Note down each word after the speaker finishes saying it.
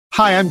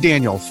Hi, I'm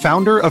Daniel,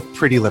 founder of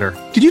Pretty Litter.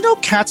 Did you know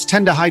cats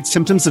tend to hide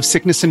symptoms of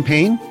sickness and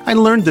pain? I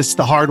learned this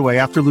the hard way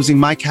after losing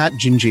my cat,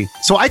 Gingy.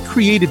 So I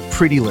created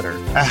Pretty Litter,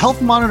 a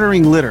health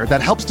monitoring litter that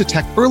helps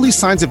detect early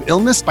signs of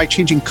illness by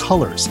changing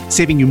colors,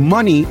 saving you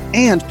money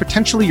and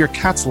potentially your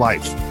cat's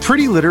life.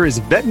 Pretty Litter is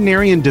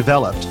veterinarian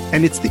developed,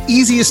 and it's the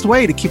easiest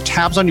way to keep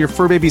tabs on your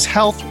fur baby's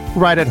health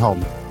right at home.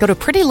 Go to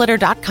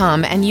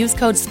prettylitter.com and use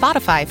code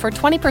SPOTIFY for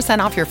 20%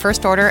 off your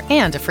first order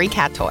and a free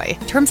cat toy.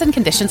 Terms and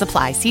conditions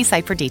apply. See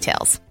site for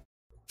details.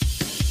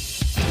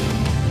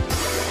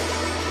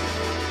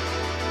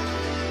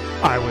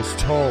 I was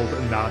told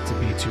not to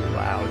be too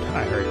loud.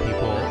 I heard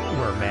people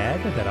were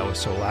mad that I was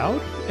so loud,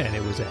 and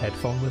it was a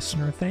headphone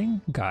listener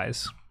thing.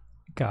 Guys,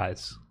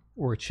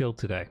 we're chill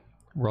today.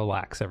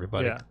 Relax,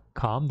 everybody. Yeah.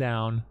 Calm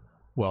down.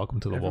 Welcome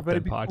to the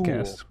Wolfden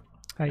Podcast. Cool.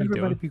 How you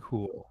Everybody doing? be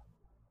cool.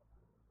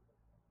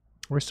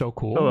 We're so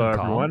cool. Hello, and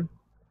calm. everyone.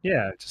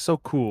 Yeah, just so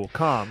cool,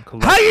 calm,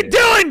 collected. How you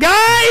doing,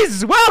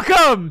 guys?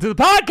 Welcome to the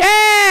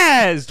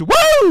podcast.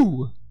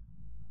 Woo!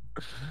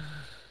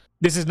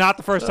 This is not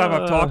the first time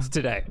I've talked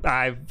today.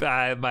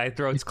 My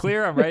throat's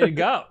clear. I'm ready to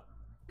go.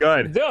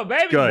 Good. Do it,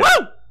 baby. Good.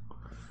 Woo!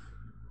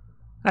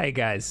 Hey,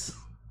 guys.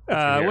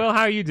 hear. Will,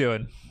 how are you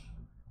doing?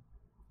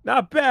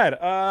 Not bad.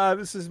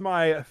 This is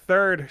my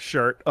third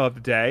shirt of the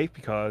day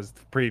because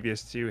the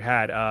previous two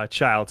had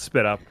child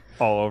spit up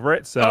all over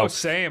it. So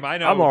Same. I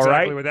know I'm all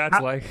exactly right. what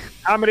that's like.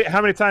 How many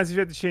times have you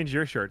had to change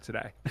your shirt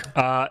today?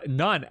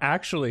 None.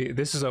 Actually,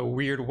 this is a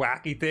weird,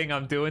 wacky thing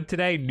I'm doing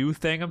today. New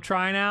thing I'm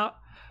trying out.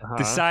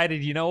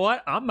 Decided, you know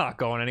what? I'm not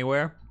going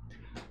anywhere.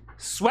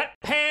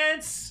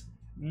 Sweatpants,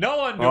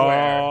 no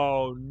underwear.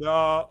 Oh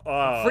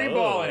no! Free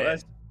balling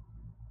it.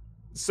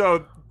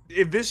 So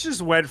if this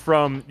just went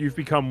from you've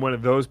become one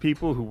of those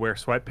people who wear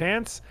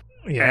sweatpants,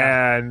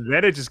 and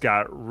then it just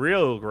got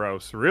real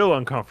gross, real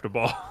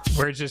uncomfortable.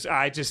 I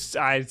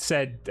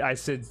said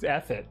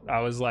F it. I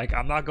was like,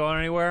 I'm not going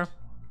anywhere.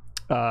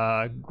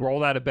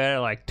 Rolled out of bed at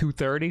like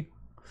 2:30.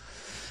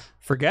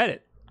 Forget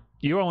it.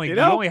 You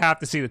only have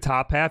to see the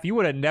top half. You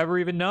would have never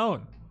even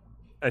known.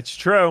 That's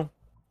true.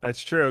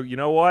 You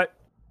know what?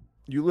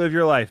 You live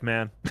your life,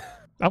 man.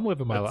 I'm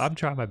living my life. I'm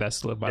trying my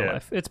best to live my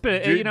life. It's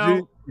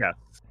been, yeah.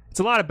 It's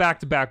a lot of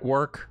back-to-back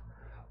work.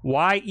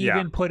 Why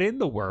even put in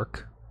the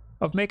work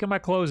of making my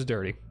clothes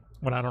dirty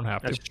when I don't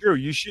have to? That's true.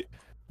 You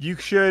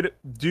should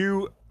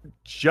do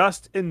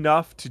just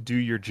enough to do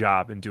your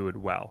job and do it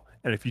well.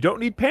 And if you don't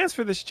need pants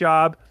for this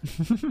job,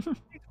 you don't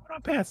put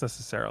on pants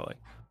necessarily.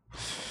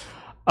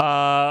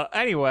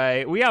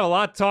 Anyway, we have a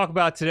lot to talk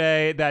about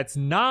today. That's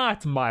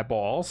not my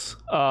balls.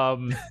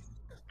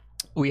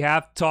 We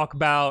have to talk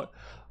about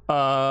a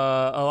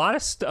lot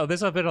of stuff.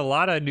 There's been a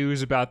lot of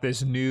news about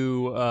this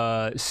new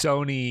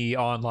Sony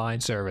online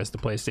service, the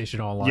PlayStation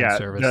Online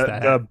service.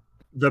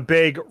 The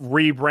big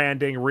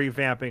rebranding,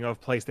 revamping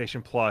of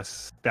PlayStation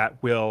Plus that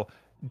will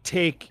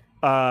take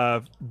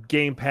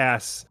Game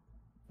Pass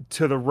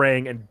to the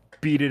ring and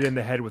beat it in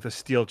the head with a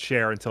steel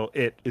chair until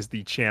it is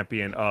the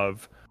champion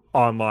of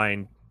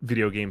online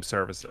video game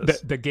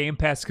services. The Game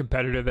Pass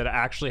competitor that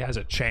actually has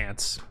a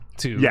chance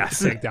to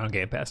take down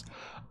Game Pass.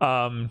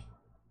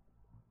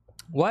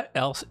 What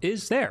else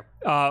is there?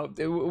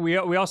 We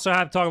also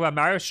have to talk about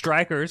Mario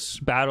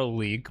Strikers Battle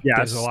League. Yes.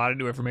 There's a lot of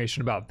new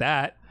information about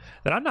that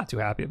I'm not too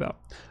happy about.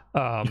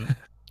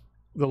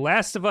 The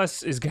Last of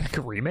Us is getting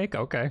a remake.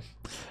 Okay,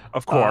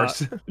 of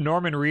course.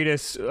 Norman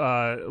Reedus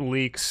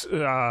leaks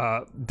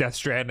Death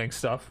Stranding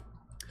stuff.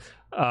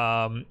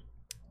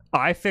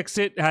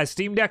 iFixit has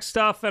Steam Deck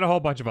stuff and a whole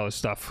bunch of other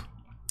stuff.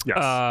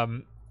 Yes.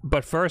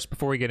 But first,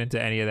 before we get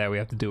into any of that, we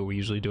have to do what we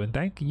usually do and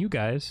thank you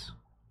guys.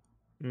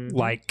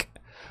 Like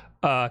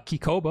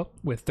Kikoba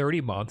with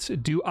 30 months.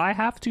 Do I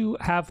have to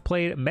have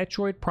played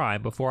Metroid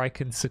Prime before I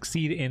can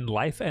succeed in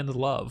life and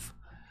love?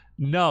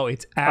 No,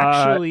 it's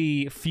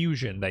actually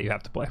Fusion that you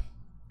have to play.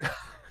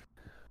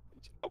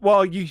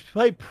 Well, you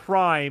play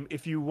Prime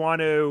if you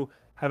want to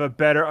have a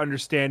better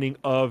understanding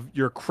of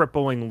your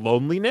crippling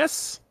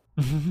loneliness.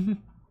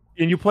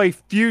 And you play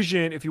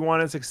Fusion if you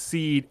want to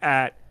succeed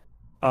at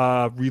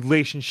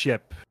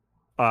relationship,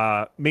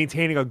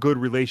 maintaining a good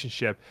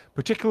relationship,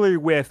 particularly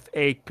with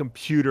a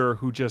computer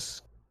who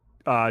just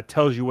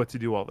tells you what to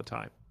do all the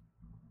time.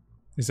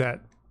 Is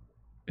that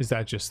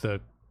just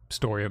the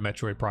story of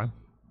Metroid Prime?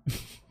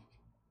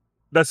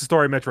 That's the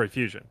story of Metroid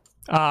Fusion.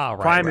 Ah,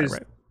 right. Prime right, is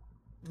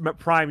right.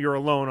 Prime. You're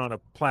alone on a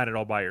planet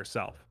all by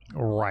yourself.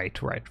 Right.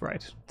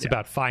 It's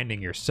about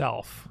finding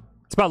yourself.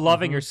 It's about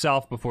loving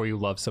yourself before you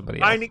love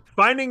somebody else.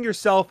 Finding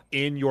yourself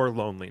in your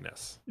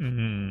loneliness.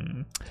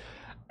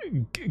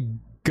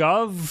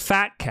 Gov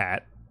Fat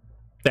Cat,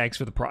 thanks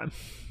for the Prime.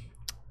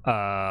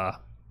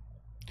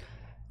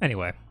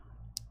 Anyway.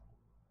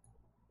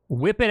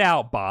 Whip it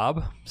out,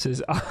 Bob,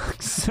 says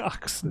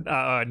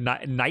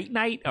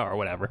Night or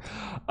whatever.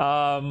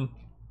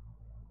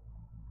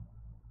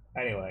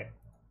 Anyway.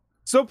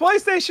 So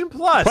PlayStation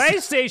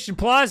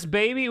Plus,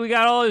 baby. We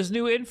got all this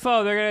new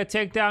info. They're going to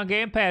take down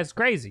Game Pass.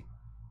 Crazy.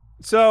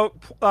 So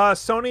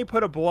Sony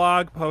put a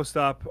blog post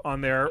up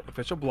on their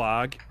official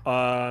blog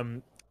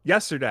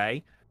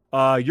yesterday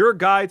your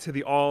guide to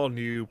the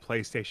all-new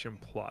PlayStation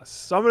Plus.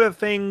 Some of the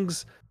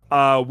things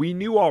we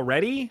knew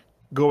already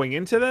going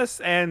into this,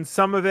 and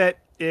some of it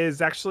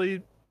is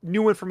actually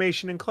new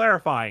information and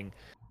clarifying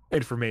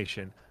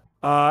information.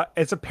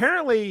 It's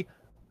apparently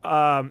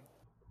the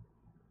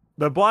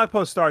blog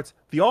post starts,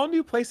 the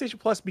all-new PlayStation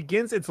Plus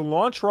begins its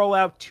launch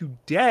rollout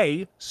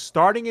today,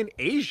 starting in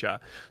Asia.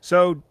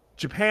 So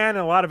Japan and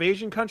a lot of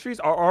Asian countries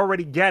are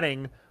already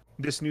getting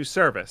this new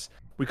service.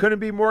 We couldn't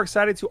be more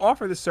excited to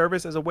offer this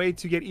service as a way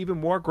to get even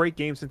more great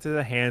games into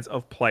the hands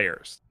of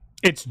players.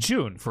 It's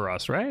June for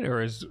us, right?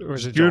 Or is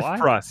it June July?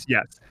 For us,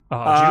 yes.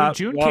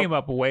 June came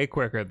up way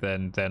quicker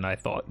than I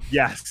thought.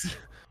 Yes.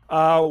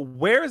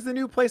 Where is the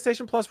new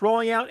PlayStation Plus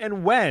rolling out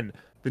and when?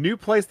 The new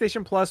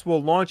PlayStation Plus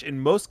will launch in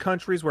most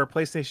countries where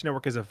PlayStation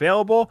Network is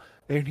available.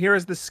 And here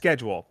is the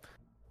schedule.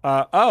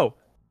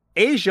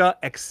 Asia,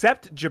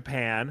 except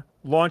Japan,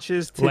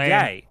 launches today.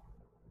 Lame.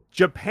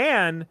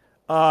 Japan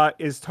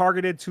is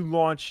targeted to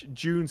launch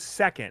June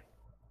 2nd.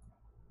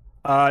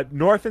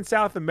 North and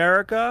South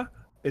America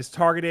is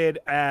targeted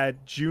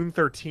at June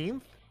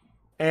 13th.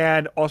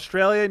 And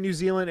Australia, New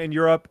Zealand, and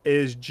Europe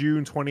is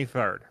June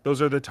 23rd.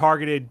 Those are the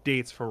targeted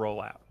dates for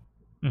rollout.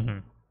 Mm-hmm.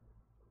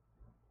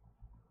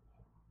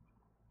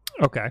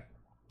 Okay.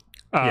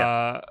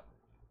 Yeah.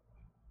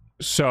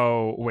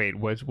 So wait,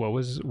 what's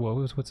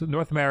it?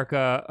 North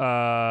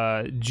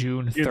America,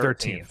 June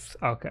 13th.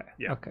 Okay.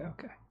 Yeah. Okay.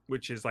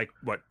 Which is like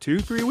what,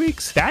 2-3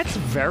 weeks? That's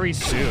very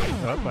soon.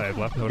 Oh, I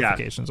left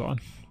notifications on.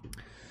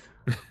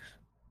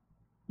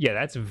 Yeah,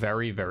 that's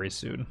very, very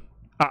soon.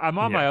 I'm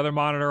on my other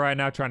monitor right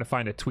now trying to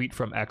find a tweet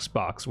from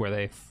Xbox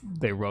where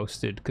they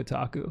roasted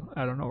Kotaku.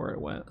 I don't know where it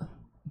went.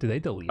 Did they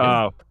delete it?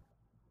 Oh,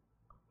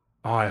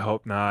 I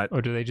hope not. Or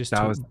do they just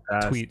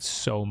tweet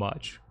so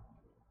much?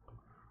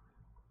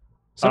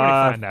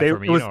 Somebody find that for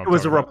me. It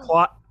was a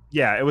reply.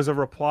 Yeah, it was a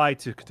reply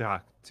to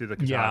Kotaku.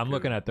 Yeah, I'm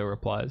looking at the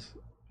replies.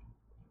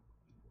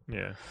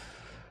 Yeah,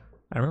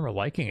 I remember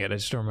liking it. I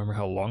just don't remember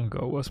how long ago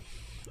it was.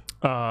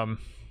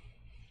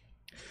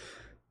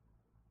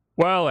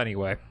 Well,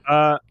 anyway.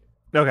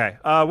 Okay.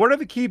 What are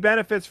the key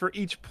benefits for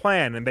each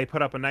plan? And they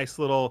put up a nice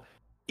little,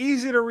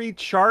 easy to read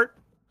chart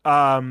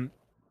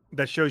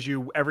that shows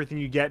you everything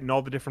you get in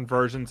all the different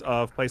versions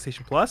of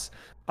PlayStation Plus.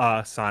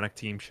 Sonic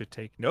Team should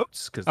take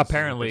notes because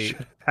apparently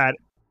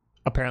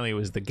it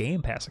was the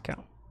Game Pass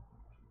account.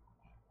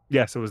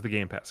 Yes, it was the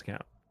Game Pass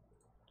account.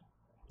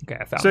 Okay,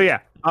 I found. So yeah,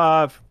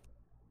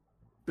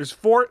 there's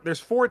four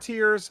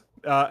tiers: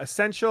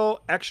 Essential,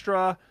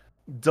 Extra,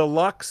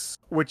 Deluxe,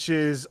 which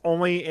is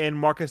only in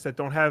markets that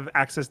don't have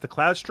access to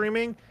cloud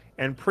streaming,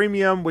 and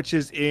Premium, which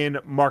is in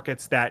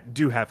markets that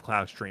do have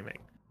cloud streaming.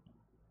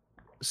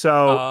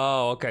 So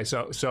okay.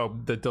 So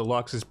the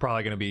Deluxe is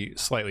probably going to be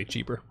slightly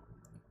cheaper.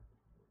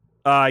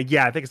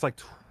 Yeah, I think it's like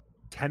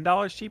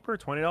 $10 cheaper,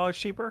 $20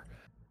 cheaper.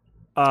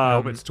 I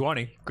hope it's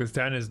 20 because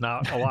 10 is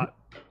not a lot.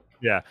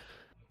 Yeah.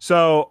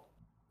 So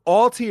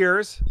all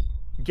tiers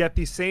get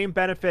the same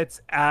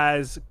benefits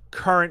as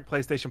current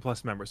PlayStation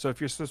Plus members. So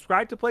if you're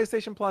subscribed to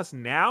PlayStation Plus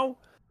now,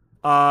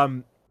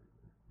 your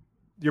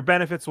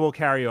benefits will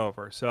carry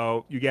over.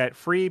 So you get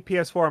free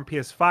PS4 and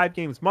PS5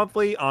 games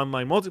monthly,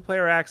 online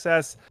multiplayer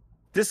access,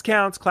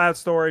 discounts, cloud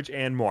storage,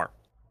 and more.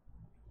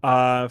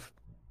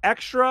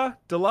 Extra,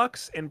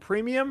 Deluxe, and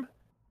Premium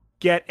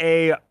get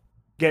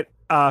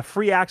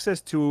free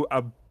access to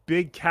a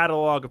big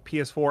catalog of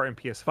PS4 and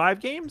PS5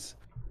 games.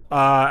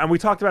 And we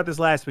talked about this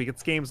last week.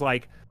 It's games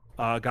like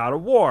God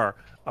of War,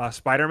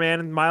 Spider-Man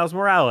and Miles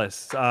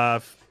Morales,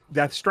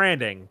 Death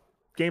Stranding,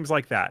 games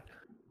like that.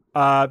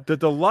 The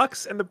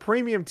Deluxe and the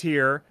Premium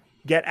tier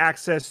get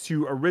access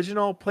to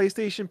original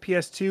PlayStation,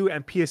 PS2,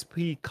 and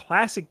PSP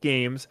classic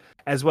games,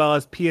 as well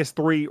as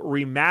PS3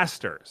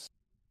 remasters.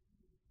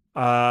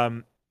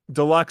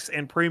 Deluxe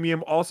and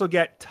Premium also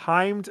get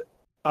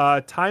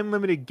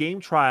time-limited game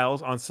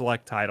trials on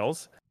select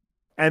titles.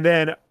 And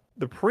then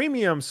the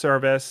Premium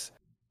service,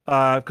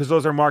 because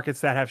those are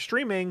markets that have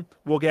streaming,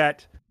 will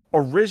get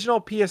original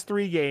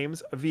PS3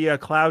 games via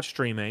cloud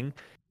streaming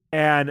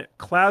and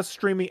cloud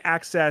streaming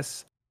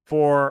access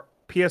for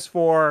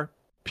PS4,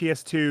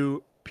 PS2,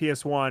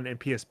 PS1, and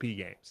PSP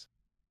games.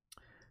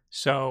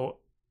 So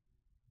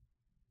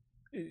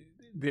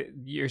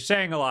you're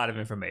saying a lot of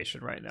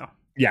information right now.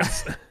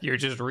 Yes. You're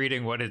just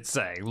reading what it's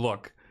saying.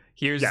 Look,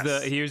 here's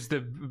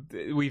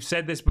the we've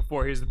said this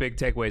before. Here's the big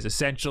takeaways.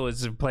 Essential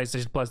is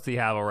PlayStation Plus that you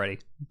have already.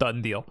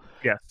 Done deal.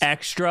 Yes.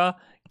 Extra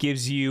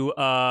gives you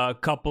a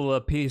couple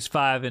of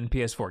PS5 and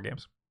PS4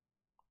 games.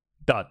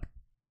 Done.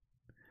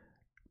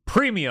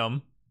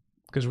 Premium,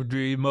 because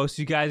most of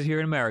you guys here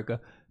in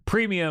America,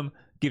 Premium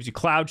gives you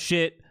cloud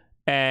shit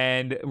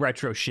and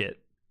retro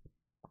shit.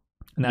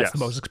 And that's the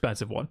most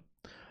expensive one.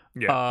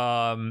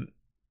 Yeah.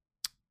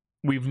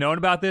 We've known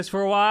about this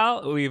for a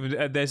while.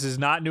 This is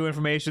not new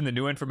information. The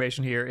new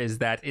information here is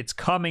that it's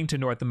coming to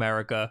North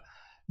America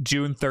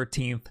June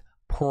 13th,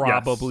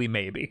 probably,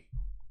 maybe.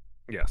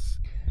 Yes.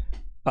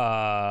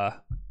 And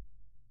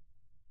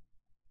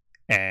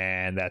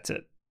that's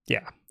it.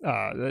 Yeah,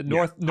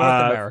 North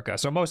America.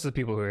 So most of the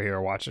people who are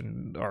here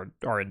watching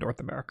are in North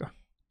America.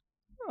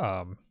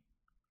 And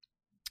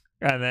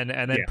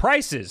then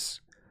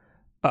prices.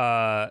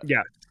 Yeah.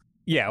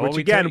 Which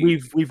again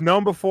we've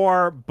known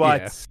before,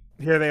 but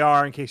here they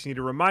are in case you need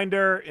a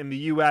reminder. In the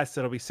U.S.,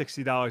 it'll be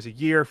 $60 a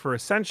year for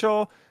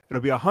Essential.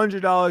 It'll be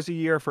 $100 a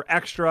year for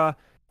Extra,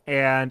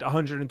 and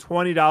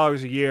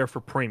 $120 a year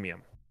for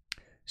Premium.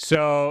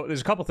 So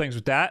there's a couple things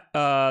with that.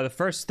 The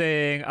first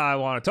thing I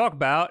want to talk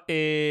about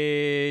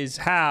is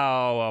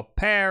how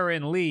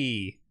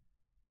apparently,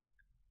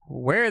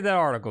 where did that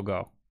article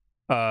go?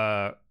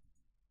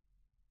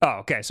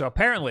 Okay. So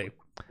apparently,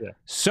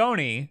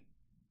 Sony.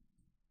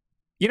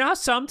 You know how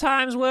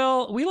sometimes,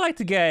 Will, we like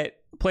to get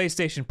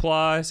PlayStation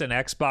Plus and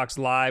Xbox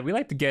Live. We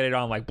like to get it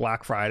on like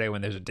Black Friday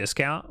when there's a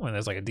discount, when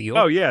there's like a deal.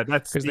 Oh yeah,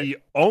 that's the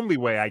only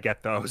way I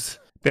get those.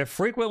 They're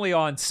frequently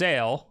on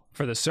sale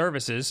for the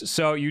services,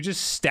 so you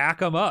just stack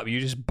them up. You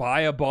just buy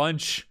a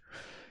bunch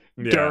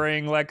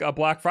during like a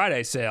Black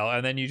Friday sale,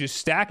 and then you just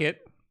stack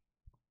it,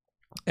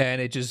 and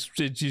it just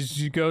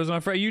goes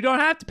on for. You don't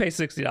have to pay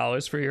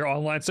 $60 for your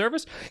online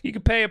service. You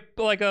can pay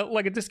like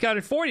a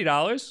discounted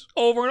 $40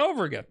 over and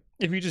over again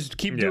if you just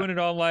keep doing it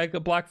on like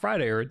a Black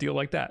Friday or a deal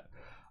like that.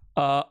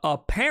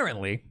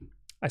 Apparently,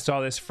 I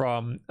saw this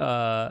from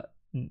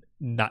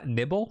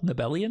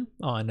Nibellion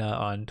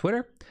on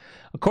Twitter.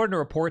 According to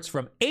reports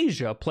from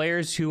Asia,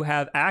 players who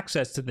have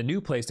access to the new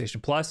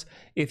PlayStation Plus,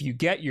 if you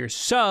get your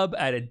sub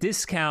at a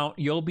discount,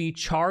 you'll be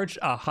charged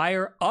a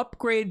higher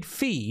upgrade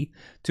fee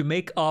to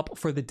make up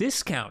for the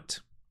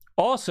discount.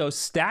 Also,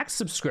 stacked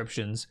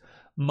subscriptions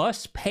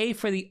must pay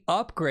for the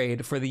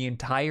upgrade for the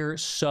entire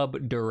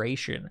sub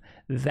duration.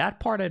 That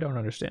part I don't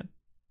understand.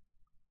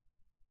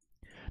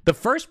 The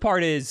first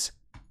part is,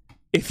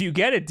 if you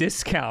get a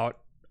discount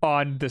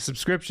on the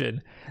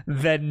subscription,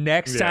 then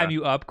next time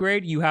you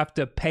upgrade, you have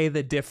to pay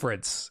the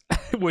difference,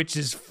 which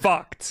is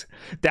fucked.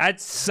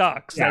 That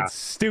sucks. That's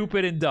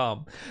stupid and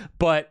dumb.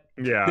 But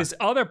this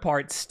other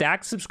part,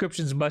 stacked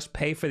subscriptions must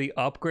pay for the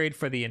upgrade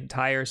for the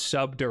entire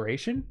sub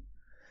duration.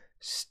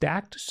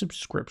 Stacked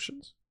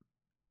subscriptions.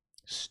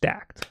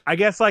 Stacked. I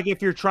guess like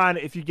if you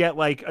get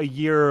like a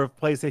year of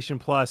PlayStation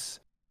Plus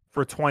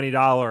for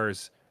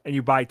 $20 and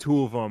you buy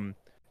 2 of them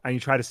and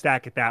you try to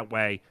stack it that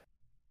way,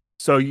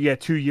 so you get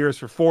 2 years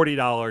for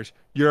 $40,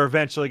 you're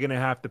eventually going to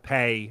have to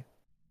pay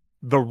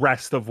the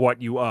rest of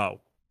what you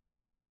owe.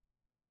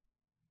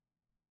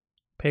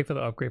 Pay for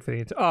the upgrade for the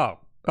entire. Oh,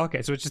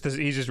 okay. So it's just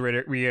he's just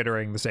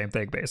reiterating the same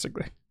thing,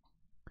 basically.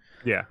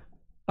 Yeah.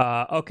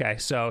 Okay.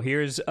 So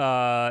here's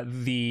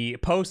the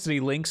post that he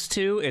links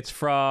to. It's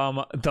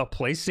from the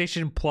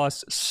PlayStation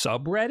Plus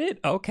subreddit.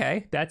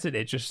 Okay, that's an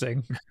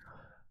interesting.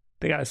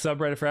 They got a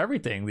subreddit for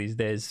everything these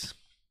days.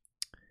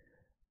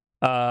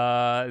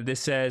 This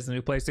says the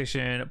new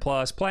PlayStation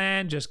Plus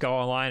plan just go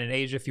online in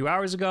Asia a few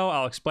hours ago.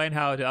 I'll explain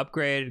how to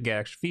upgrade and get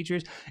extra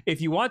features.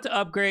 If you want to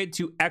upgrade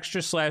to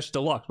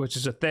Extra/Deluxe, which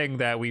is a thing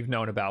that we've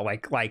known about,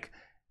 like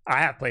I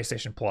have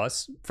PlayStation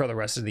Plus for the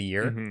rest of the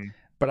year,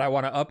 but I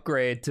want to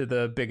upgrade to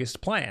the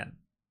biggest plan,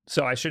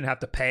 so I shouldn't have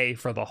to pay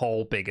for the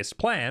whole biggest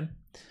plan.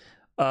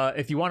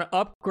 If you want to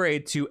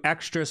upgrade to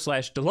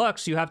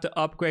Extra/Deluxe, you have to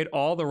upgrade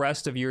all the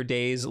rest of your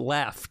days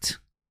left.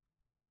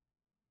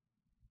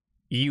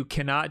 You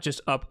cannot just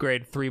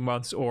upgrade 3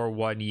 months or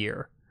 1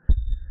 year.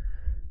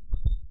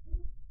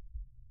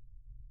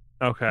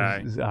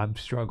 Okay. I'm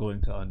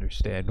struggling to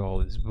understand all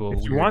this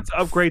bullshit. If you want to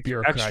upgrade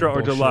to Extra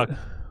or Deluxe,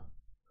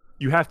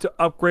 you have to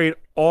upgrade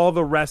all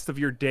the rest of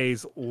your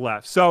days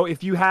left. So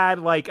if you had,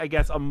 like, I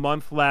guess, a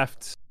month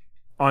left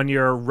on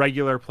your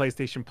regular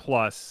PlayStation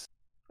Plus,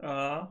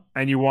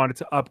 and you wanted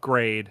to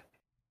upgrade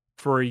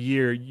for a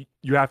year,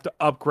 you have to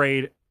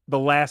upgrade the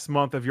last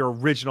month of your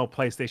original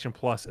PlayStation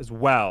Plus as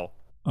well.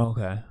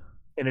 Okay.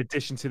 In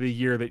addition to the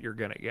year that you're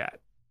gonna get.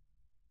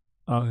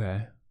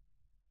 Okay.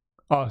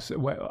 Oh, so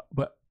wait,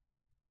 but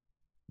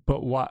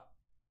what?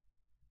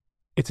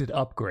 It's an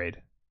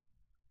upgrade.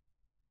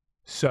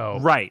 So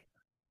right.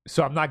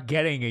 So I'm not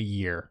getting a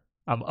year.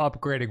 I'm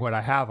upgrading what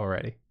I have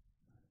already.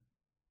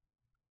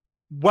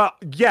 Well,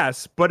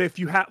 yes, but if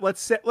you have,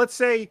 let's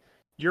say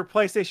your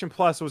PlayStation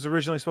Plus was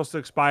originally supposed to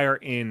expire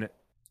in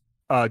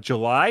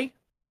July,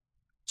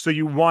 so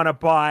you want to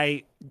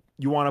buy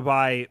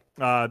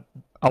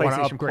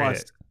PlayStation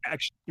Plus.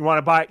 You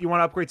want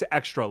to upgrade to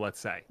Extra, let's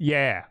say.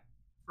 Yeah.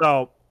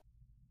 So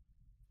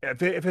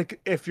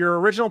if your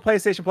original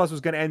PlayStation Plus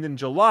was going to end in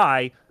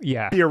July,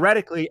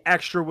 theoretically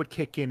Extra would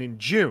kick in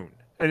June,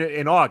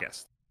 in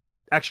August.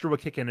 Extra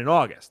would kick in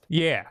August.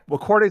 Yeah. Well,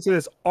 according to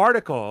this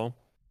article,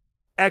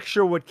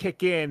 Extra would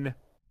kick in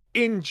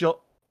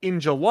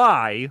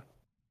July,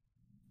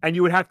 and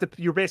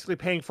you're basically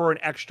paying for an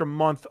extra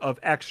month of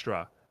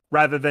Extra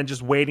rather than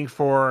just waiting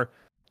for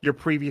your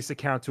previous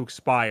account to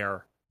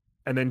expire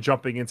and then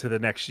jumping into the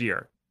next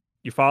year.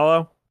 You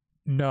follow?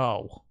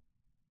 No.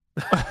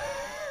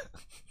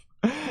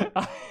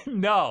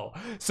 No.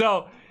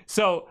 So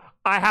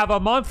I have a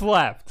month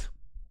left.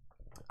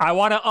 I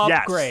want to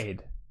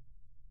upgrade.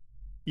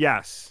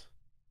 Yes.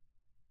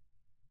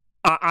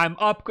 I'm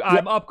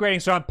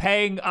upgrading, so I'm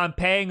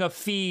paying a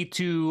fee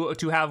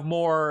to have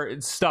more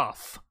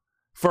stuff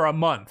for a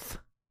month.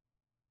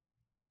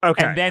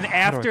 Okay. And then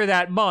after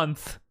that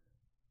month,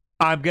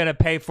 I'm gonna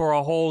pay for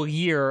a whole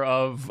year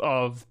of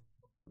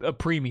a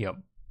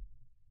premium.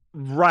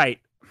 Right.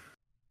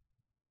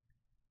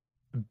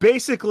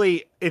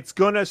 Basically, it's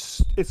gonna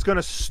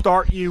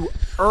start you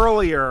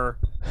earlier.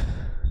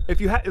 If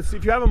you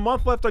have a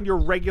month left on your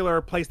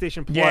regular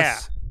PlayStation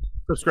Plus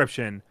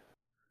subscription,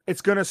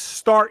 it's gonna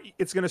start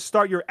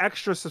your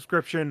extra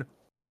subscription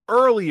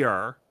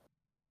earlier,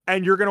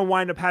 and you're gonna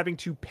wind up having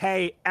to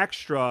pay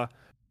extra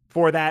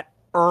for that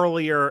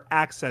earlier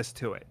access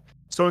to it.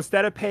 So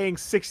instead of paying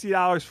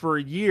 $60 for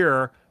a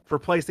year for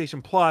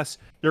PlayStation Plus,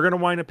 you're gonna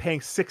wind up paying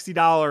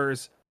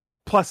 $60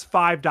 plus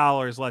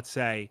 $5, let's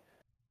say,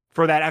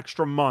 for that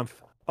extra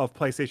month of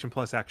PlayStation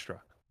Plus Extra.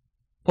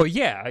 Well,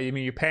 yeah, I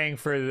mean, you're paying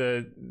for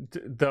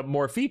the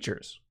more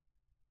features.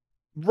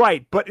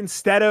 Right, but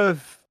instead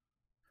of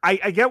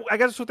I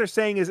guess what they're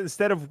saying is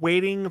instead of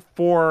waiting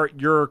for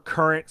your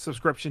current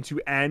subscription to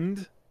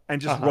end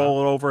and just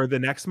roll it over the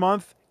next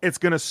month, it's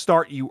going to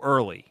start you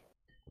early.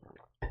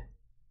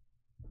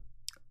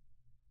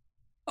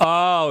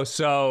 Oh,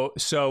 so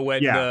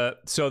when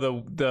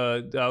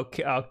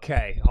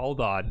okay,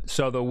 hold on.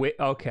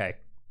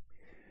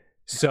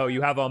 So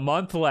you have a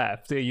month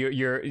left.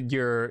 Your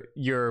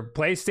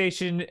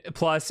PlayStation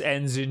Plus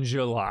ends in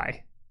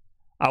July.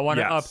 I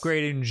want to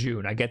upgrade in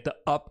June. I get the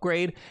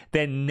upgrade.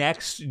 Then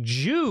next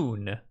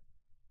June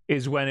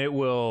is when it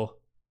will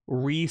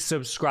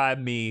resubscribe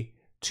me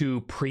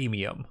to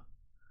premium.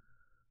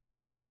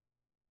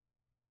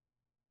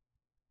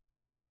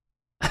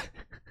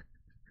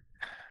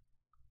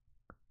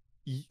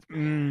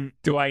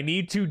 Do I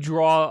need to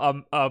draw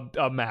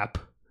a map?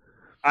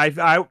 I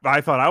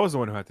thought I was the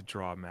one who had to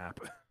draw a map.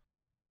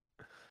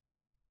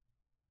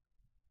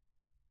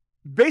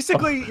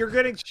 Basically, you're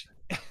getting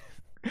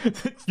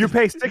you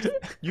pay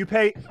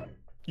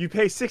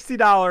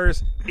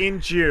 $60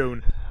 in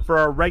June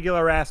for a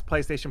regular ass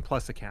PlayStation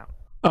Plus account.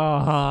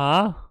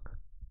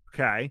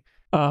 Okay.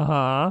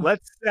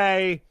 Let's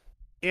say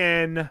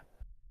in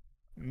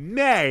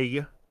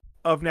May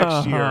of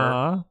next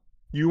year,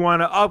 you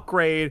want to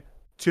upgrade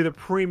to the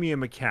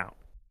premium account.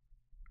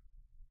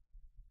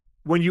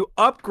 When you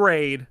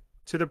upgrade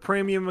to the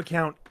premium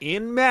account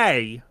in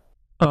May,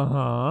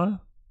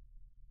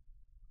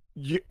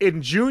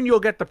 in June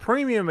you'll get the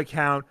premium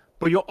account,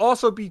 but you'll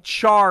also be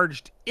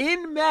charged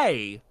in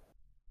May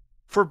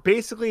for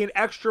basically an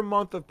extra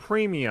month of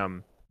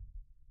premium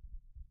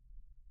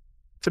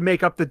to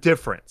make up the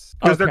difference.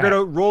 Because they're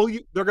gonna roll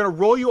you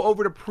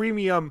over to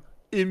premium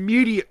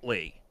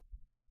immediately.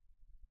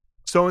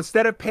 So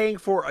instead of paying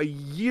for a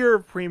year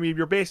of premium,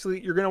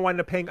 you're gonna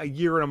wind up paying a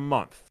year and a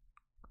month.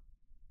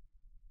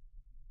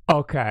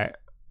 Okay.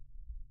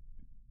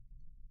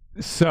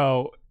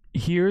 So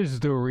here's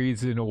the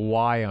reason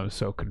why I'm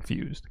so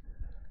confused.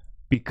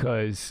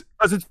 Because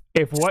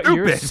if what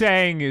you're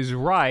saying is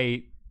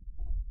right,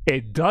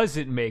 it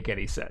doesn't make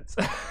any sense.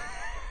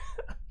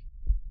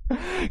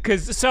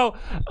 Because so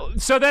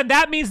then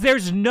that means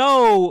there's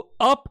no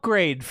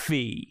upgrade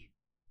fee.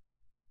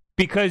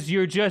 Because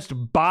you're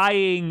just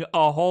buying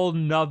a whole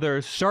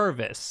nother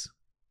service.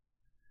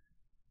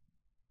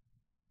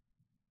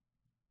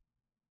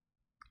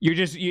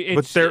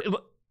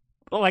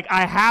 Like,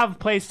 I have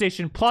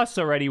PlayStation Plus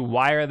already.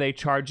 Why are they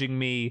charging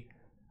me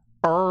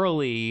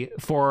early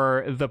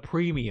for the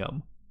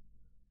premium?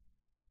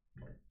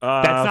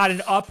 That's not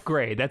an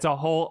upgrade. That's a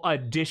whole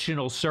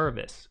additional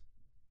service.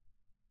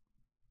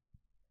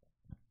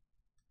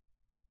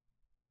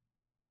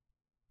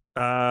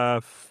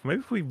 Maybe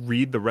if we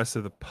read the rest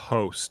of the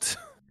post.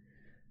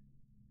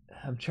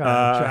 I'm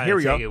trying here to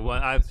we take go. it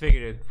one. I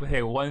figured,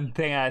 hey, one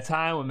thing at a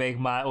time would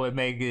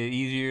make it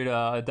easier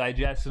to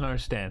digest and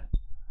understand.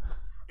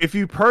 If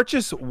you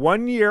purchase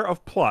 1 year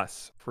of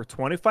Plus for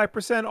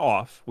 25%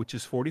 off, which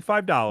is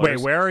 $45. Wait,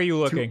 where are you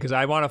looking? Because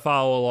I want to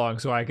follow along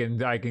so I can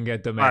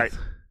get the math. All right.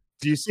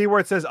 Do you see where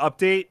it says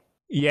update?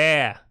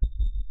 Yeah.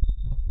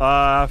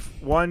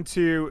 1,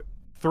 2,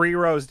 3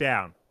 rows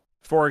down.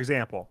 For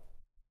example.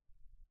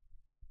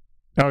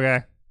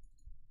 Okay.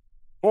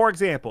 For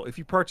example, if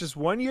you purchase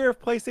 1 year of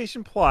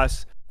PlayStation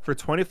Plus for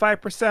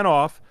 25%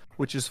 off,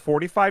 which is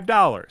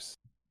 $45,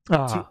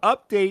 to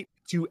update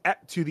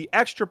to the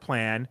extra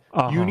plan,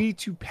 you need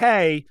to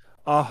pay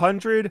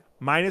 100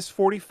 minus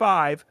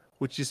 45,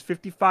 which is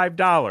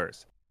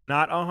 $55,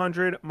 not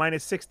 100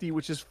 minus 60,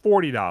 which is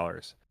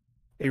 $40.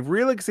 A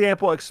real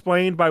example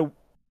explained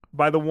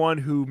by the one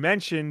who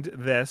mentioned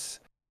this.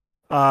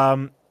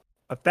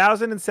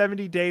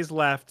 1,070 days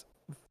left.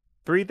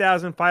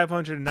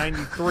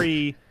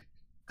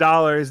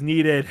 $3,593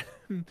 needed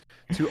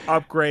to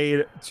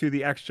upgrade to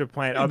the extra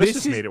plan. Oh, this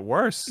just made it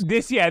worse.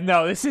 This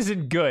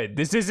isn't good.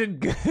 This isn't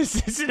good.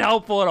 This isn't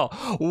helpful at all.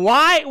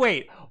 Why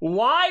would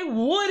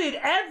it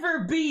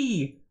ever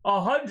be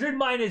 100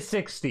 minus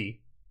 60?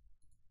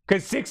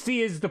 Because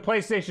 60 is the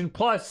PlayStation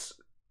Plus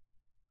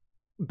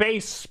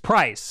base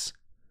price.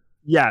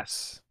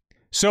 Yes.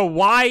 So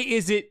why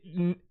is it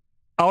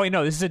Oh wait,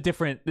 no, this is a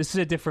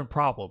different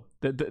problem.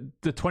 The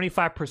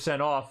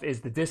 25% off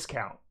is the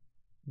discount.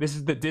 This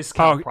is the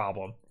discount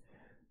problem.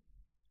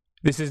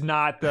 This is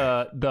not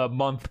the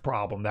month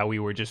problem that we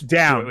were just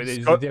down.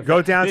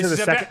 Go down to the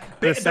second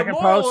post. The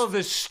moral of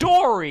the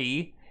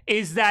story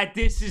is that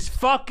this is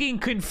fucking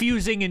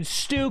confusing and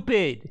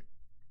stupid.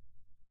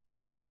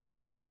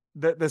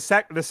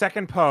 The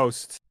second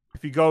post,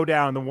 if you go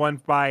down, the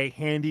one by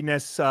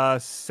Handiness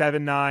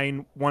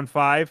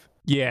 7915.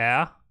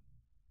 Yeah.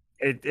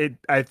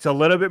 It's a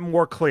little bit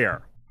more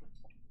clear.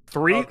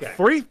 Three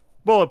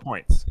bullet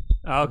points.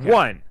 Okay.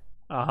 One.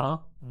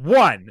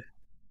 One.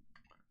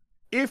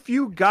 If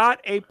you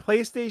got a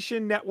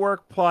PlayStation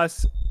Network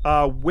Plus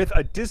with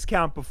a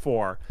discount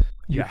before,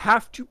 you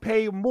have to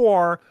pay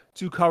more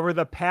to cover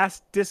the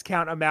past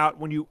discount amount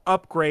when you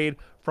upgrade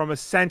from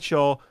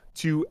Essential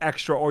to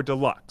Extra or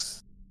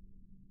Deluxe.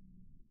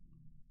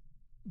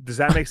 Does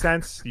that make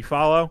sense? You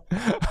follow?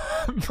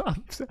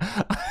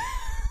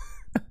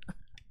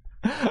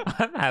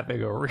 I'm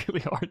having a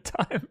really hard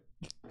time.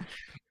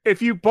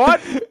 If you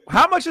bought,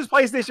 how much is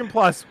PlayStation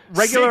Plus?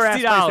 Regular ass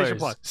PlayStation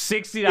Plus.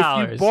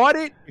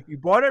 $60. If you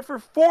bought it for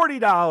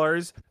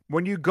 $40,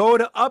 when you go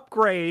to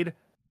upgrade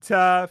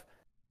to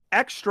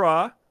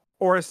Extra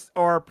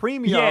or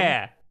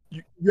Premium,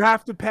 you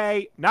have to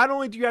pay. Not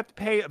only do you have to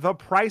pay the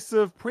price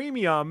of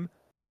Premium,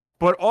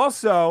 but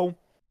also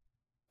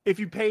if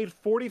you paid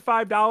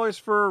 $45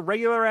 for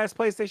regular ass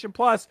PlayStation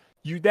Plus,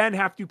 you then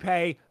have to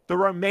pay the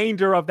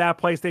remainder of that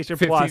PlayStation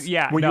 50, Plus.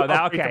 Yeah,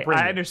 okay.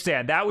 I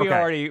understand that. We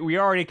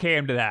already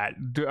came to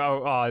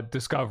that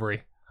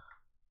discovery.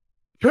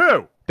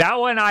 Two.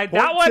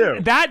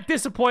 That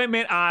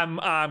disappointment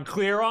I'm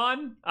clear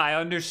on. I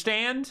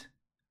understand.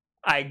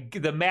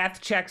 The math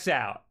checks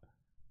out.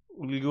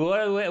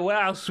 What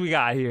else we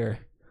got here?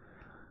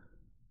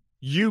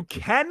 You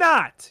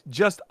cannot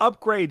just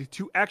upgrade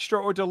to Extra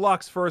or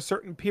Deluxe for a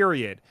certain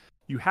period.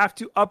 You have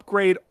to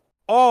upgrade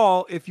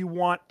all if you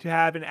want to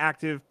have an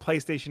active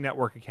PlayStation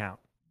Network account.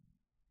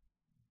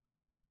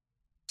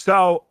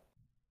 So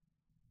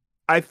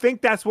I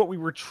think that's what we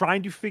were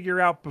trying to figure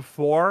out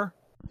before.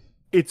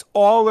 It's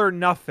all or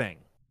nothing.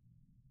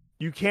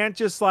 You can't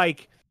just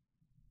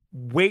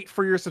wait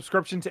for your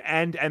subscription to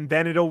end and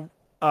then it'll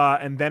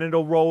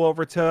roll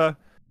over to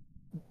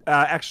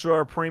Extra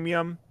or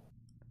Premium.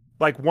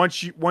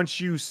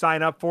 Once you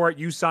sign up for it,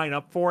 you sign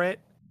up for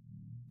it,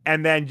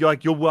 and then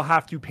you will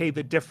have to pay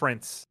the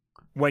difference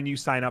when you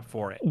sign up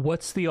for it.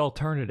 What's the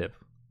alternative?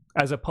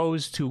 As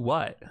opposed to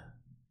what?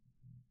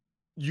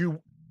 Let's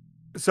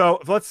go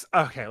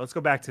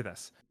back to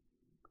this.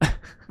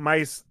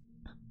 My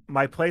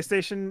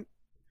PlayStation,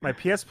 my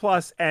PS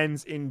Plus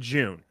ends in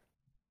June.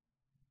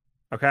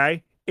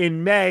 Okay?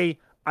 In May,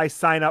 I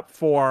sign up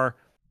for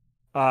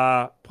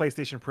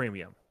PlayStation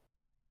Premium.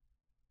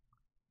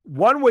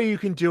 One way you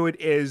can do it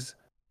is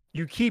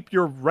you keep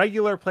your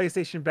regular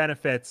PlayStation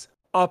benefits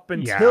up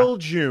until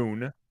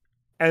June,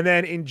 and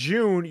then in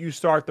June you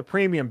start the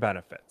premium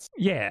benefits.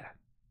 Yeah.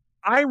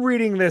 I'm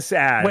reading this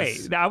as...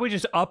 Wait, I would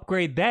just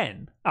upgrade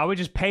then. I would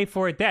just pay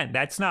for it then.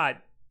 That's not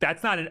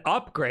an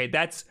upgrade.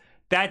 That's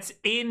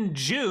in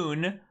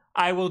June.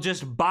 I will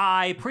just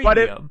buy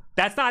premium.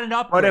 That's not an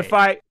upgrade.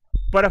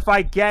 But if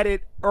I get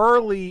it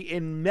early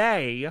in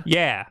May...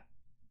 Yeah.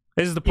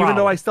 This is the problem. Even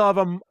though I still have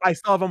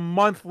a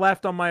month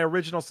left on my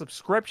original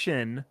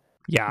subscription...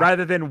 Yeah.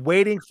 Rather than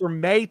waiting for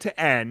May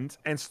to end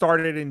and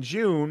start it in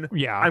June,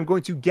 I'm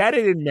going to get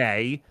it in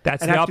May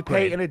and have upgrade. To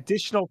pay an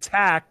additional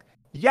tax.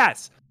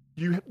 Yes,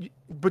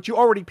 but you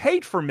already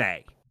paid for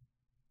May.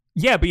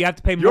 Yeah, but you have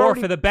to pay more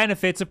for the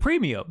benefits of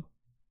premium.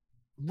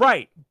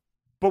 Right.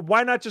 But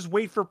why not just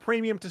wait for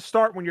premium to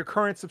start when your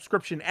current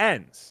subscription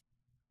ends?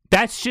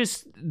 That's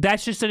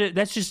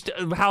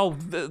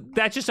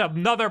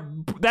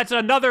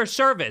another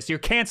service. You're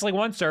canceling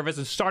one service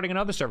and starting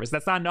another service.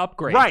 That's not an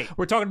upgrade. Right.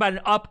 We're talking about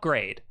an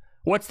upgrade.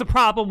 What's the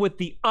problem with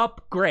the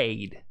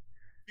upgrade?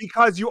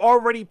 Because you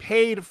already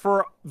paid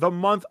for the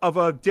month of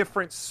a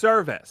different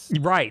service.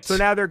 Right. So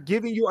now they're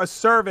giving you a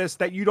service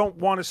that you don't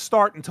want to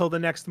start until the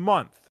next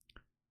month.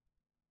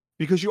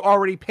 Because you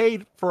already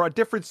paid for a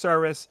different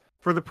service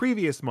for the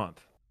previous month.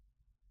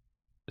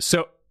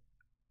 So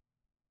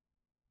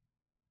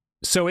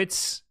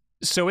it's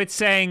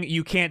saying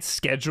you can't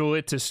schedule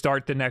it to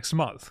start the next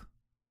month.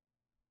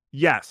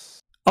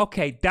 Yes.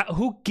 Okay,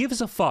 who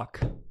gives a fuck?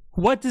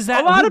 What does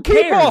that? A lot who of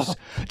cares? people.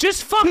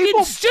 Just fucking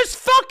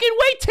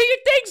wait till your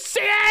thing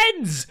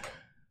ends.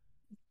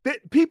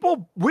 We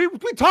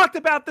talked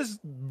about this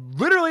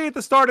literally at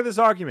the start of this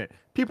argument.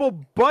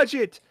 People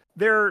budget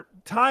their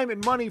time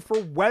and money for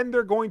when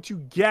they're going to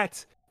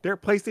get their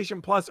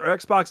PlayStation Plus or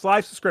Xbox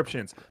Live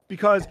subscriptions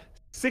because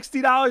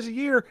 $60 a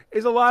year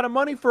is a lot of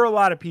money for a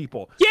lot of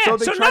people. Yeah,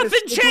 so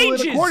nothing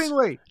changes.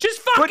 Accordingly.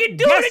 Just fucking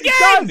do it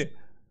again.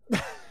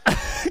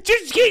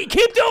 Just keep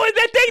doing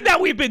that thing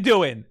that we've been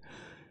doing.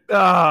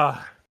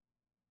 The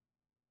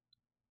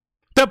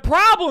The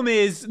problem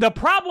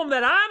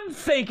that I'm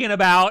thinking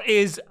about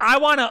is I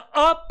want to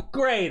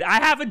upgrade. I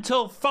have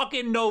until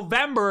fucking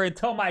November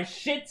until my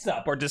shit's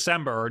up, or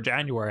December or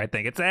January, I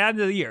think. It's the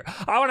end of the year.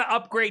 I want to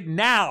upgrade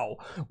now.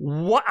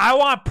 What I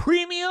want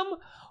premium.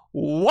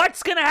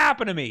 What's going to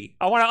happen to me?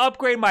 I want to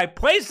upgrade my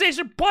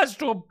PlayStation Plus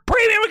to a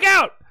premium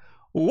account.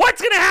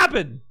 What's going to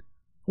happen?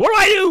 What do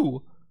I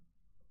do?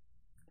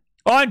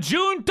 On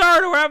June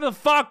 3rd or whatever the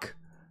fuck,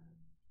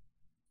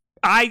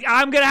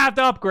 I'm going to have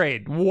to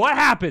upgrade. What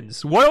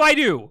happens? What do I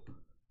do?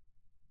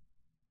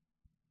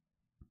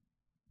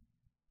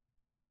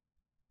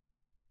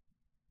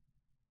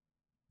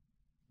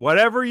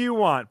 Whatever you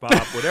want, Bob.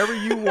 Whatever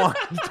you want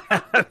to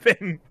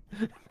happen.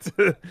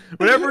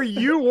 Whatever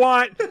you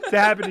want to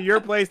happen to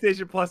your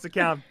PlayStation Plus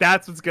account,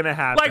 that's what's going to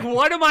happen. Like,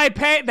 what am I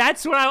paying?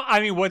 That's what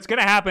I mean, what's going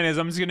to happen is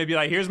I'm just going to be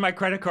like, here's my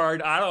credit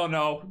card. I don't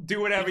know. Do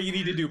whatever you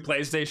need to do,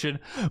 PlayStation.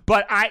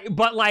 But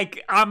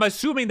I'm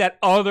assuming that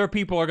other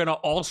people are going to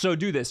also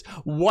do this.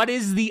 What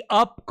is the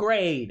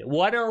upgrade?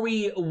 What are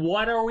we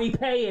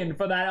paying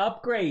for that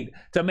upgrade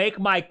to make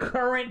my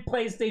current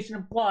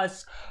PlayStation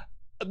Plus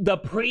the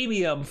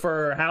premium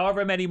for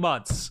however many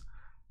months?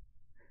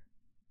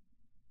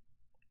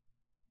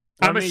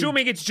 I'm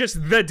assuming it's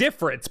just the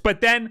difference,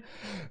 but then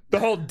the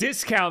whole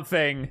discount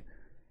thing,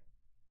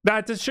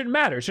 that shouldn't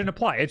matter. It shouldn't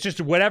apply. It's just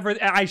whatever.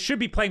 I should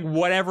be playing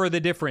whatever the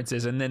difference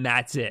is, and then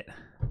that's it.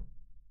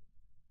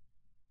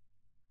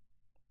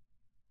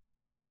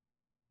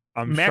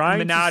 Mac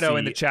Minato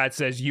in the chat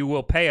says you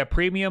will pay a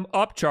premium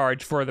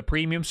upcharge for the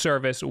premium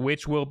service,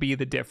 which will be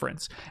the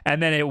difference.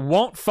 And then it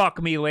won't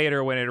fuck me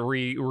later when it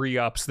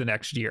re-ups the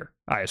next year,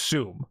 I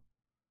assume.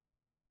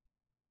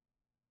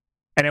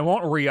 And it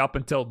won't re-up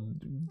until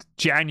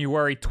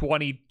January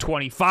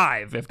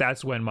 2025, if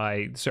that's when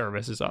my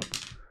service is up.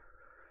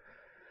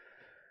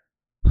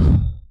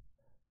 I'm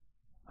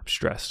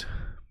stressed.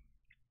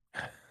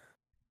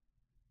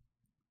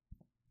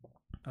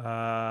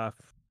 I'm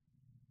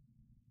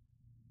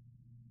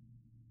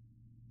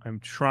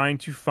trying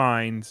to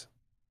find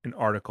an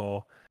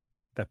article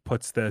that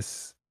puts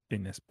this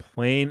in as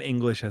plain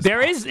English as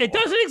possible. It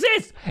doesn't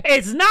exist.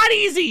 It's not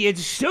easy.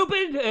 It's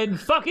stupid and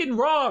fucking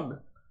wrong.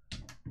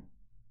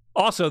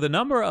 Also, the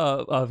number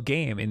of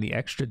game in the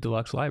extra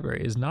deluxe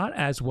library is not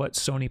as what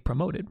Sony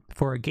promoted.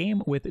 For a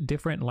game with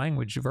different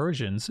language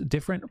versions,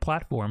 different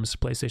platforms,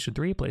 PlayStation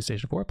 3,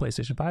 PlayStation 4,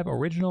 PlayStation 5,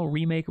 original,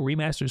 remake,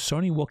 remasters,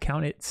 Sony will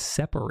count it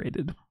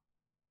separated.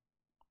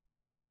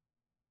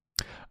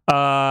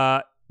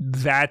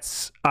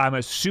 That's, I'm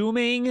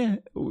assuming,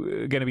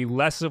 going to be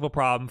less of a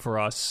problem for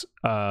us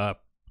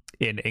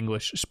in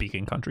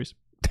English-speaking countries.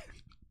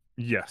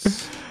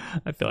 Yes.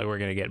 I feel like we're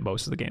going to get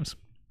most of the games.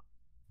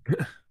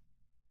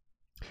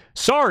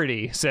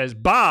 Sardi says,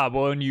 Bob,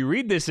 when you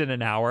read this in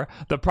an hour,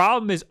 the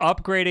problem is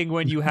upgrading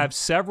when you have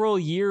several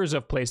years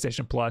of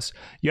PlayStation Plus.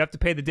 You have to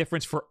pay the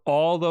difference for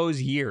all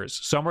those years.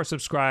 Some are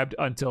subscribed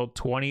until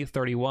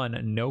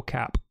 2031, no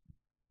cap.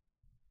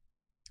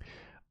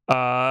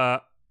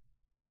 You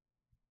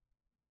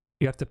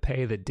have to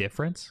pay the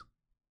difference?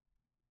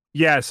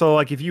 Yeah, so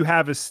like if you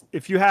have a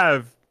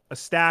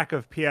stack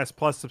of PS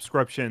Plus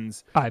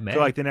subscriptions for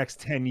like the next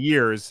 10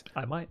 years,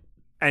 I might.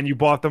 And you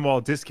bought them all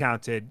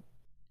discounted,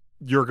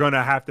 you're going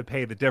to have to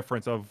pay the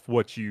difference of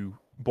what you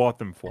bought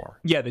them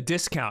for. Yeah, the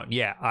discount.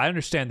 Yeah, I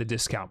understand the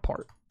discount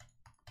part.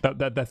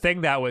 The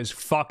thing that was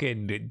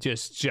fucking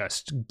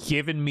just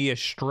giving me a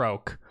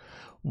stroke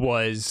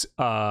was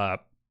upgrading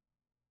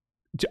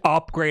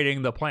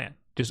the plan.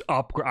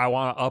 I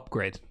want to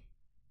upgrade.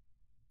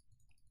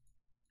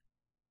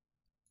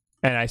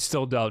 And I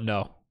still don't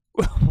know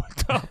what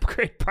the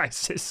upgrade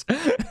price is.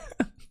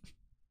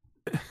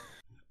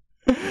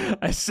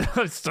 I'm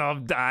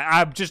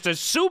just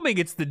assuming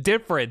it's the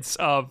difference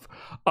of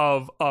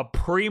a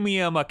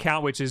premium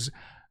account, which is,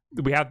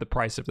 we have the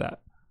price of that.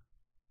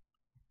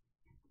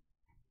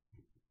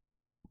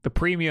 The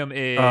premium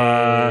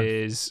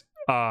is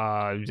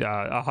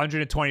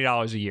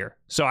 $120 a year,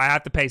 so I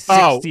have to pay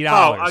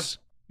 $60.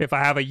 If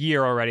I have a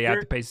year already, I have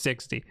to pay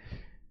 $60.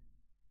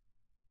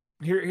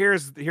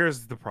 Here's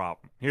the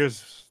problem.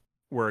 Here's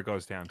where it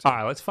goes down to. All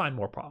right, let's find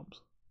more problems.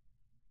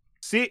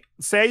 See,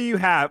 say you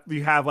have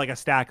like a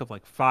stack of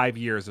like 5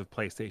 years of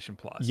PlayStation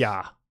Plus.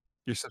 Yeah.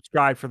 You're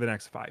subscribed for the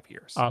next 5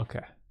 years.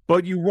 Okay.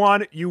 But you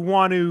want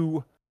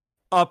to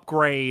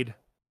upgrade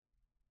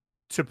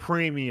to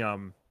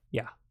premium.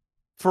 Yeah.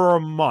 For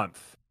a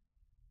month.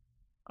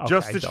 Okay,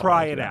 just to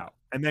try it out.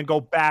 And then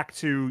go back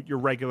to your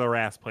regular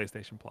ass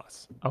PlayStation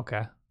Plus.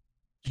 Okay.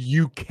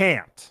 You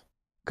can't.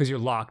 Because you're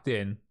locked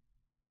in.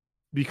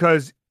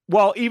 Because,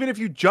 well, even if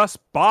you just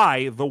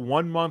buy the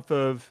 1 month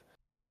of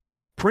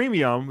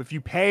premium, if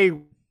you pay,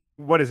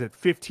 what is it,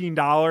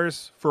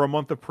 $15 for a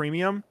month of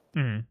premium,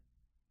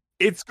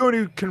 it's going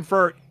to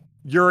convert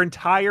your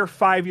entire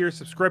 5-year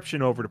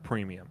subscription over to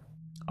premium.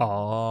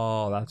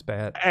 Oh, that's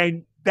bad.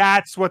 And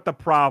that's what the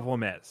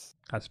problem is.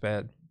 That's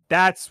bad.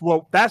 That's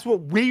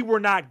what we were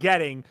not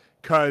getting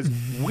because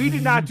we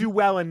did not do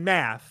well in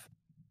math.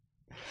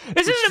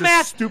 This isn't a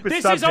math.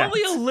 This is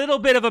only a little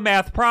bit of a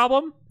math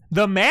problem.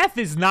 The math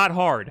is not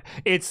hard.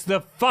 It's the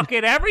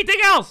fucking everything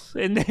else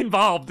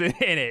involved in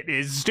it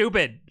is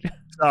stupid.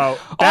 So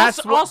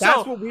that's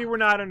what we were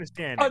not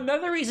understanding.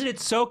 Another reason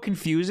it's so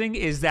confusing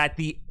is that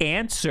the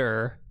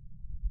answer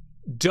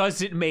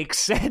doesn't make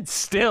sense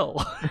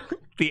still.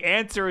 The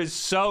answer is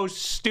so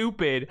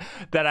stupid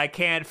that I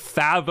can't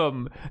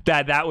fathom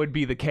that would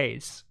be the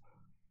case.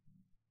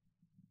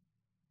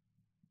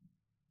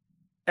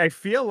 I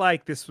feel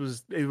like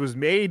it was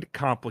made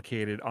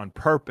complicated on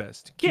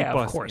purpose to keep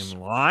us in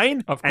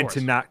line and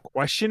to not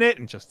question it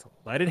and just to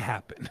let it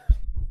happen.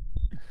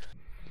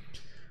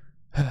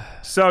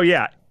 So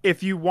yeah,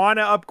 if you want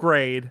to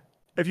upgrade,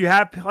 if you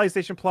have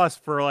PlayStation Plus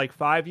for like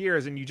 5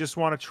 years and you just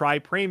want to try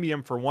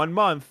premium for 1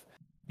 month,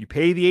 you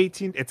pay it's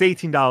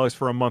 $18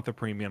 for a month of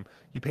premium.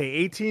 You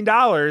pay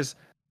 $18.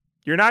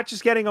 You're not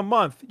just getting a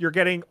month, you're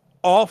getting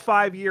all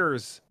 5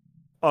 years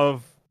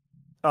of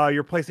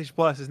your PlayStation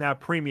Plus is now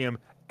premium,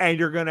 and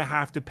you're going to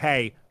have to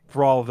pay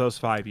for all of those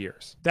 5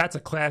 years. That's a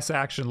class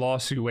action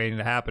lawsuit waiting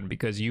to happen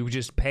because you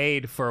just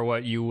paid for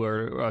what you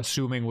were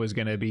assuming was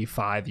going to be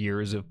 5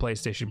 years of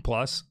PlayStation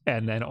Plus,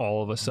 and then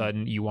all of a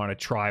sudden you want to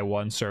try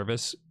one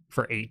service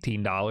for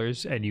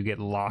 $18 and you get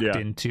locked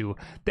into.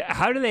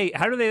 How do they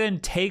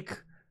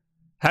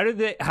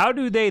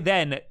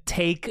then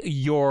take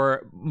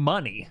your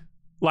money?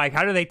 Like,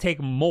 how do they take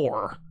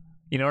more?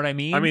 You know what I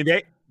mean? I mean,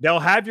 they'll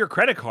have your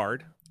credit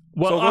card.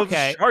 Well, so they'll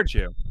just charge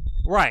you.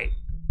 Right.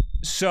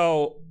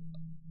 So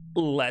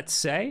let's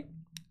say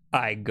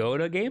I go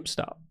to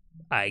GameStop.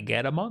 I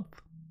get a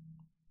month.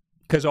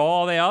 Because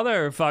all the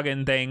other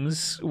fucking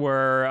things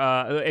were,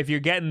 if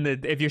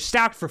you're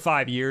stacked for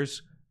 5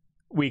 years,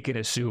 we can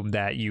assume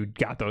that you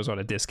got those on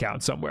a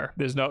discount somewhere.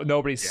 There's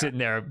nobody's sitting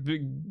there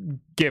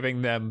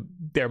giving them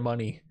their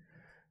money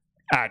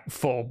at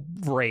full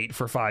rate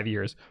for 5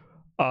 years.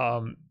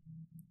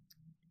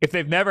 If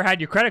they've never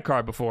had your credit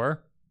card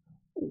before,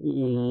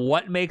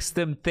 what makes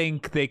them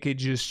think they could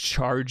just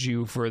charge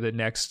you for the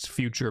next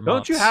future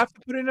months? Don't you have to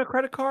put in a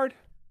credit card?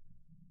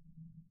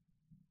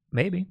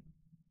 Maybe.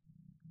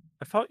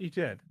 I thought you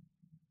did.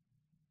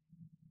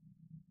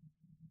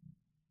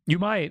 You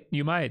might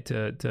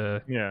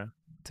to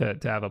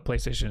have a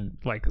PlayStation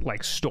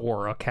like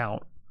store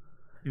account.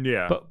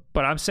 Yeah.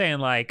 But I'm saying,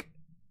 like,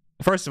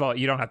 first of all,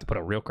 you don't have to put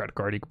a real credit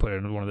card. You could put it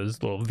in one of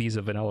those little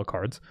Visa vanilla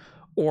cards,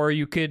 or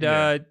you could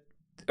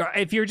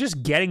if you're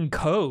just getting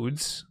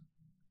codes.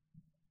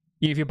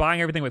 If you're buying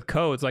everything with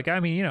codes, like,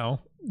 I mean, you know,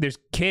 there's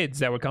kids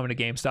that would come into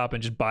GameStop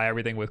and just buy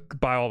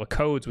all the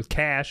codes with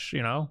cash,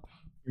 you know?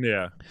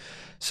 Yeah.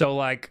 So,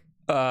 like,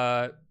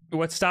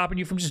 what's stopping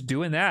you from just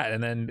doing that?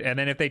 And then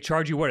if they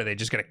charge you, what are they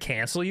just going to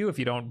cancel you if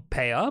you don't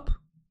pay up?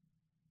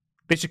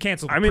 They should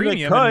cancel the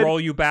premium and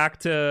roll you back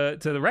to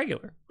the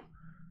regular.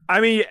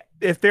 I mean,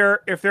 if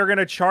they're going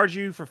to charge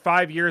you for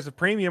 5 years of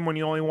premium when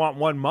you only want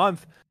 1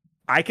 month,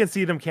 I can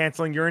see them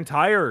canceling your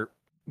entire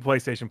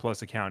PlayStation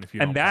Plus account if you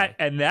don't pay.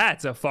 And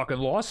that's a fucking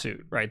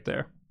lawsuit right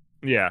there.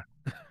 Yeah.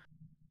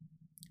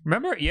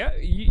 Remember? Yeah,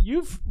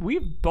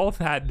 we've both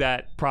had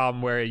that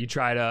problem where you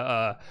try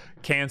to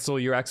cancel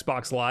your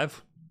Xbox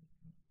Live.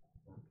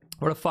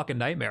 What a fucking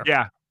nightmare.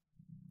 Yeah.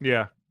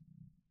 Yeah.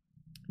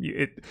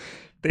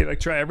 They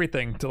like try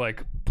everything to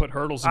like put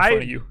hurdles in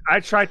front of you. I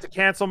tried to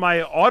cancel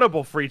my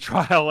Audible free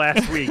trial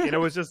last week, and it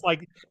was just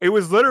like, it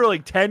was literally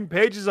 10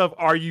 pages of,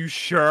 are you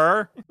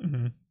sure?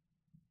 Mm-hmm.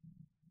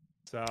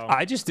 So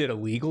I just did a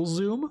legal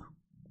Zoom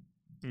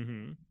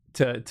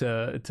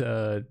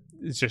to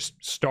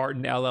just start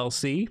an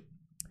LLC,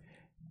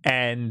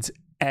 and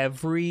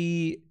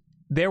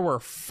there were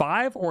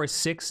 5 or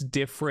 6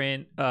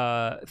 different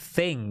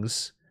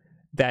things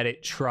that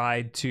it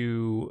tried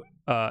to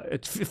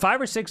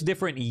 5 or 6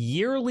 different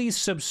yearly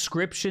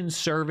subscription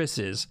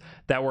services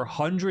that were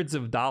hundreds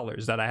of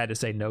dollars that I had to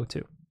say no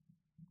to.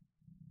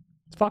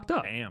 It's fucked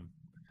up. Damn.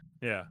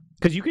 Yeah.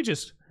 Because you could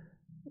just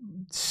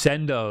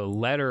send a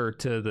letter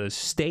to the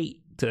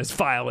state to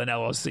file an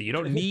LLC. You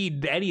don't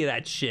need any of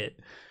that shit.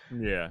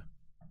 Yeah.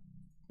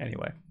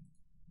 Anyway,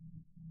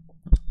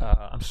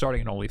 I'm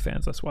starting an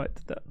OnlyFans. That's why I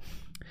did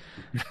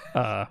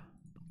that.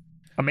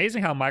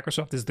 Amazing how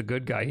Microsoft is the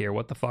good guy here.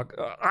 What the fuck?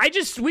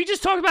 We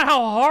just talked about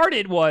how hard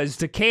it was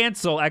to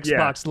cancel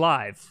Xbox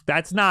Live.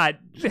 That's not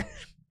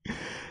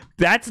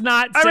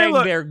saying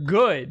they're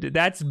good.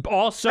 That's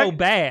also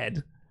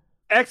bad.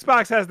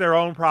 Xbox has their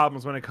own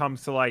problems when it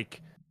comes to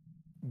like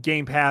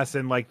Game Pass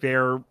and like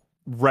their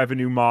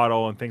revenue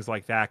model and things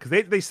like that,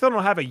 because they still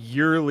don't have a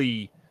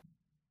yearly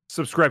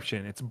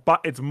subscription.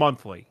 It's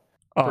monthly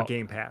for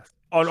Game Pass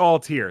on all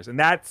tiers, and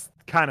that's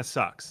kind of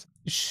sucks.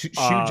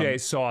 Shujay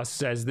Sauce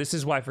says, this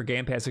is why for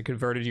Game Pass it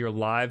converted your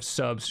live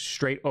subs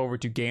straight over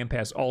to Game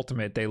Pass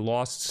Ultimate. They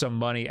lost some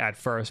money at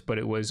first, but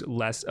it was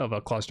less of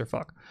a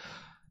clusterfuck.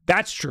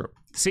 That's true.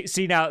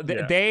 See now,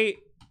 they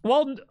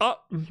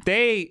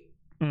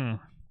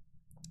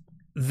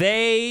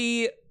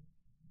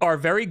are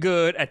very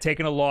good at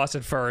taking a loss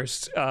at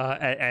first,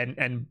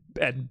 and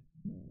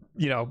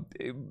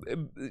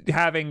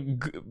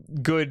having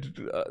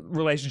good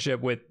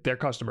relationship with their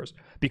customers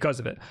because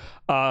of it.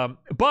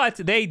 But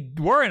they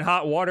were in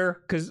hot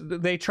water because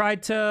they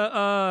tried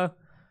to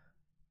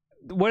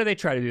what did they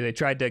try to do? They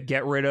tried to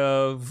get rid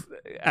of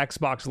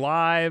Xbox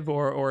Live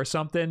or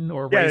something,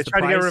 or raise the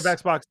price. To get rid of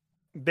Xbox.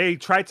 They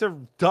tried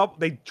to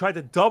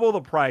double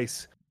the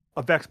price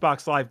of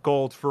Xbox Live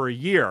Gold for a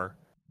year,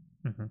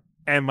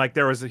 and like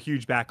there was a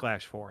huge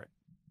backlash for it.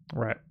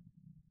 Right.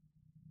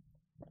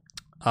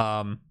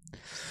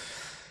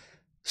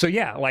 So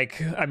yeah,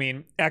 like I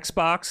mean,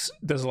 Xbox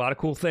does a lot of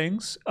cool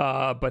things,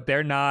 but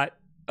they're not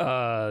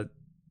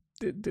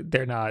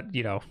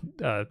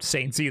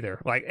saints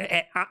either. Like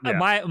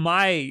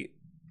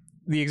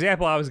the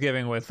example I was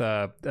giving with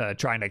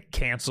trying to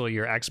cancel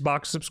your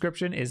Xbox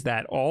subscription is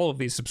that all of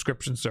these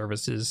subscription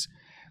services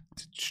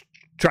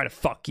try to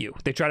fuck you.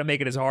 They try to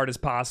make it as hard as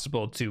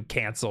possible to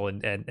cancel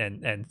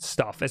and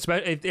stuff.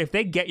 Especially if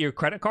they get your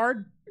credit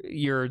card,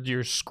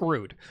 you're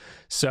screwed.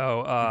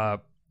 So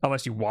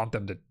unless you want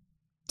them to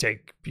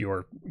take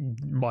your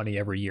money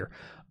every year.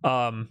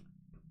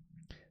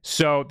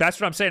 So that's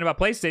what I'm saying about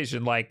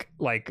PlayStation. Like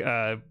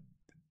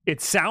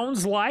it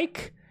sounds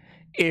like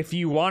if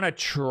you want to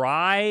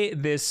try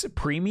this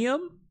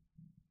premium,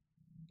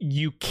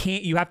 you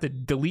have to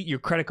delete your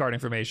credit card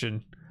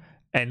information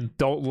and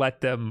don't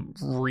let them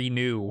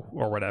renew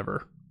or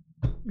whatever.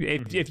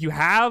 If you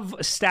have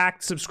a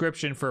stacked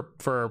subscription for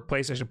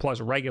PlayStation Plus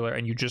regular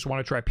and you just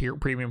want to try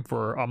premium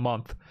for a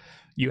month,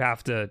 you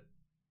have to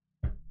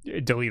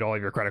delete all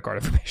of your credit card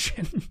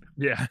information.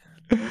 Yeah.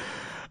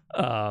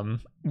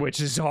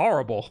 Which is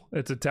horrible.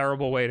 It's a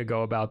terrible way to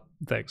go about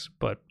things,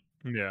 but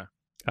yeah,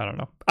 I don't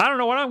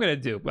know what I'm gonna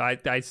do.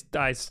 I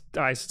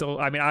still,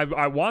 I mean,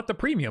 I want the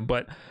premium,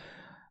 but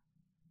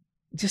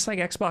just like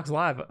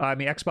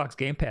Xbox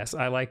Game Pass,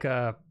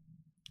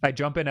 I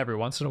jump in every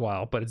once in a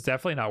while, but it's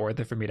definitely not worth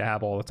it for me to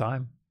have all the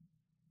time.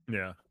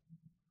 Yeah.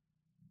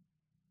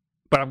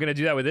 But I'm gonna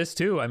do that with this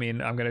too. I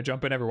mean, I'm gonna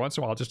jump in every once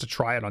in a while just to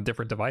try it on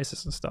different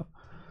devices and stuff.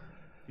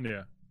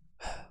 Yeah.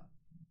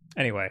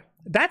 Anyway,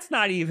 that's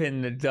not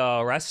even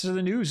the rest of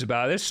the news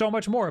about it. There's so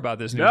much more about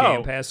this new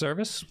Game Pass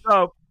service.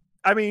 So,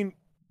 I mean,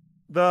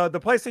 the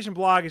PlayStation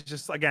blog is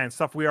just, again,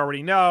 stuff we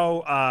already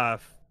know.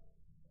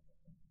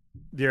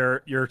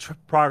 Your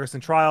progress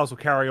and trials will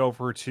carry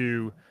over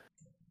to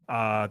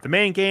the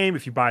main game.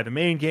 If you buy the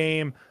main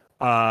game,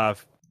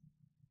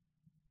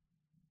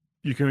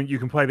 you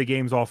can play the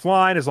games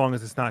offline as long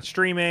as it's not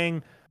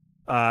streaming.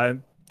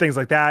 Things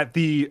like that.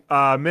 The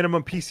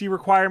minimum PC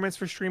requirements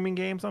for streaming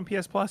games on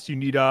PS Plus, you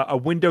need a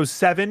Windows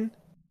 7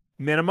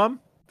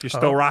 minimum. You're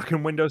still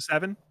rocking Windows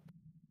 7.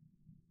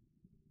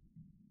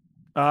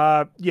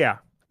 Yeah.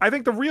 I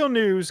think the real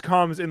news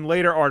comes in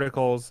later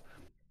articles,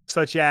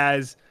 such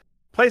as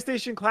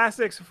PlayStation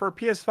Classics for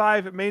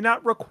PS5 may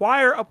not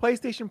require a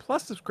PlayStation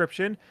Plus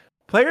subscription.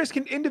 Players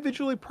can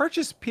individually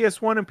purchase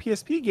PS1 and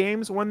PSP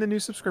games when the new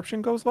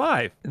subscription goes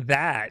live.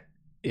 That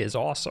is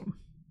awesome.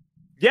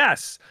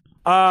 Yes.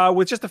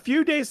 With just a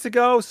few days to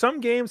go, some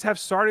games have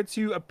started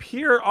to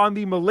appear on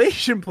the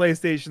Malaysian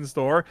PlayStation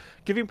Store,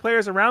 giving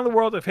players around the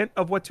world a hint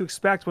of what to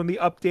expect when the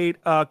update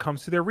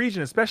comes to their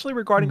region, especially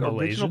regarding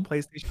original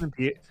PlayStation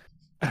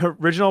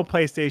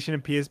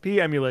and PSP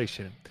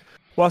emulation.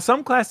 While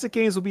some classic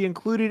games will be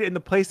included in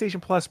the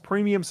PlayStation Plus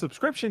Premium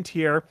subscription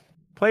tier,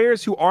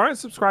 players who aren't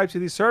subscribed to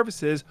these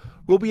services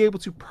will be able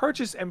to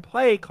purchase and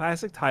play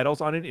classic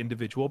titles on an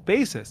individual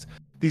basis.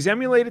 These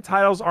emulated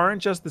titles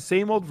aren't just the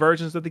same old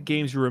versions of the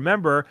games you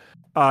remember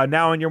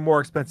now on your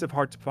more expensive,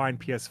 hard-to-find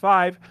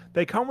PS5.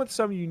 They come with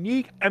some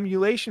unique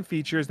emulation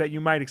features that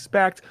you might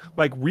expect,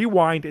 like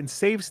rewind and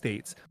save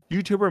states.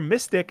 YouTuber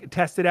Mystic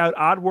tested out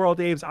Oddworld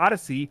Abe's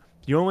Odyssey,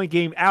 the only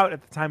game out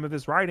at the time of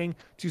this writing,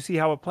 to see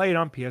how it played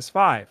on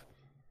PS5.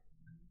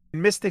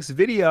 In Mystic's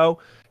video,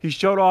 he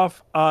showed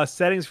off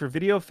settings for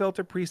video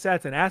filter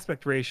presets and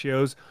aspect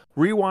ratios,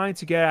 rewind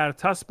to get out of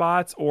tough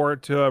spots or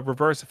to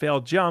reverse a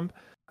failed jump,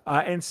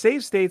 and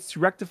save states to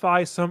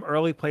rectify some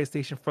early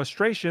PlayStation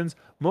frustrations.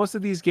 Most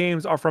of these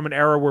games are from an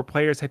era where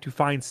players had to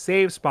find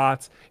save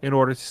spots in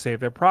order to save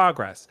their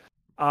progress.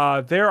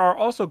 There are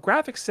also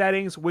graphic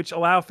settings which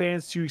allow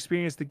fans to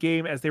experience the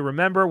game as they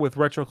remember, with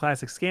retro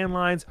classic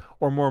scanlines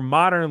or more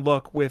modern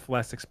look with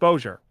less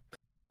exposure.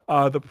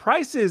 The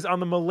prices on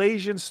the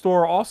Malaysian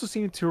store also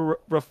seem to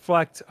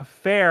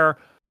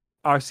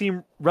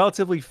seem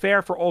relatively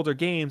fair for older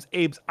games.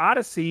 Abe's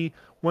Odyssey,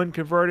 when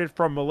converted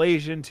from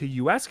Malaysian to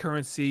US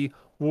currency,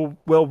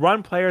 will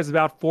run players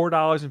about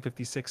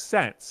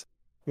 $4.56.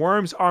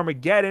 Worms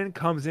Armageddon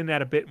comes in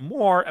at a bit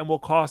more and will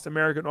cost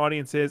American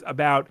audiences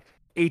about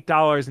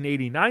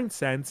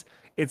 $8.89.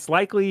 It's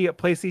likely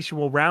PlayStation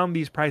will round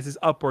these prices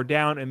up or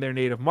down in their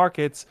native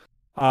markets.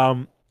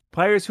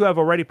 Players who have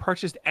already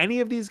purchased any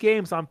of these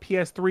games on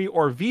PS3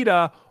 or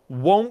Vita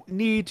won't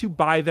need to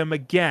buy them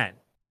again.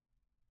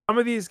 Some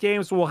of these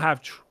games will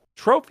have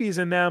trophies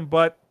in them,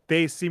 but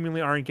they seemingly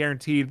aren't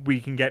guaranteed. We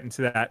can get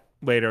into that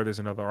later. There's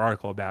another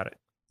article about it.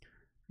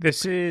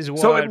 This is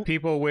what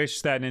people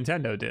wish that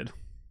Nintendo did.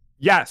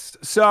 Yes.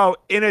 So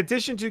in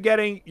addition to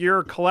getting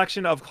your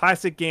collection of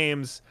classic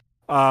games,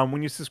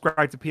 when you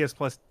subscribe to PS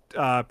Plus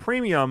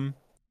Premium,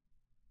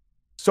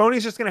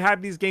 Sony's just going to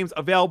have these games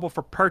available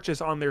for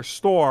purchase on their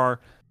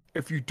store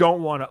if you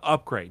don't want to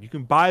upgrade. You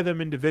can buy them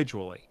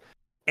individually.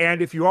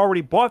 And if you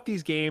already bought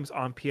these games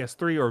on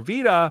PS3 or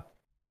Vita,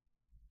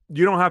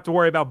 you don't have to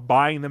worry about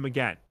buying them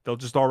again. They'll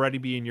just already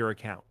be in your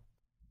account.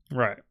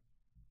 Right.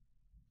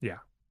 Yeah.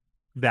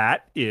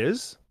 That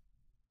is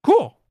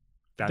cool.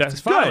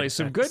 That's finally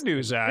some good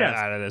news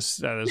out of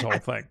this whole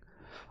thing.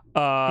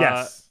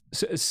 Yes.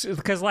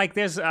 Because like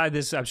there's I'm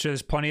sure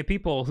there's plenty of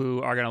people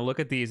who are gonna look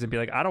at these and be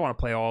like, I don't want to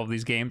play all of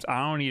these games. I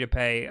don't need to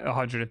pay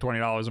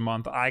 $120 a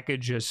month. I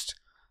could just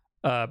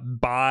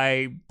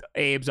buy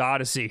Abe's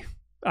Odyssey.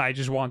 I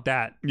just want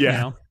that. Yeah. You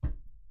know?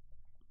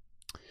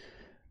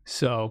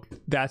 So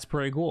that's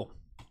pretty cool.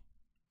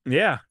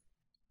 Yeah.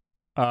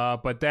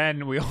 But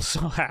then we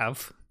also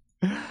have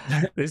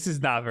this is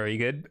not very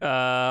good.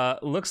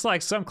 Looks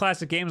like some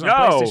classic games on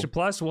PlayStation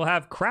Plus will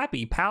have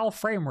crappy PAL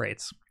frame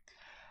rates.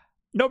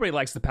 Nobody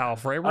likes the PAL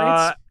frame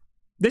rates.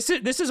 This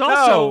is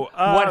also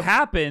what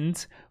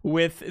happened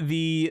with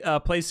the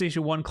PlayStation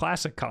 1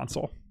 Classic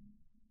console.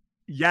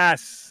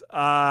 Yes.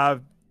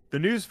 The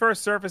news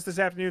first surfaced this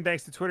afternoon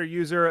thanks to Twitter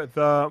user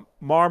The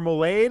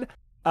Marmalade,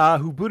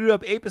 who booted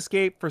up Ape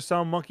Escape for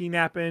some monkey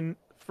napping,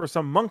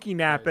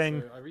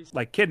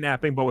 like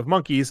kidnapping, but with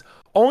monkeys,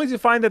 only to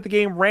find that the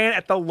game ran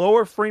at the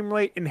lower frame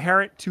rate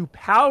inherent to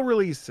PAL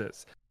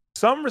releases.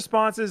 Some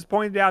responses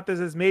pointed out this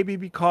as maybe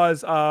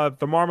because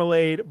the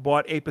Marmalade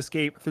bought Ape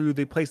Escape through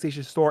the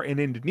PlayStation Store in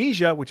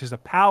Indonesia, which is a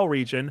PAL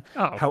region.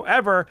 Oh.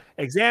 However,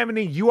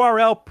 examining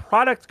URL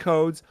product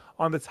codes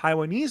on the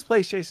Taiwanese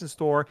PlayStation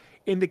Store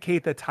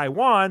indicate that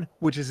Taiwan,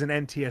 which is an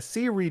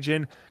NTSC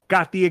region,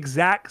 got the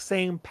exact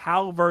same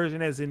PAL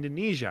version as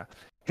Indonesia.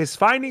 His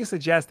findings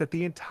suggest that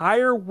the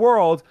entire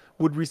world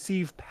would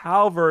receive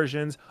PAL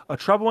versions, a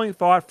troubling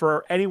thought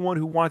for anyone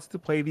who wants to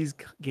play these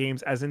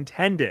games as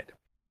intended.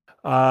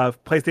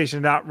 PlayStation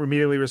did not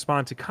immediately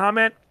respond to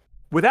comment.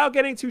 Without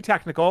getting too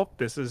technical,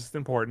 this is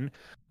important,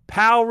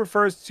 PAL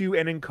refers to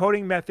an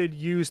encoding method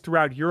used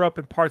throughout Europe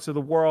and parts of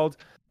the world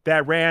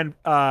that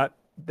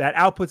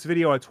outputs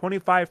video at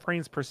 25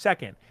 frames per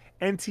second.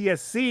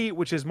 NTSC,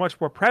 which is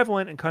much more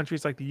prevalent in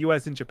countries like the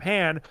US and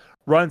Japan,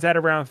 runs at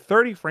around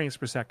 30 frames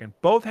per second.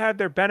 Both have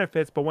their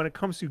benefits, but when it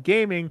comes to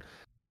gaming,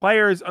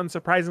 players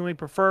unsurprisingly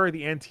prefer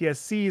the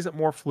NTSC's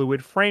more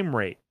fluid frame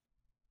rate.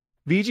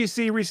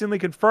 VGC recently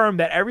confirmed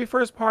that every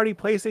first-party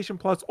PlayStation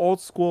Plus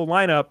old school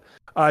lineup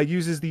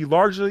uses the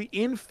largely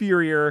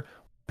inferior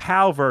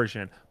PAL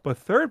version, but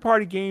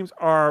third-party games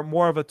are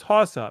more of a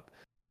toss-up.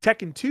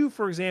 Tekken 2,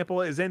 for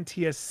example, is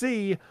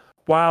NTSC,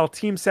 while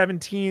Team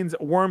 17's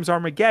Worms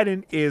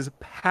Armageddon is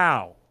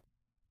PAL.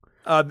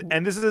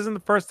 And this isn't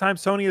the first time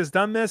Sony has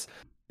done this.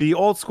 The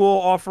old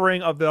school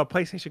offering of the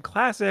PlayStation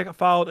Classic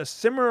followed a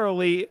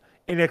similarly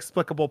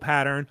inexplicable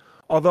pattern,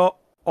 although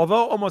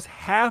almost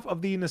half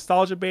of the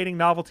nostalgia-baiting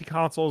novelty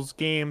consoles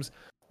games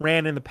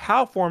ran in the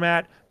PAL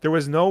format, there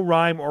was no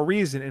rhyme or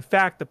reason. In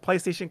fact, the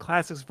PlayStation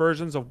Classic's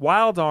versions of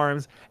Wild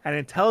Arms and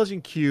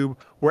Intelligent Cube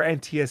were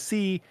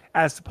NTSC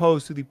as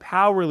opposed to the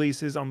PAL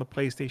releases on the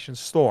PlayStation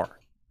Store.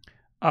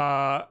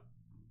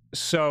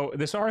 So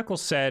this article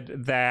said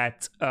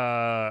that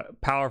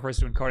PAL refers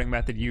to encoding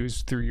method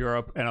used through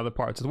Europe and other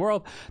parts of the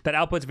world that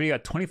outputs video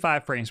at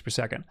 25 frames per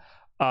second.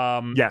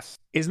 Yes.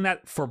 Isn't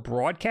that for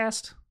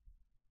broadcast?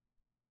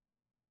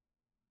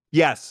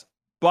 Yes,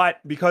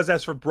 but because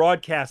as for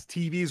broadcast,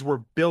 TVs were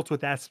built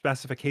with that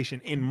specification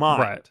in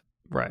mind.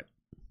 Right.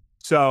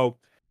 So,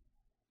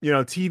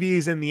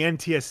 TVs in the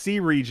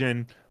NTSC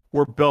region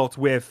were built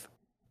with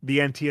the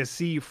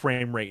NTSC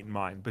frame rate in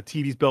mind, but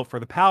TVs built for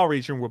the PAL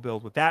region were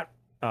built with that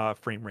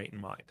frame rate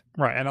in mind.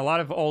 Right, and a lot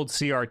of old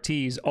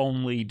CRTs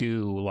only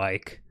do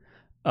like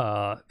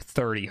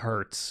 30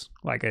 hertz,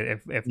 like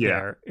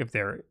if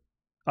they're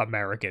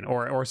American,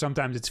 or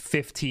sometimes it's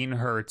 15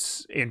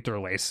 hertz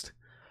interlaced.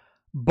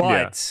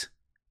 But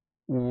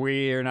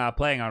we're not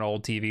playing on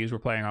old TVs. We're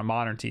playing on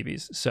modern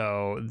TVs.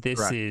 So this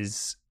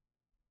is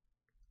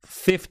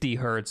 50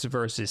 hertz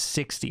versus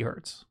 60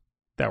 hertz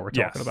that we're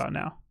talking about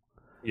now.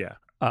 Yeah.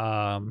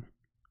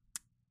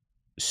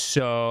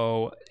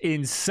 So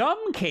in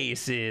some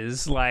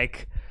cases,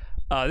 like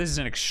this is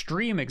an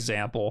extreme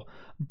example,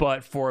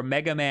 but for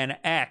Mega Man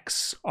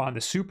X on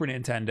the Super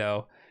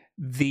Nintendo,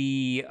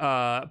 the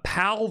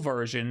PAL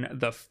version,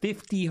 the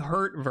 50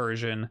 hertz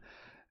version,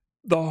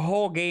 the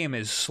whole game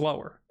is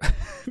slower.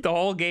 The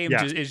whole game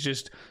is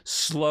just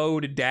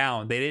slowed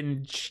down. They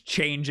didn't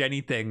change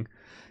anything.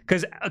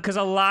 Because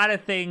a lot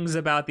of things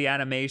about the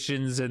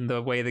animations and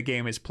the way the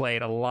game is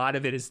played, a lot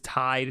of it is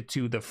tied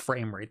to the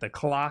frame rate. The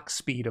clock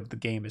speed of the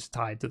game is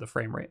tied to the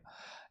frame rate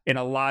in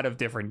a lot of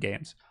different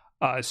games.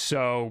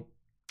 So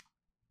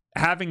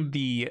having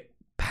the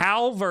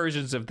PAL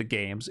versions of the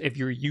games, if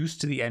you're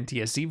used to the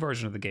NTSC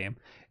version of the game,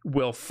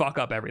 will fuck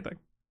up everything.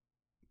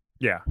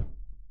 Yeah.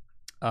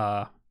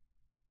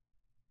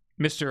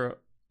 Mr.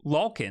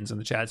 Lulkins in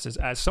the chat says,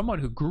 as someone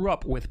who grew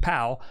up with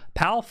PAL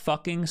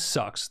fucking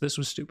sucks. This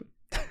was stupid.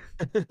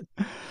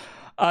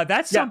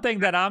 That's something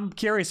that I'm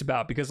curious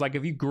about, because like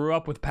if you grew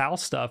up with PAL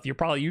stuff, you're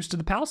probably used to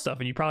the PAL stuff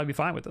and you'd probably be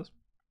fine with this.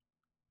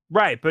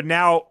 Right, but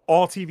now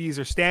all TVs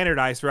are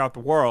standardized throughout the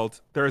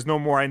world. There is no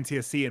more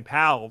NTSC and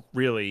PAL,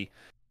 really.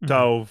 Mm-hmm.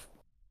 So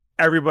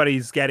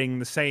everybody's getting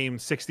the same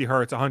 60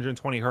 hertz,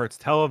 120 hertz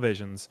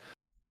televisions.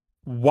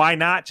 Why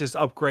not just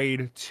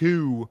upgrade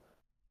to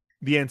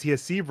the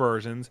NTSC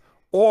versions?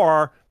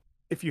 Or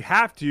if you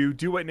have to,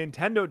 do what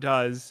Nintendo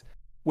does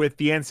with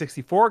the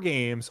N64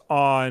 games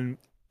on,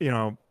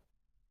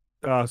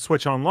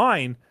 Switch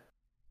Online.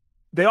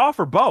 They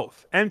offer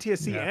both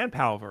NTSC and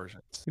PAL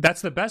versions.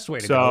 That's the best way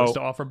to go, is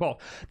to offer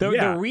both.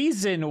 The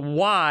reason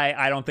why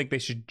I don't think they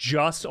should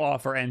just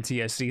offer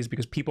NTSC is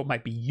because people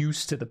might be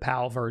used to the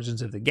PAL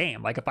versions of the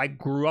game. Like if I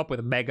grew up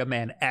with Mega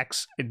Man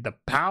X in the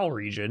PAL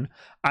region,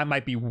 I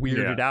might be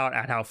weirded out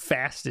at how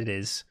fast it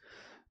is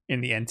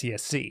in the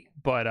NTSC.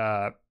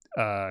 But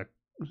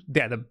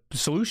the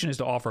solution is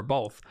to offer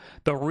both.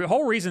 The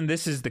whole reason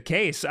this is the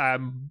case,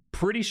 I'm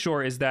pretty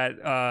sure, is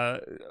that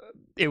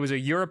it was a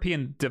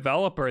European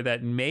developer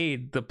that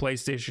made the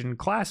PlayStation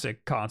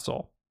Classic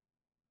console,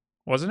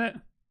 wasn't it?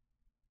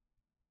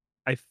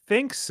 I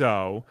think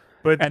so,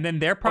 and then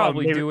they're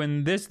probably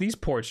doing these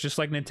ports just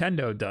like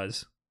Nintendo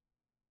does.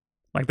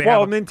 Like they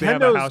have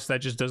a house that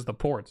just does the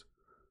ports.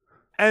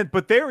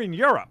 But they're in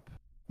Europe,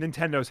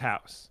 Nintendo's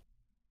house,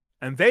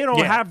 and they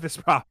don't have this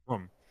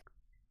problem.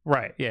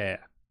 Right? Yeah.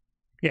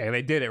 Yeah,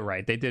 they did it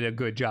right. They did a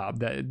good job.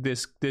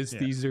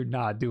 These are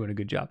not doing a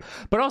good job.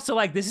 But also,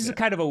 like, this is a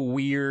kind of a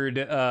weird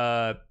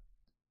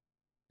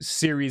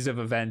series of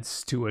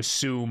events to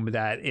assume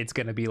that it's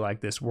going to be like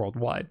this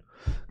worldwide,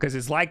 because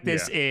it's like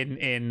this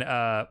in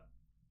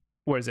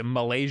what is it,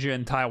 Malaysia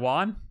and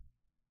Taiwan?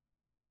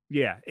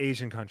 Yeah,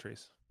 Asian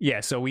countries.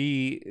 Yeah, so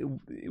we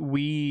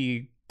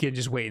can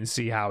just wait and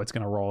see how it's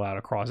going to roll out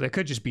across. It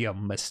could just be a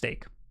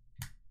mistake.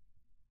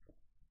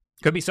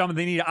 Could be something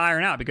they need to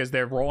iron out because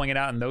they're rolling it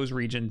out in those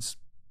regions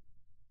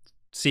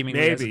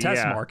seemingly as a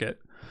test market.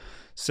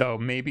 So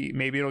maybe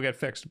it'll get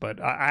fixed.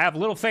 But I have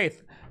little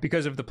faith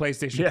because of the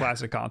PlayStation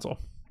Classic console.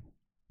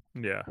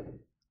 Yeah.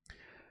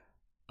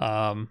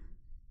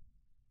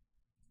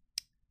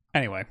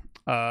 Anyway,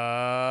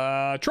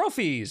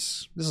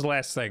 trophies. This is the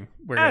last thing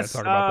we're going to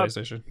talk about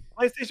PlayStation.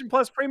 PlayStation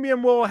Plus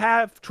Premium will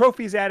have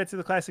trophies added to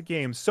the classic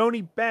games.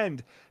 Sony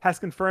Bend has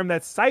confirmed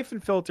that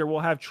Siphon Filter will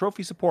have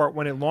trophy support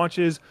when it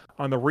launches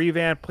on the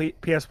revamped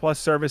PS Plus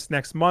service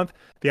next month.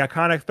 The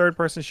iconic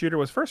third-person shooter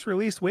was first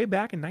released way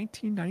back in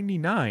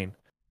 1999.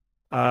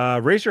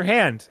 Raise your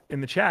hand in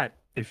the chat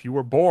if you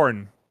were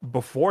born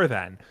before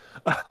then.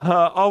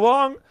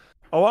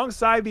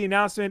 Alongside the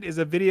announcement is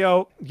a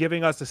video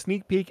giving us a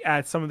sneak peek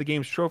at some of the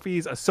game's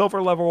trophies, a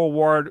silver level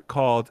award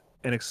called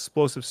An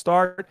Explosive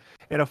Start.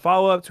 In a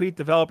follow-up tweet,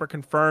 developer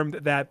confirmed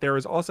that there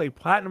is also a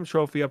platinum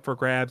trophy up for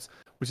grabs,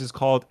 which is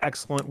called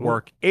Excellent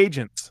Work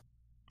Agents.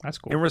 That's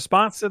cool. In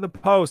response to the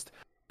post,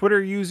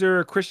 Twitter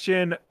user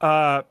Christian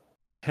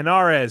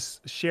Henares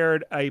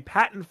shared a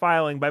patent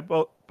filing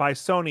by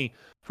Sony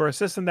for a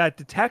system that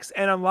detects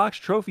and unlocks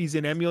trophies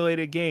in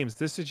emulated games.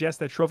 This suggests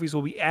that trophies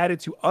will be added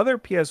to other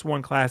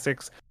PS1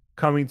 classics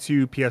coming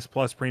to PS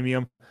Plus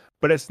Premium,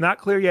 but it's not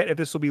clear yet if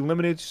this will be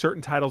limited to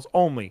certain titles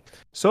only.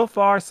 So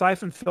far,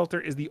 Siphon Filter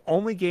is the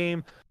only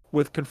game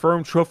with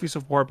confirmed trophy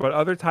support, but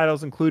other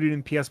titles included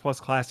in PS Plus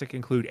Classic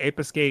include Ape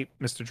Escape,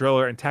 Mr.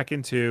 Driller, and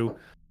Tekken 2,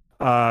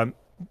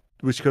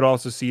 which could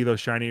also see those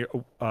shiny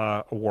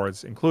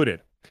awards included.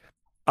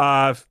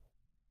 I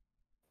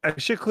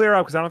should clear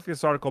up, because I don't think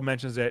this article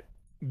mentions it.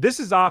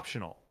 This is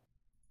optional.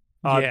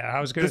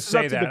 I was going to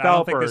say that. I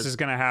don't think this is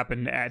going to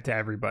happen to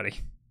everybody.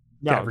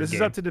 No, this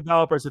is up to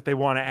developers if they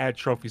want to add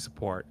trophy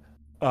support.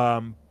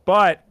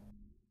 But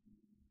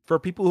for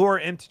people who are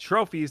into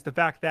trophies, the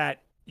fact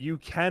that you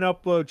can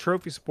upload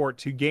trophy support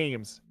to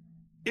games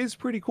is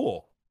pretty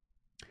cool.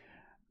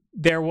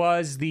 There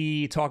was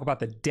the talk about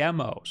the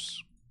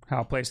demos,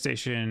 how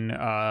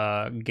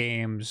PlayStation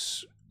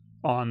games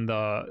on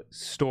the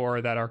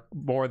store that are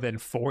more than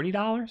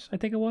 $40, I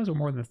think it was, or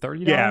more than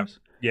 $30.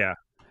 Yeah.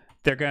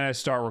 They're going to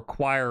start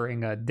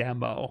requiring a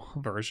demo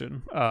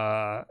version.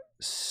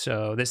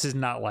 So this is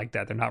not like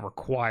that. They're not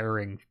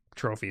requiring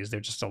trophies.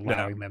 They're just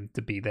allowing them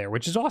to be there,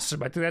 which is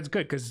awesome. I think that's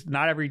good because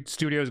not every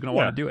studio is going to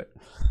want to do it.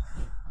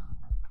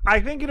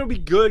 I think it'll be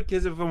good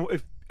because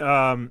if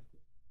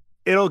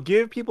it'll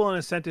give people an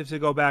incentive to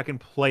go back and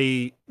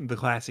play the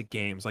classic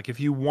games. Like if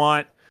you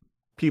want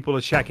people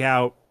to check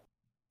out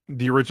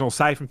the original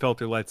Siphon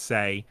Filter, let's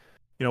say,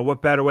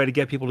 what better way to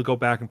get people to go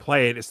back and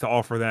play it is to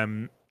offer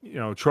them,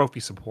 trophy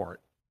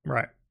support.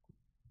 Right.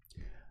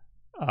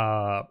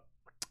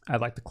 I'd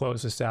like to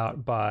close this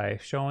out by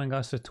showing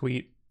us a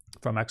tweet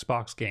from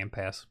Xbox Game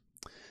Pass.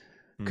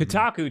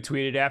 Kotaku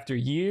tweeted, after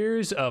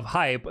years of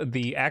hype,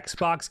 the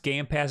Xbox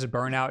Game Pass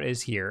burnout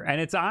is here. And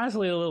it's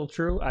honestly a little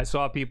true. I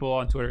saw people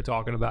on Twitter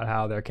talking about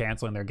how they're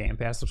canceling their Game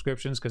Pass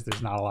subscriptions because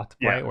there's not a lot to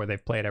play, or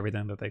they've played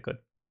everything that they could.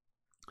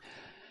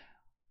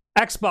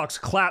 Xbox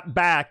clapped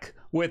back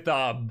with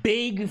a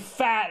big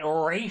fat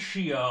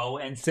ratio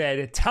and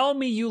said, tell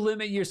me you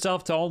limit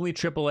yourself to only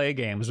AAA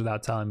games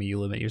without telling me you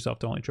limit yourself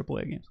to only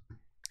AAA games.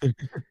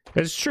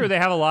 It's true. They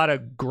have a lot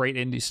of great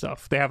indie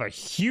stuff. They have a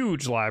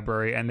huge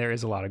library, and there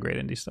is a lot of great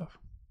indie stuff.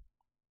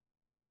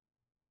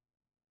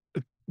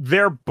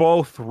 They're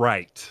both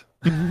right.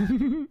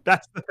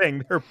 That's the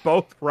thing. They're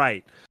both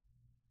right.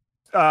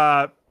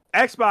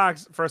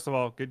 Xbox, first of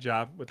all, good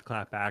job with the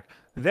clapback.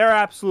 They're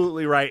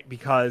absolutely right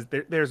because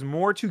there's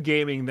more to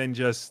gaming than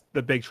just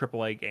the big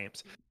AAA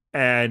games.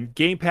 And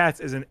Game Pass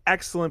is an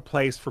excellent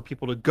place for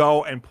people to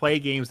go and play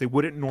games they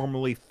wouldn't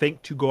normally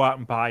think to go out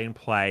and buy and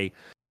play,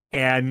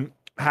 and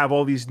have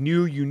all these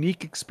new,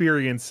 unique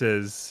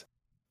experiences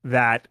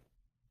that,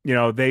 you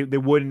know, they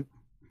wouldn't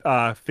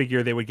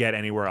figure they would get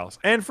anywhere else.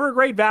 And for a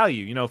great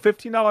value, you know,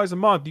 $15 a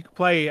month, you can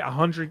play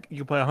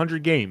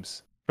 100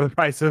 games for the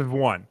price of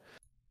one.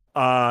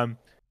 However,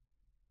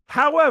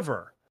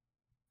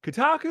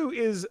 Kotaku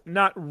is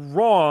not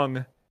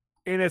wrong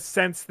in a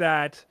sense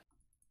that,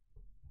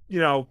 you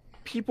know,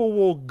 people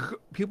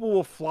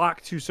will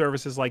flock to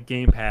services like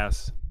Game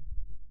Pass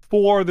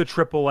for the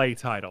AAA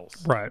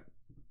titles, right?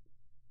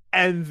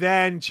 And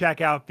then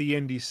check out the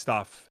indie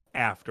stuff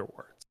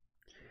afterwards.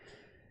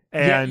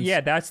 And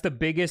yeah, that's the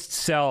biggest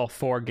sell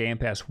for Game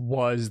Pass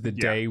was the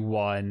day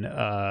one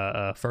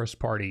first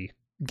party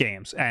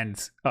games.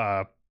 And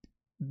I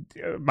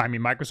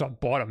mean, Microsoft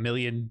bought 1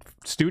 million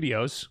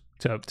studios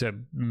to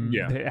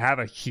have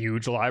a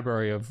huge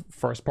library of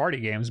first party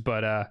games,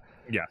 but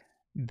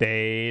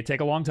they take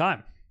a long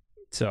time.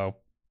 So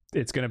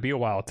it's going to be a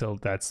while till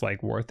that's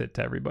like worth it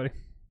to everybody.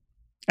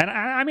 And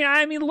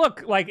I mean,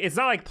 look, like it's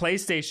not like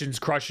PlayStation's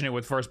crushing it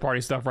with first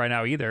party stuff right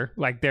now either.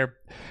 Like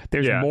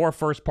there's more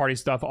first party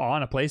stuff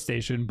on a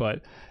PlayStation,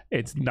 but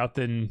it's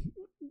nothing.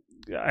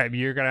 I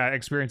mean, you're gonna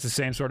experience the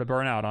same sort of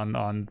burnout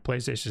on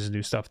PlayStation's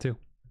new stuff too.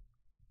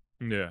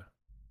 Yeah.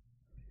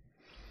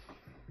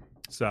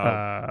 So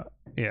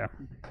yeah,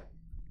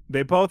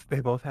 they both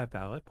have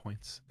valid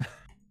points.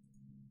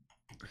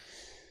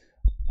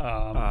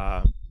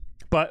 But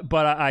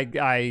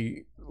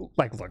I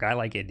like, look, I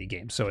like indie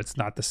games, so it's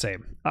not the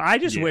same. I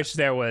just wish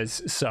there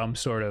was some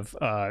sort of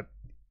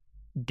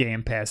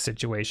Game Pass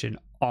situation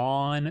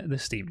on the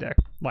Steam Deck.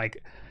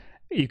 Like,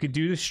 you could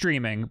do the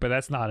streaming, but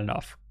that's not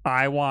enough.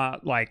 I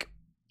want like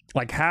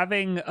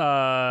having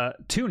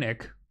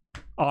Tunic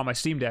on my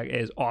Steam Deck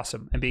is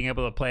awesome, and being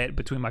able to play it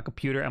between my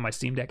computer and my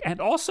Steam Deck. And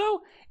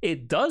also,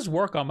 it does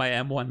work on my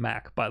M1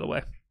 Mac, by the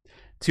way.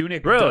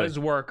 Tunic does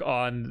work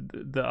on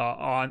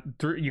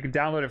you can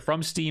download it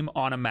from Steam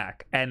on a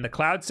Mac, and the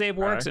cloud save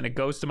works, and it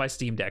goes to my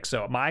Steam Deck.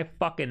 So my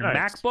fucking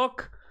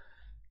MacBook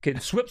can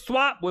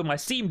swap with my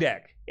Steam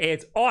Deck.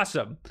 It's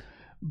awesome.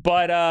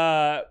 But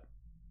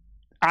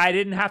I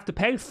didn't have to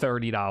pay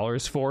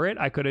 $30 for it.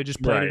 I could have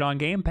just played it on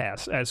Game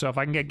Pass. And so if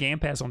I can get Game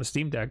Pass on the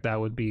Steam Deck, that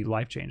would be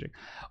life-changing.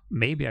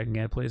 Maybe I can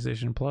get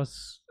PlayStation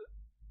Plus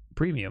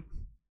Premium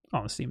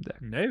on the Steam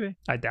Deck. Maybe.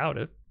 I doubt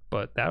it,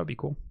 but that would be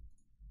cool.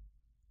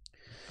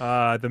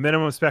 The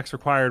minimum specs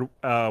required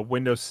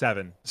Windows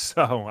 7,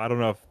 so I don't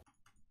know if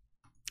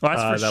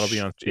that'll be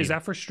on Steam. Is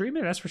that for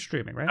streaming? That's for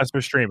streaming, right? That's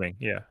for streaming,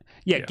 yeah.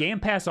 Game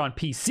Pass on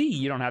PC,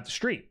 you don't have to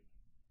stream.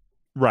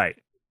 Right.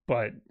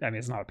 But, I mean,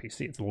 it's not a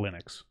PC, it's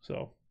Linux,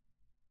 so...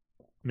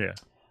 Yeah.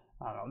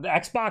 I don't know. The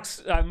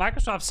Xbox,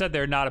 Microsoft said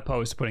they're not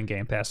opposed to putting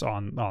Game Pass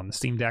on the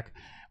Steam Deck.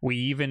 They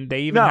even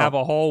have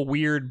a whole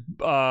weird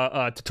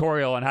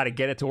tutorial on how to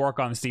get it to work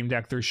on the Steam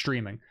Deck through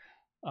streaming.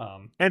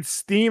 And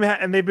Steam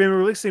and they've been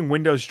releasing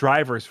Windows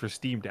drivers for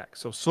Steam Deck,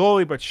 so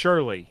slowly but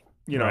surely,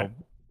 you know,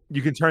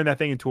 you can turn that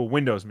thing into a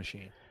Windows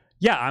machine.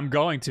 Yeah, I'm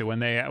going to when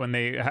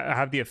they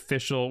have the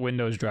official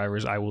Windows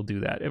drivers. I will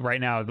do that.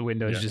 Right now, the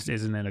Windows just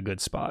isn't in a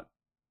good spot.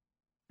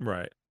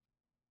 Right.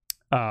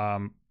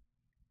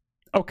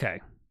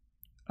 Okay.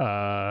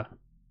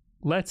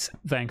 Let's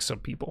thank some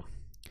people.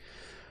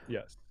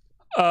 Yes.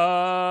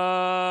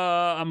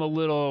 I'm a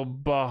little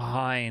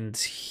behind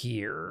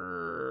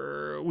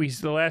here.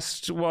 The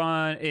last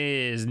one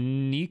is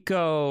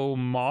Nico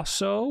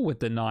Mosso with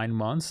the 9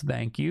 months.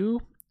 Thank you.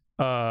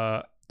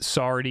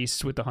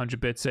 Sardis with the 100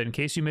 bits said, in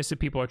case you missed it,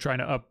 people are trying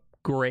to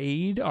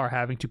upgrade are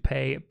having to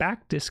pay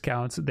back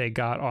discounts they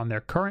got on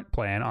their current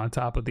plan on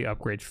top of the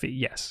upgrade fee.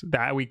 Yes,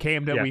 that we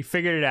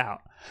figured it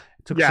out.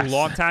 It took us a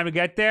long time to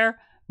get there.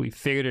 We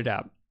figured it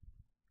out.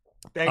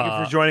 Thank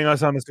you for joining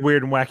us on this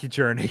weird and wacky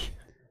journey.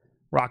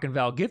 Rock and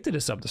Val gifted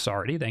a sub to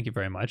Sardi. Thank you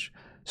very much.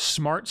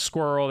 Smart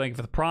Squirrel, thank you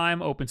for the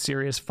Prime. Open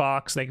Sirius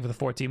Fox, thank you for the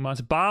 14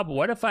 months. Bob,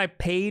 what if I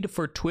paid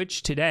for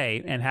Twitch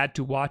today and had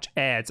to watch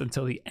ads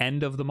until the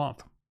end of the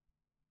month?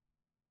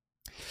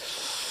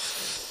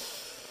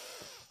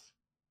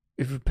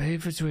 If we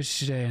paid for Twitch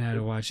today and had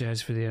to watch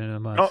ads for the end of the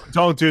month.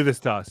 Don't do this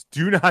to us.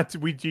 Do not.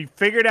 We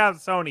figured out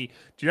Sony.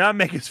 Do not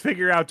make us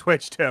figure out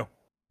Twitch too.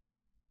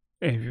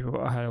 If you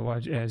had to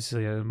watch ads to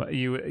the end of the month,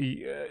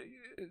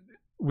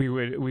 we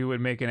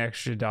would make an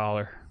extra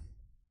 $1.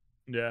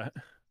 Yeah.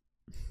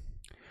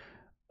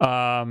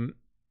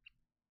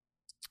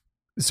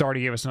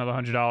 Sardi gave us another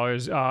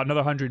 $100,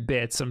 another 100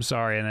 bits. I'm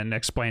sorry, and then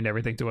explained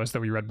everything to us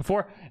that we read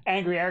before.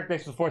 Angry Eric,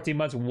 thanks for 14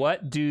 months.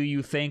 What do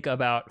you think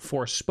about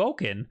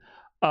Forspoken?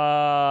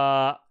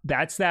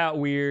 That's that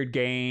weird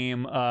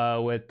game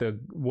with the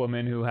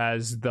woman who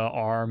has the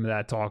arm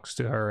that talks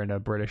to her in a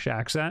British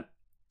accent.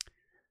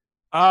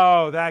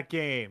 Oh, that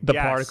game. The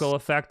particle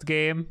effect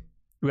game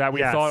that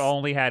we thought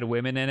only had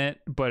women in it,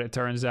 but it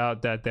turns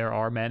out that there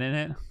are men in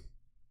it.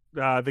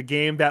 The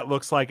game that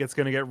looks like it's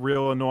going to get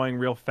real annoying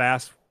real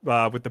fast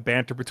with the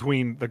banter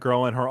between the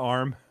girl and her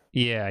arm.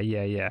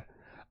 Yeah.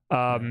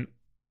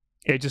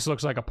 It just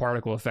looks like a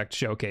particle effect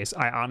showcase.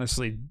 I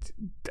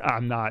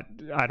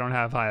don't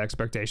have high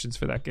expectations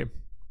for that game.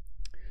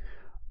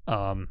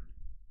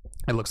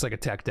 It looks like a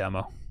tech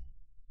demo.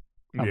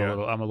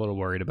 I'm a little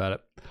worried about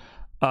it.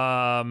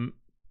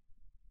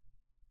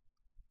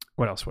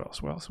 What else?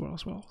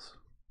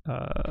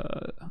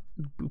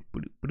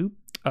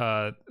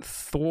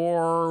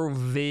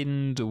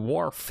 Thorvind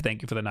Wharf,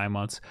 thank you for the 9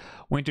 months.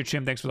 Winter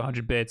Chim, thanks for the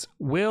 100 bits.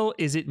 Will,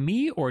 is it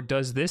me or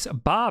does this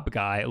Bob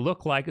guy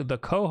look like the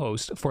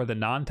co-host for the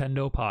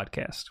Nintendo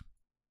podcast?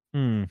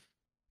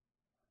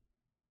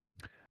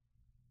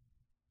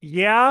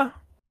 Yeah,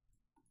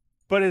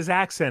 but his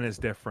accent is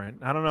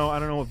different. I don't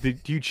know. Do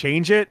you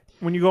change it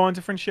when you go on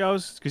different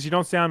shows? Because you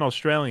don't sound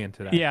Australian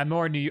today. Yeah,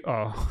 more New.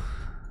 Oh,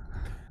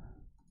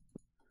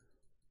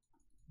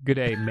 good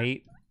day,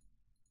 mate.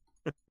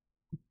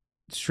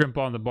 Shrimp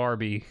on the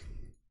Barbie.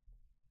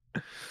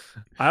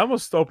 I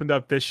almost opened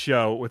up this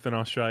show with an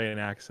Australian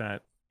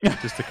accent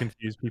just to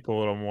confuse people a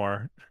little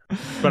more.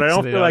 But I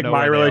don't feel like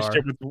my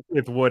relationship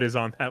with Wood is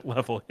on that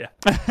level yet.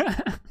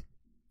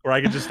 Or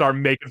I can just start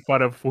making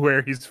fun of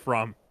where he's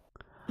from.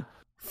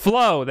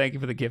 Flo, thank you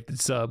for the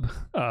gifted sub.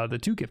 The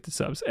 2 gifted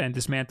subs. And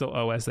Dismantle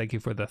OS, thank you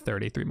for the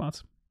 33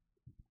 months.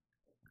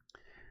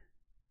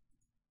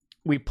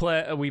 We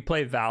play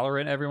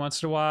Valorant every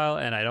once in a while,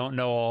 and I don't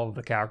know all of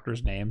the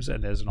characters' names.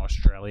 And there's an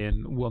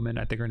Australian woman,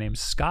 I think her name's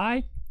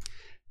Sky,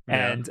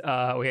 and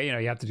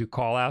you have to do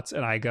call outs,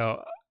 and I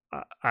go,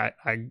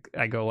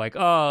 I go like, oh,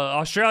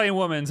 Australian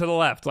woman to the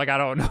left, like I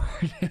don't know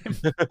her name.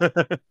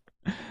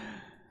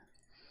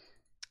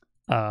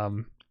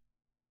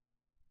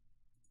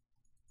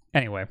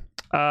 Anyway,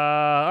 all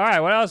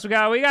right, what else we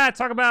got? We got to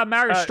talk about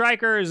Mario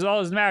Strikers,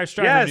 all his Mario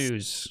Striker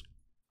news.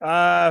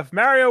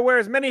 Mario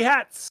wears many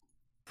hats.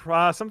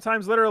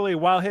 Sometimes literally,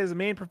 while his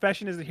main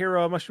profession is a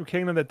hero of Mushroom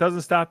Kingdom, that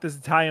doesn't stop this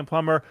Italian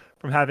plumber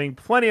from having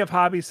plenty of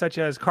hobbies such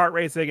as kart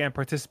racing and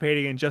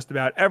participating in just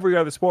about every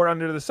other sport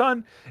under the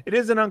sun. It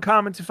isn't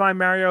uncommon to find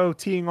Mario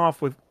teeing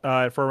off with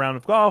for a round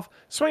of golf,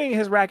 swinging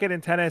his racket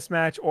in tennis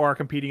match, or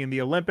competing in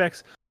the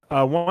Olympics.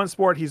 One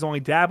sport he's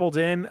only dabbled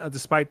in,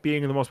 despite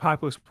being the most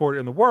popular sport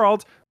in the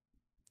world,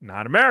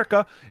 not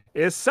America,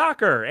 is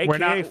soccer,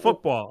 aka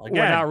football.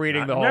 Again, we're not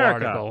reading the whole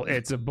article.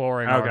 It's a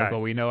boring article.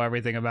 We know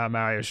everything about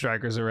Mario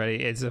Strikers already.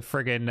 It's a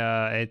friggin'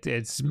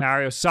 it's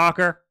Mario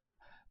Soccer,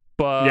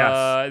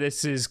 but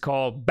this is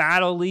called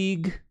Battle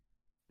League.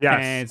 Yes,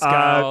 and it's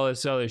got all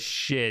this other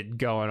shit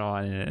going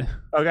on in it.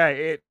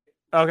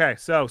 Okay.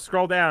 So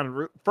scroll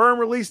down. Firm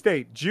release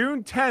date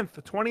June 10th,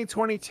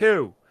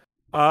 2022.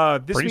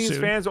 This Pretty means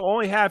soon. fans will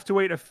only have to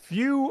wait a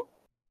few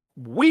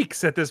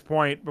weeks at this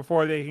point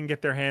before they can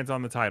get their hands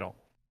on the title.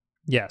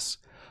 Yes.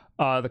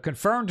 The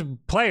confirmed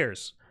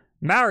players: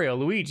 Mario,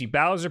 Luigi,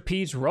 Bowser,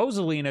 Peach,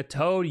 Rosalina,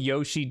 Toad,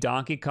 Yoshi,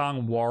 Donkey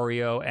Kong,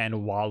 Wario, and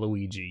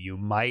Waluigi. You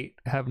might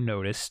have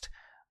noticed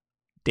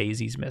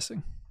Daisy's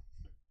missing.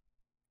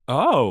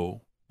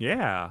 Oh,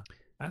 yeah.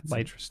 That's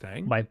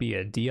interesting. Might be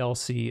a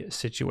DLC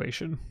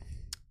situation.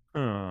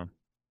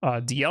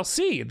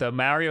 DLC. The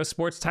Mario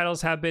sports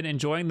titles have been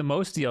enjoying the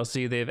most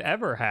DLC they've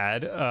ever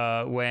had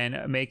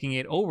when making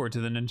it over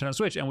to the Nintendo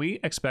Switch, and we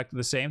expect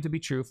the same to be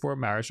true for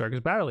Mario Strikers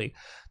Battle League.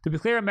 To be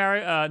clear,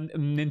 Mario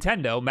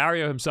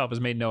himself has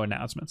made no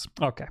announcements.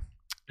 Okay.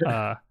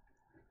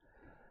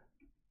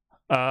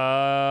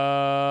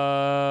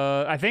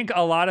 I think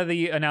a lot of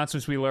the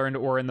announcements we learned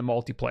were in the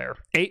multiplayer.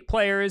 8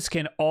 players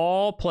can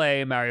all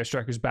play Mario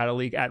Strikers Battle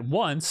League at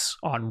once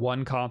on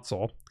one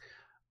console,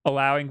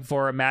 allowing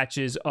for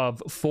matches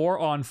of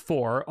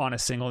 4-on-4 on a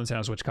single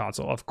Nintendo Switch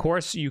console. Of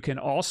course, you can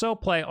also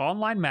play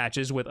online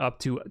matches with up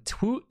to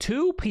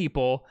two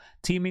people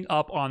teaming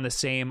up on the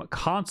same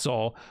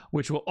console,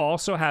 which will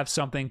also have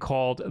something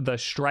called the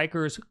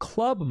Strikers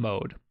Club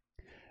mode.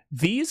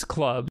 These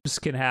clubs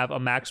can have a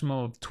maximum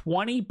of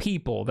 20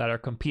 people that are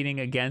competing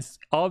against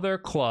other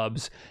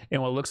clubs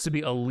in what looks to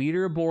be a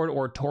leaderboard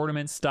or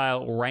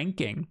tournament-style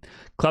ranking.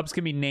 Clubs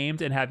can be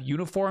named and have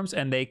uniforms,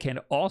 and they can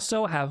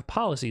also have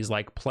policies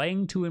like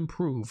playing to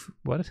improve,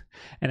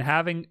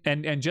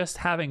 and just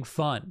having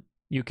fun.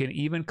 You can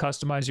even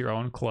customize your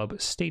own club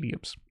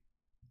stadiums.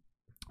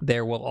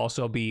 There will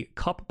also be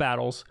cup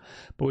battles,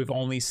 but we've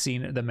only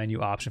seen the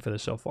menu option for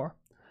this so far.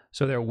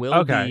 So there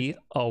will be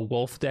a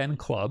Wolf Den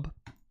club.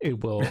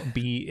 It will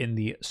be in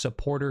the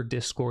supporter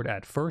Discord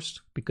at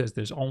first because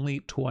there's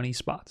only 20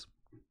 spots.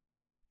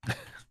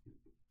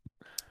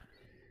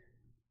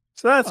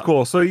 So that's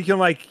cool. So you can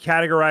like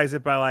categorize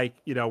it by like,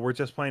 we're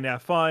just playing to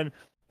have fun.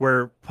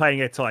 we're playing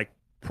it to like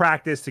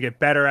practice to get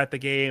better at the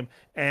game,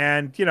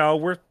 and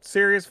we're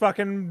serious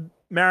fucking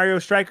Mario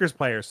Strikers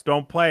players.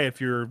 Don't play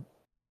if you're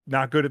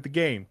not good at the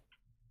game.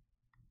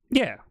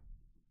 Yeah,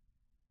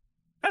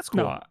 that's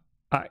cool. No,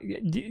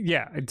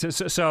 yeah.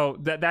 So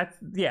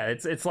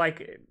it's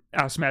like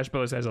how Smash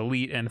Bros. As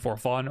elite and for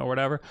fun or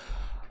whatever.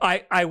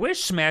 I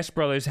wish Smash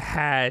Brothers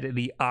had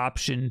the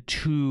option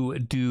to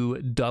do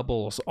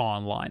doubles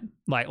online.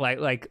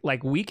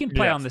 Like we can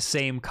play on the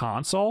same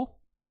console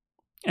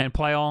and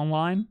play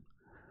online,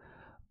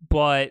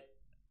 but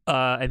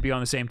and be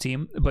on the same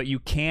team, but you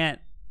can't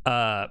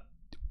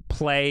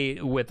play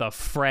with a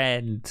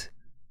friend.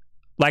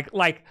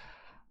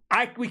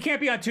 We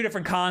can't be on two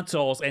different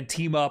consoles and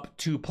team up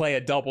to play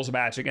a doubles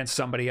match against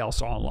somebody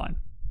else online,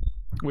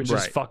 which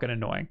is fucking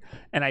annoying.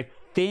 And I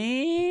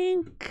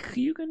think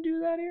you can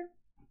do that here.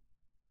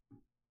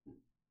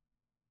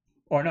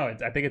 Or no,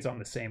 I think it's on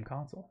the same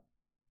console.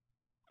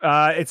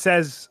 It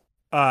says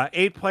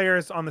 8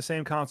 players on the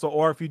same console,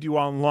 or if you do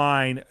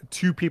online,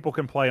 2 people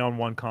can play on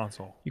one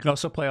console. You can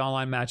also play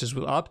online matches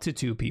with up to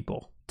 2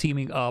 people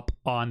teaming up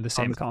on the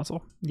same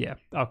console. Yeah.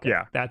 Okay.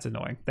 Yeah. That's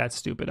annoying. That's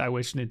stupid. I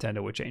wish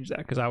Nintendo would change that,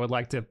 because I would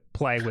like to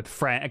play with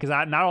friends, because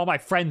not all my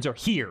friends are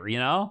here,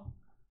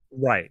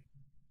 Right.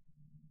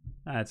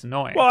 That's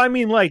annoying. Well, I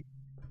mean, like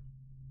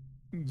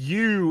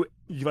you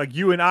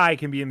and I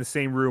can be in the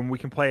same room. We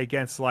can play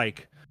against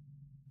like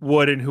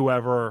Wood and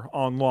whoever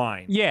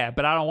online. Yeah,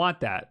 but I don't want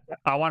that.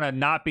 I want to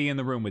not be in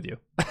the room with you.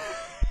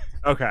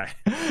 Okay.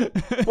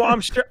 Well,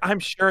 I'm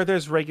sure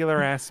there's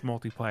regular ass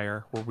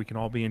multiplayer where we can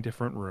all be in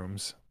different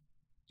rooms.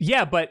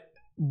 Yeah, but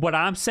what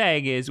I'm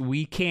saying is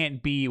we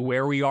can't be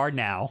where we are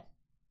now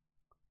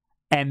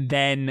and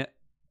then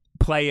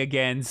play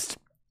against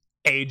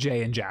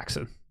AJ and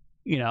Jackson,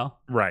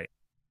 Right.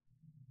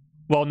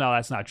 Well, no,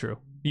 that's not true.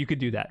 You could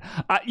do that.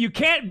 You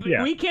can't.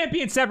 Yeah. We can't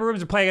be in separate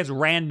rooms and play against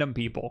random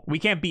people. We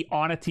can't be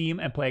on a team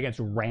and play against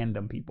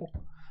random people.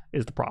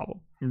 Is the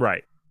problem?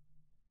 Right.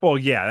 Well,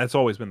 yeah, that's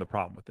always been the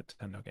problem with the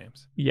Nintendo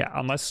games. Yeah,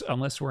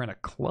 unless we're in a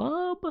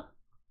club.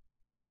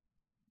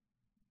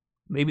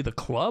 Maybe the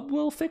club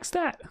will fix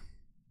that.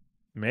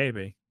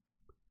 Maybe.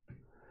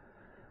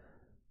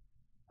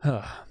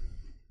 What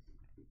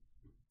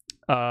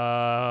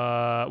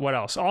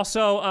else?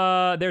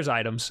 Also, there's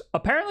items.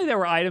 Apparently there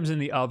were items in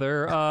the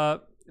other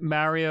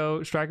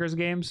Mario Strikers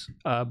games,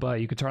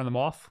 but you could turn them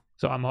off.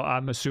 So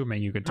I'm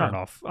assuming you can turn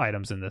off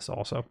items in this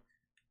also.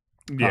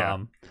 Yeah.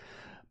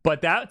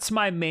 But that's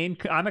my main...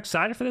 I'm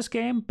excited for this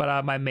game,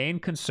 but my main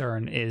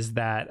concern is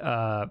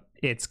that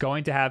it's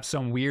going to have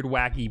some weird,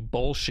 wacky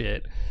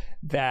bullshit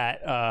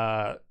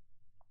that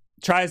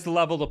tries to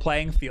level the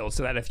playing field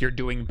so that if you're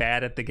doing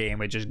bad at the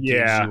game, it just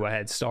gives you a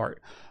head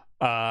start.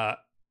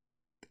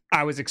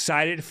 I was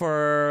excited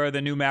for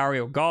the new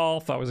Mario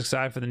Golf. I was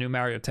excited for the new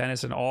Mario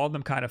Tennis, and all of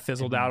them kind of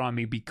fizzled out on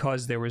me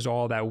because there was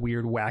all that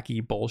weird,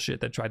 wacky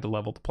bullshit that tried to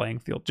level the playing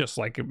field, just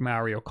like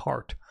Mario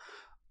Kart.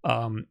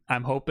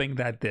 I'm hoping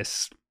that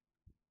this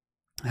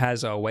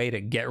has a way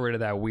to get rid of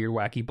that weird,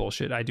 wacky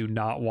bullshit. I do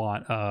not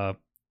want... I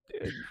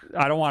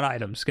don't want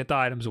items. Get the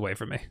items away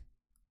from me.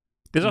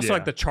 There's also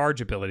like the charge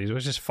abilities,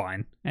 which is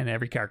fine, and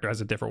every character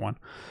has a different one.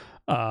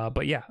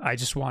 But yeah, I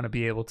just want to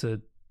be able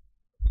to...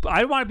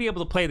 I want to be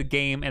able to play the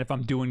game, and if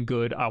I'm doing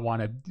good, I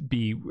want to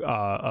be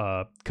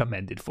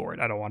commended for it.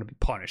 I don't want to be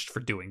punished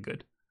for doing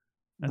good.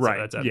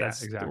 That's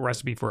exactly the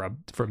recipe for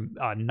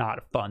a not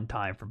a fun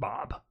time for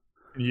Bob.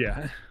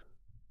 Yeah.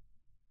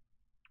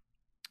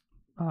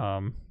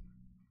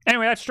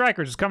 Anyway, that's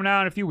Strikers. It's coming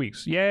out in a few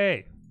weeks.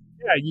 Yay!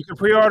 Yeah, you can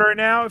pre-order it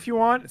now if you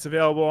want. It's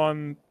available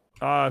on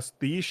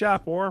the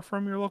eShop or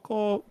from your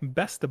local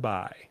Best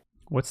Buy.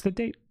 What's the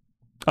date?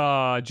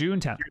 June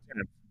 10th.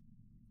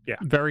 Yeah.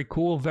 Very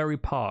cool, very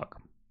pog.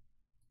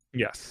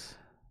 Yes.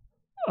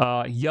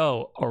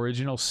 Yo,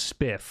 Original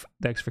Spiff.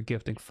 Thanks for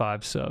gifting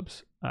 5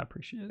 subs. I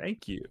appreciate it.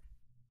 Thank you.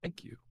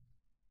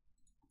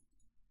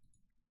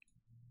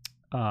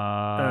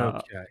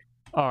 Okay.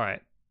 All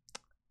right.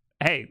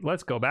 Hey,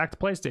 let's go back to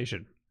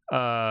PlayStation.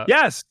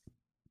 Yes.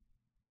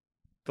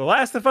 The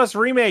Last of Us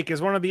remake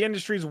is one of the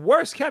industry's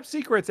worst kept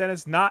secrets, and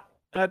it's not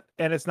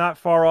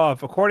far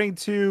off. According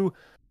to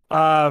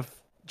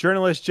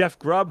journalist Jeff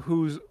Grubb,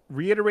 who's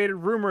reiterated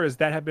rumors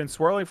that have been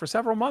swirling for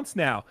several months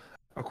now.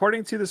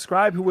 According to the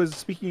scribe who was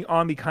speaking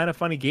on the Kinda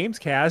Funny Games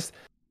cast,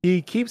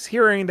 he keeps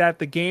hearing that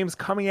the game's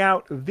coming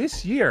out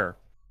this year.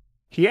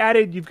 He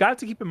added, "You've got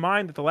to keep in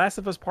mind that The Last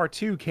of Us Part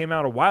 2 came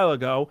out a while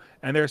ago,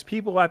 and there's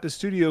people at the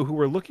studio who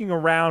were looking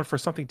around for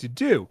something to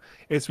do.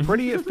 It's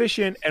pretty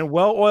efficient and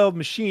well-oiled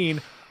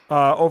machine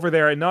over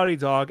there at Naughty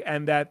Dog,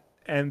 and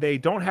they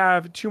don't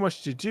have too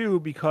much to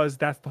do because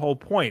that's the whole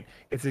point.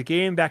 It's a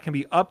game that can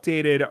be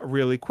updated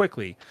really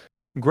quickly."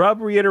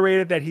 Grubb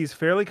reiterated that he's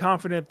fairly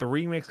confident the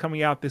remake's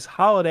coming out this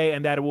holiday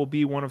and that it will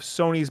be one of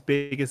Sony's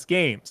biggest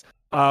games.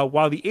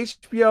 While the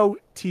HBO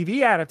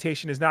TV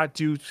adaptation is not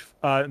due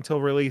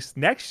until release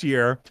next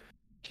year,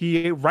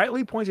 he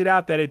rightly pointed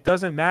out that it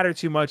doesn't matter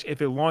too much if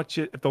the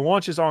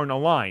launches aren't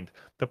aligned.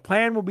 The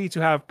plan will be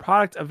to have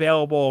product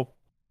available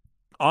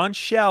on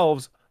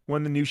shelves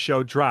when the new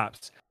show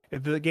drops.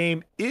 If the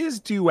game is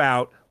due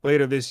out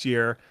later this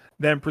year,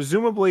 then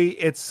presumably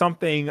it's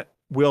something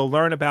we'll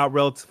learn about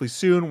relatively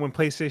soon when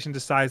PlayStation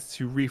decides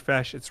to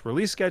refresh its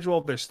release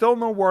schedule. There's still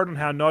no word on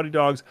how Naughty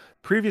Dog's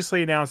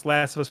previously announced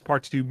Last of Us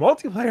Part 2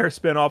 multiplayer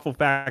spinoff will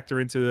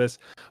factor into this,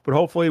 but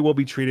hopefully we'll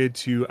be treated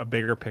to a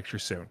bigger picture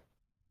soon.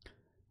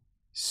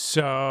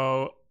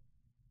 So,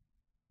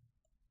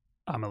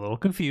 I'm a little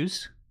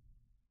confused.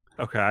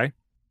 Okay.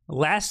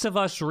 Last of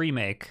Us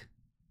remake.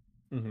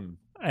 Mm-hmm.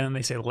 And then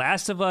they say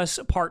Last of Us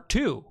Part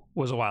 2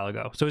 was a while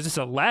ago. So is this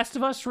a Last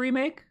of Us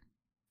remake?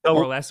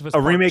 Or Last of Us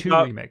Part 2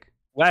 remake?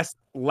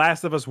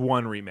 Last of Us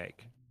 1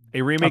 remake.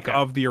 A remake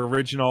of the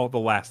original The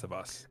Last of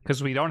Us.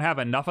 Because we don't have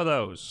enough of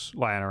those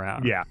lying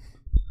around. Yeah.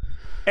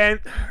 And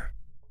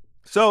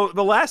so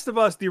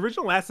the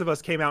original Last of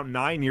Us came out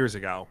 9 years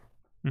ago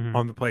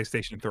on the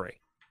PlayStation 3.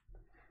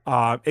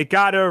 It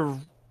got a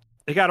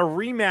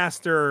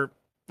remaster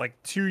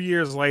like 2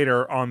 years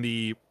later on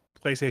the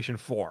PlayStation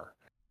 4.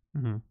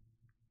 Mm-hmm.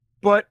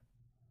 But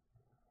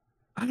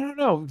I don't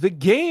know. The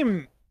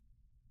game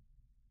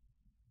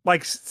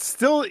like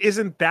still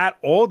isn't that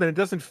old, and it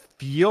doesn't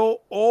feel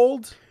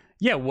old.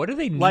 Yeah, what do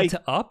they need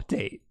to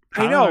update?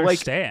 I know, don't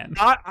understand.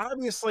 Like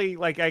obviously,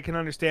 like I can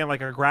understand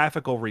like a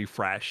graphical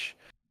refresh,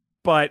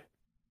 but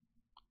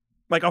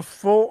like a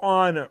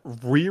full-on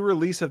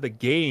re-release of the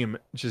game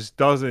just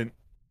doesn't.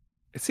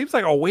 It seems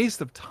like a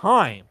waste of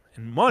time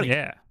and money.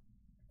 Yeah,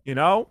 you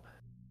know,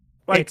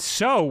 like it's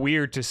so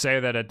weird to say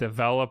that a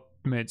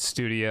development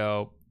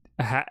studio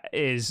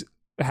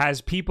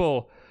has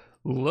people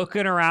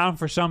looking around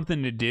for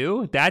something to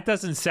do. That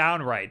doesn't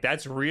sound right.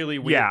 That's really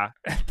weird. Yeah,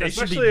 they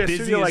especially should be a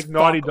busy studio as like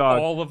Naughty fuck Dog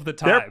all of the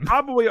time. They're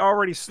probably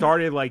already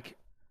started like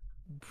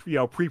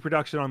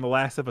pre-production on The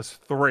Last of Us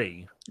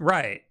 3,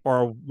 right,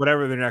 or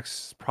whatever their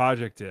next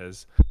project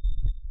is.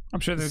 I'm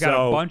sure they've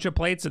got a bunch of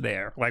plates in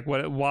there. Like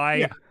what? Why?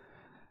 Yeah.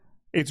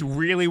 It's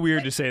really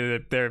weird to say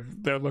that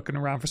they're looking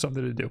around for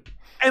something to do.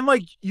 And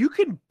like you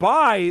can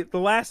buy The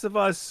Last of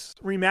Us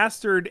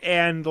Remastered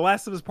and The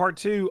Last of Us Part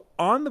 2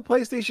 on the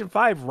PlayStation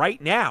 5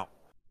 right now.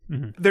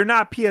 Mm-hmm. They're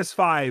not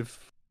PS5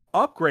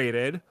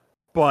 upgraded,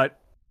 but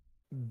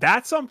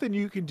that's something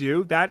you can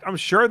do. That I'm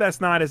sure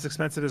that's not as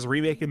expensive as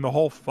remaking the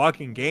whole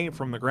fucking game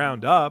from the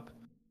ground up.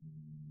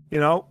 You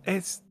know,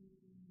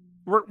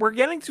 we're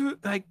getting to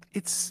like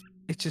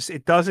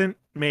it doesn't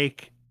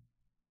make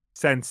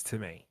sense to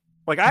me.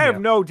 Like, I have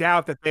no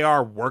doubt that they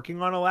are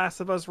working on a Last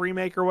of Us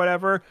remake or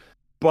whatever,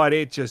 but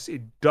it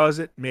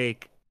doesn't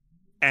make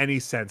any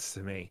sense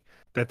to me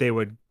that they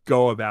would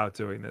go about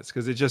doing this,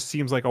 because it just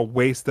seems like a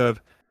waste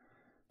of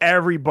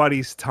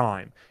everybody's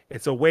time.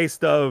 It's a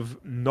waste of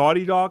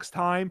Naughty Dog's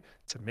time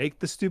to make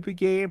the stupid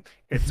game.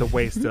 It's a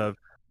waste of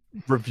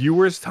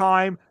reviewers'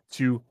 time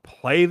to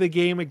play the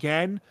game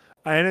again.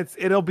 And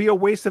it'll be a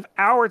waste of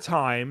our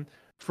time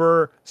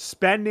for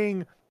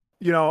spending,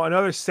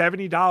 another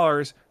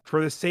 $70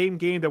 for the same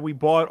game that we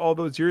bought all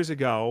those years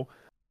ago.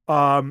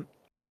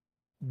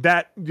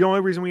 That the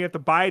only reason we have to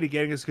buy it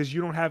again is because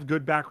you don't have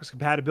good backwards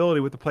compatibility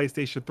with the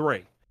PlayStation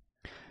 3.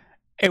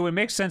 It would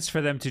make sense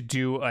for them to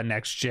do a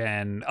next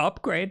gen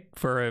upgrade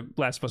for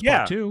Last of Us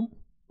Part 2,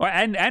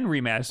 and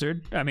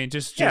remastered. I mean,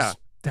 just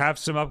have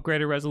some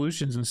upgraded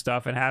resolutions and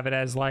stuff, and have it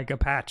as like a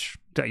patch.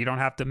 You don't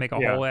have to make a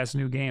whole ass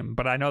new game.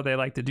 But I know they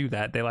like to do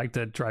that. They like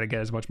to try to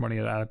get as much money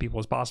out of people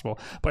as possible.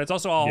 But it's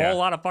also a whole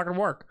lot of fucking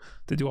work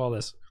to do all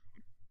this.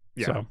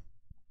 Yeah. So,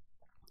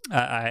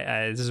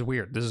 this is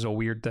weird. This is a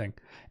weird thing.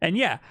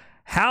 And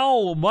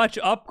how much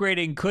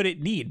upgrading could it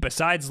need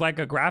besides like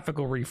a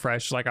graphical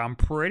refresh? Like, I'm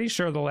pretty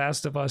sure The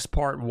Last of Us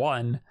Part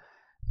 1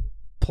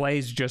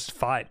 plays just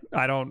fine.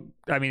 I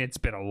mean, it's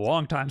been a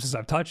long time since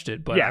I've touched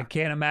it, but I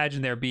can't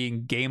imagine there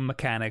being game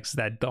mechanics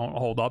that don't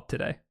hold up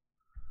today.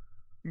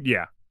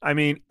 Yeah. I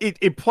mean,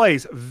 it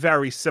plays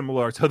very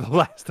similar to The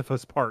Last of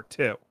Us Part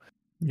 2.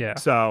 Yeah.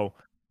 So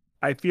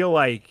I feel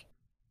like,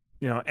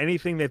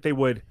 anything that they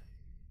would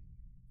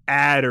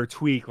add or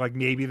tweak, like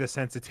maybe the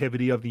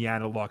sensitivity of the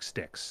analog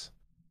sticks.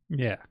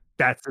 Yeah.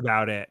 That's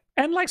about it.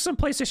 And like some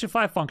PlayStation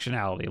 5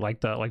 functionality, like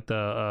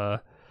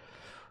the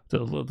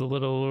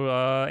little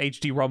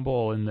HD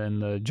rumble and then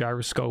the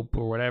gyroscope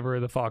or whatever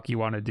the fuck you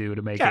want to do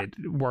to make it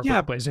work with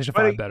PlayStation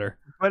 5 better.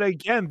 But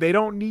again, they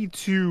don't need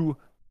to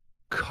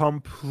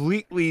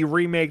completely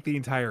remake the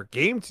entire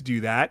game to do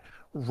that.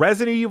 The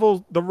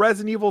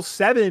Resident Evil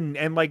 7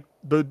 and like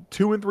the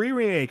 2 and 3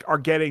 remake are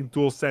getting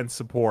DualSense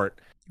support.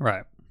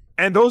 Right.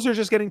 And those are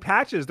just getting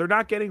patches. They're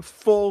not getting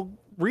full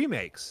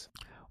remakes.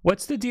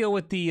 What's the deal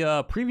with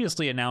the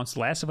previously announced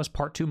Last of Us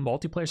Part 2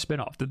 multiplayer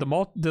spinoff? Did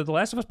the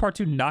Last of Us Part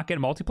 2 not get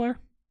multiplayer?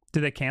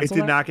 Did they cancel it?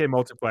 It did not get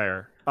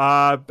multiplayer.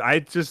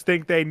 I just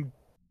think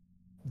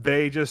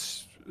they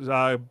just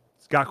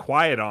got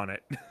quiet on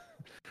it.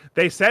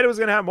 They said it was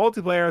going to have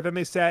multiplayer. Then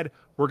they said,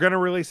 we're going to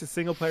release a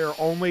single player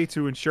only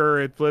to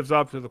ensure it lives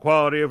up to the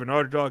quality of an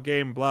Naughty Dog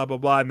game, blah, blah,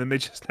 blah. And then they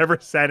just never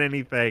said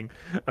anything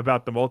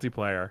about the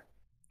multiplayer.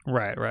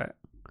 Right.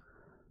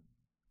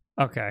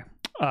 Okay.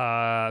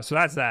 So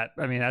that's that.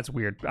 I mean, that's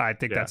weird. I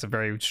think that's a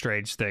very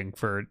strange thing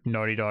for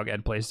Naughty Dog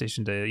and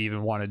PlayStation to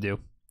even want to do.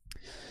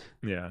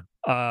 Yeah.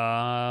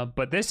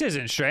 But this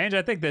isn't strange.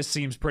 I think this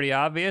seems pretty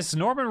obvious.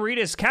 Norman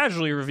Reedus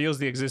casually reveals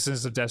the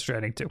existence of Death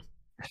Stranding 2.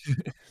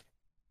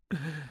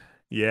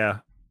 Yeah.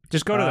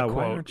 Just go to the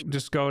quote.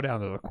 Just go down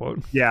to the quote.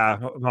 Yeah.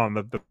 Hold on.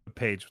 The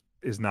page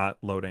is not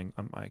loading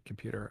on my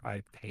computer.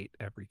 I hate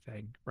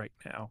everything right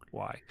now.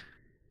 Why?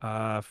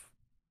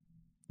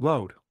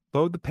 Load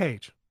the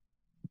page.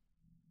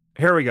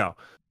 Here we go.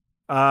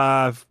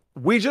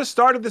 We just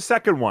started the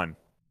second one.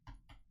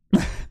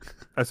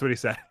 That's what he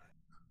said.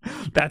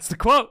 That's the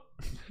quote.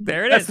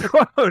 There it is. That's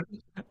the quote.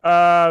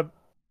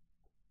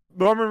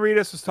 Norman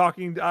Reedus was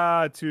talking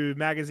to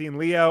magazine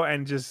Leo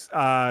and just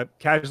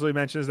casually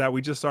mentions that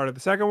we just started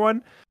the second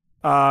one.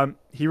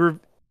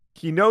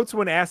 He notes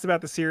when asked about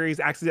the series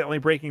accidentally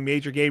breaking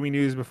major gaming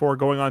news before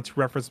going on to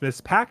reference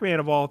Miss Pac-Man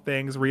of all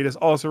things. Reedus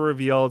also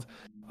revealed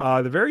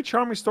the very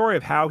charming story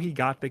of how he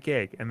got the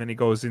gig, and then he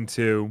goes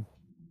into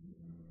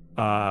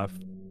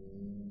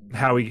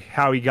how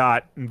he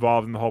got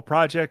involved in the whole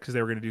project because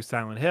they were going to do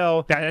Silent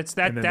Hill. That's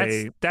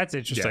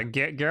interesting.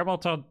 Yeah. Guillermo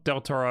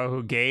del Toro,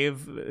 who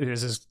gave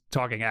this is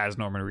talking as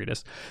Norman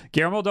Reedus.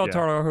 Guillermo del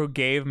Toro, who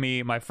gave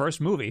me my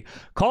first movie,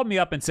 called me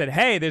up and said,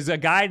 "Hey, there's a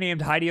guy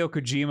named Hideo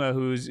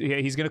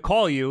Kojima he's going to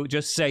call you.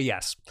 Just say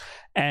yes."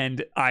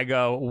 And I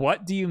go,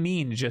 "What do you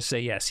mean, just say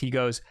yes?" He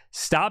goes,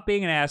 "Stop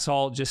being an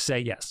asshole, just say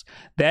yes."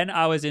 Then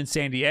I was in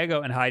San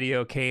Diego and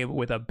Hideo came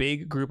with a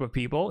big group of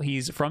people.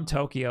 He's from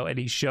Tokyo and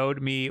he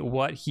showed me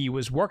what he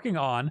was working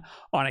on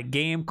a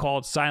game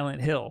called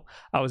Silent Hill.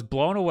 I was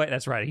blown away.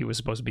 That's right, he was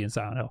supposed to be in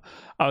Silent Hill.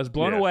 I was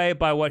blown away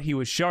by what he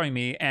was showing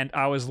me and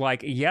I was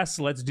like, yes,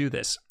 let's do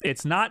this.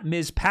 It's not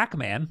Ms.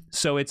 Pac-Man,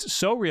 so it's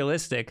so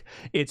realistic,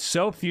 it's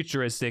so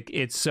futuristic,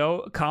 it's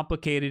so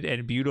complicated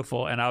and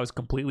beautiful, and I was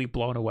completely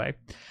blown away.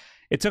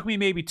 It took me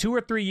maybe 2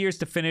 or 3 years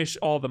to finish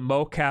all the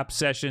mocap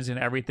sessions and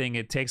everything.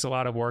 It takes a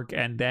lot of work,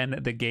 and then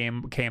the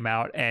game came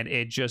out and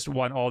it just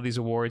won all these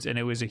awards and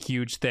it was a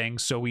huge thing.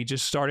 So we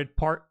just started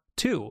part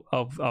 2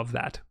 of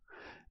that,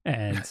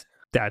 and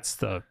that's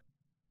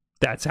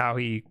how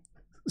he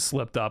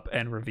slipped up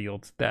and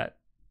revealed that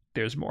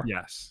there's more.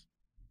 Yes.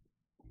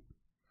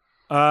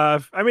 I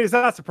mean, it's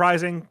not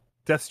surprising.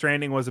 Death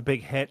Stranding was a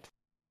big hit.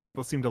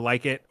 People seem to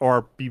like it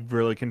or be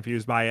really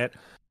confused by it.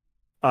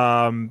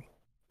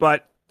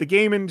 But the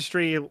game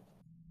industry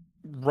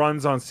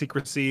runs on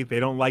secrecy.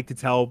 They don't like to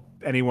tell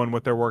anyone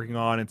what they're working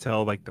on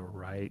until like the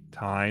right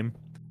time.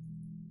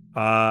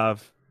 I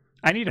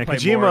need to play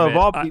Kojima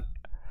more of it.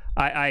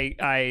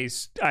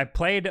 I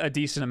played a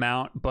decent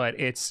amount, but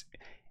it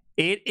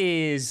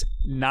is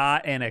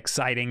not an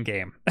exciting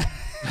game.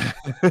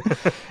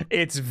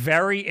 It's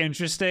very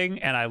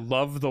interesting and I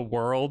love the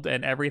world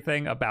and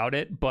everything about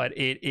it, but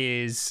it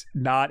is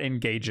not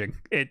engaging.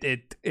 It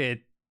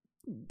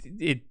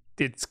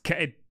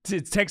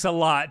takes a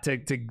lot to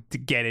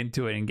get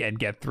into it and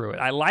get through it.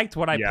 I liked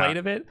what I played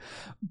of it,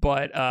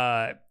 but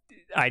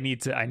I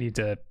need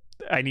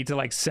to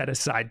like set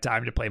aside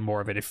time to play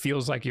more of it. It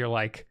feels like you're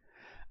like,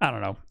 I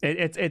don't know.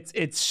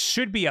 It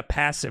should be a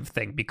passive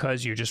thing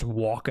because you're just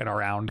walking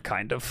around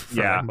kind of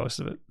for like most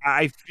of it.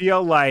 I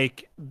feel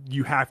like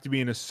you have to be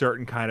in a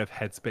certain kind of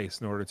headspace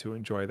in order to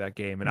enjoy that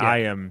game, and I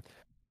am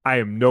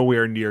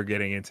nowhere near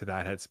getting into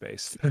that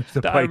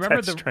headspace. I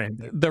remember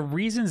the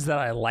reasons that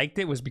I liked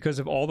it was because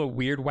of all the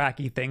weird,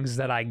 wacky things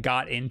that I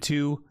got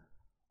into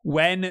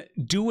when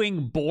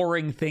doing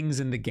boring things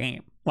in the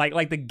game.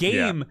 Like the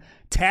game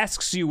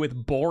tasks you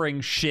with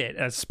boring shit,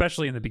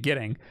 especially in the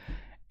beginning.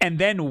 And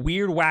then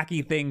weird,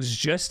 wacky things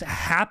just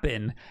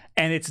happen,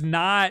 and it's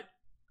not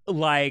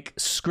like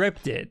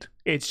scripted.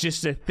 It's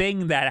just a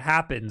thing that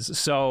happens.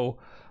 So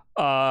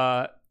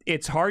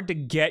it's hard to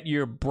get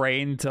your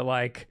brain to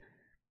like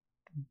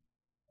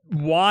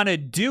want to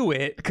do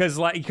it because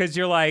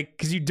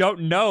you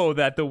don't know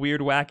that the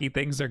weird, wacky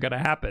things are gonna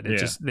happen.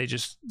 They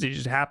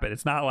just happen.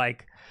 It's not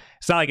like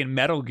in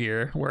Metal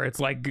Gear where it's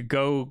like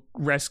go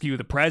rescue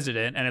the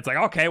president and it's like,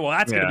 okay, well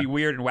that's gonna be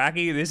weird and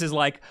wacky. This is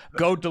like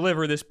go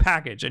deliver this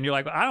package and you're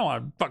like, I don't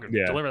want to fucking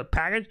deliver the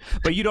package,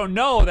 but you don't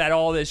know that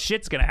all this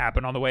shit's gonna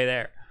happen on the way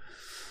there.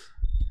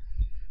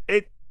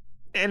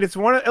 It's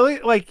one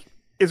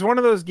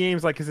of those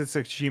games like because it's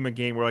a Tsushima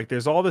game where like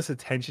there's all this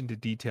attention to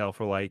detail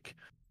for like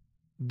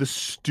the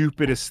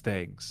stupidest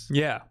things.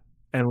 Yeah.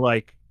 And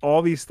like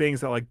all these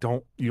things that like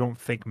you don't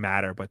think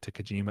matter, but to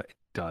Kojima it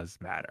does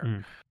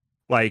matter.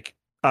 Like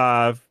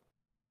I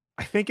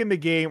think in the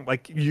game,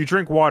 like you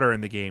drink water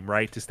in the game,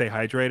 right? To stay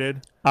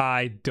hydrated.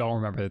 I don't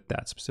remember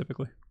that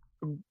specifically.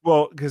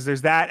 Well, because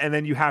there's that, and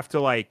then you have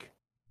to like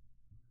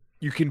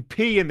you can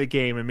pee in the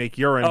game and make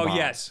urine. Oh,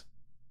 bombs.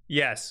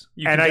 Yes.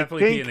 You can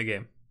definitely pee in the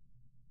game.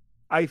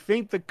 I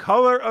think the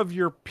color of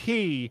your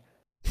pee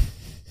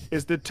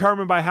is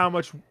determined by how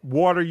much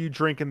water you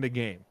drink in the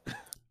game.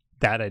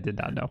 That I did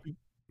not know.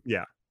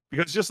 Yeah.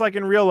 Because just like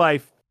in real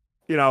life,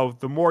 you know,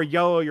 the more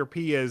yellow your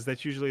pee is,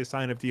 that's usually a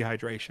sign of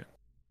dehydration.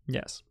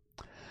 Yes.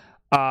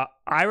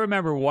 I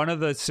remember one of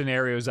the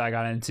scenarios I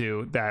got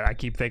into that I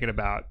keep thinking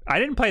about. I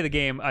didn't play the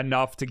game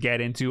enough to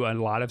get into a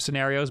lot of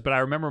scenarios, but I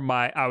remember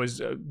I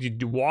was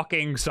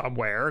walking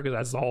somewhere, because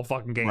that's the whole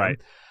fucking game. Right.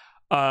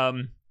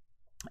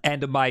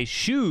 And my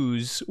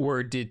shoes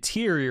were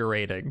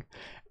deteriorating,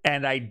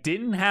 and I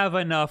didn't have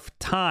enough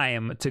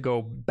time to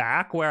go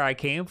back where I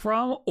came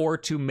from or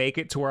to make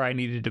it to where I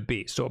needed to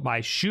be. So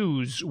my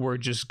shoes were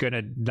just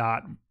gonna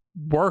not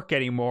work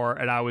anymore,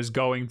 and I was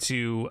going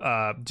to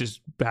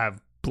just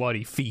have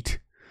bloody feet.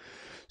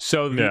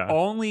 So the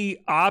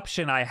only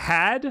option I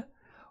had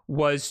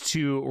was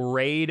to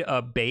raid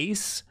a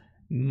base,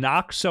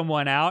 knock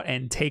someone out,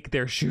 and take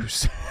their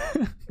shoes.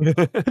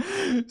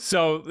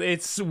 So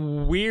it's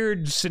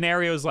weird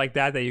scenarios like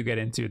that you get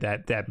into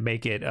that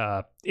make it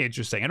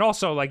interesting. And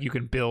also, like, you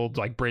can build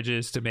like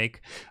bridges to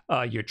make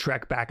your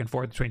trek back and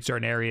forth between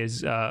certain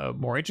areas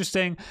more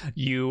interesting.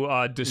 You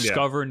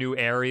discover new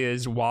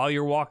areas while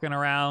you're walking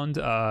around.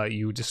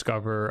 You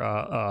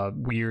discover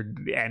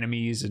weird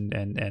enemies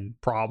and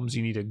problems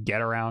you need to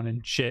get around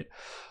and shit.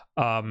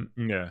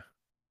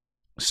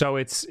 So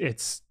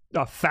it's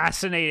a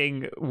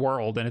fascinating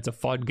world, and it's a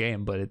fun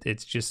game, but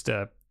it's just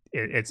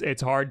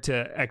it's hard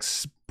to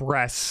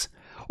express,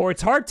 or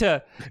it's hard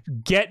to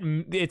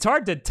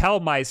tell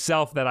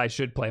myself that I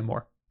should play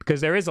more,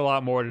 because there is a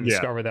lot more to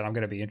discover that I'm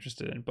going to be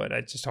interested in, but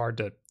it's just hard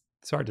to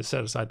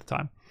set aside the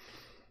time.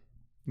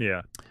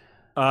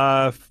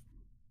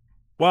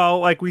 Well,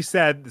 like we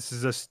said, this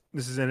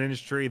is an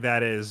industry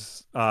that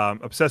is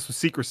obsessed with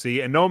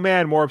secrecy, and no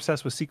man more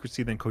obsessed with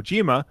secrecy than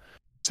Kojima.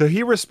 So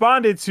he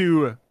responded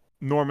to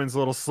Norman's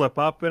little slip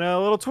up in a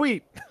little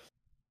tweet.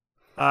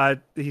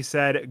 He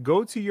said,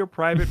 "Go to your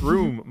private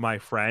room, my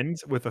friend,"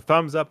 with a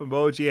thumbs up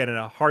emoji and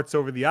a hearts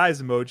over the eyes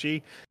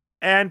emoji,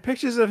 and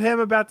pictures of him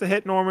about to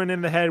hit Norman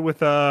in the head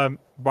with a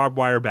barbed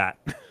wire bat.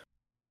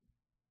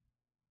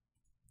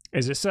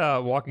 Is this a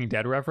Walking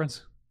Dead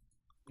reference?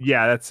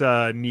 Yeah, that's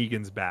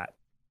Negan's bat.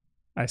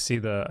 I see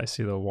the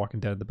Walking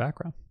Dead in the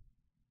background.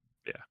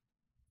 Yeah.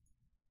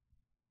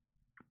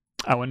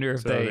 I wonder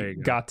if they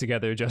got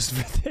together just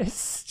for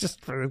this,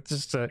 just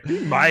to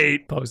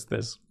might post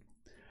this.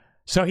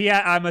 So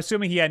I'm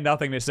assuming he had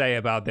nothing to say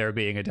about there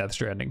being a Death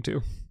Stranding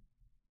 2.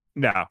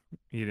 No,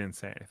 he didn't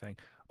say anything.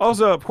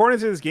 Also, according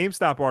to this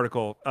GameStop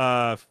article,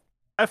 I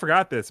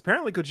forgot this.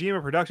 Apparently,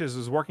 Kojima Productions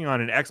was working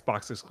on an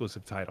Xbox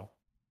exclusive title.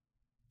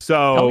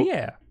 So,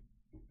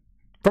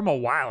 from a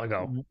while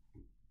ago.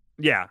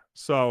 Yeah,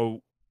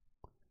 so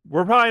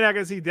we're probably not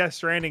going to see Death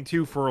Stranding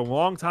 2 for a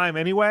long time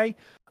anyway.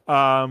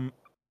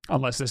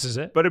 Unless this is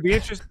it. But it'd be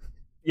interesting.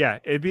 Yeah,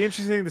 it'd be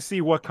interesting to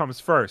see what comes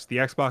first, the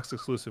Xbox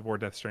exclusive or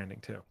Death Stranding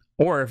 2.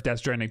 Or if Death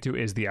Stranding 2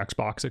 is the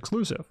Xbox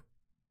exclusive.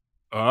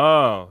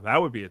 Oh,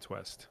 that would be a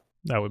twist.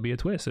 That would be a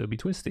twist. It would be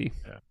twisty.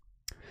 Yeah.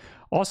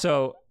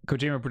 Also,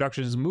 Kojima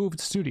Productions moved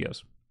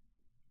studios.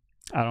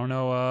 I don't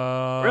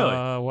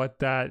know what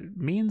that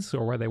means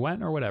or where they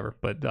went or whatever.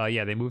 But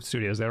they moved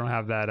studios. They don't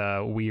have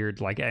that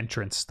weird like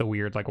entrance, the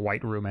weird like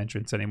white room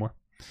entrance anymore.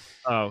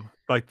 Oh,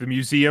 like the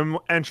museum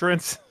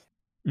entrance?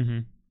 Mm-hmm.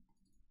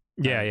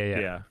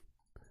 Yeah.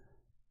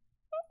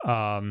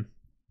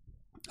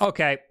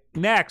 Okay,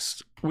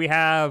 next we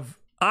have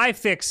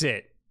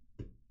iFixit.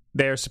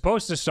 They're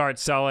supposed to start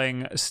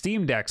selling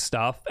Steam Deck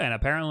stuff, and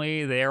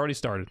apparently they already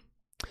started.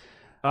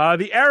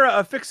 The era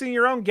of fixing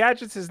your own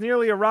gadgets has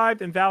nearly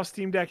arrived, and Valve's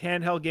Steam Deck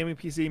handheld gaming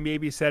PC may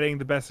be setting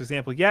the best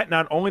example yet.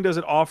 Not only does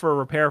it offer a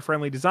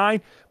repair-friendly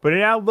design, but it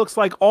now looks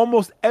like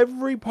almost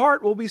every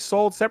part will be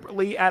sold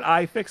separately at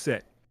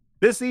iFixit.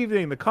 This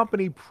evening, the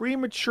company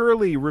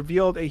prematurely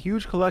revealed a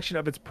huge collection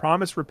of its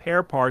promised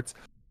repair parts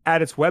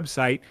at its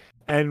website,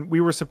 and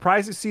we were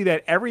surprised to see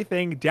that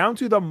everything, down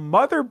to the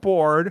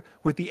motherboard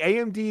with the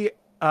AMD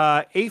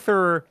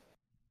Aether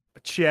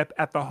chip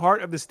at the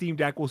heart of the Steam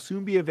Deck, will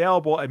soon be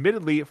available,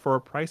 admittedly for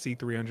a pricey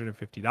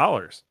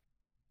 $350.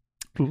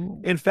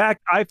 Ooh. In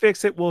fact,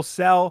 iFixit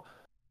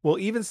will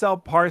even sell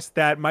parts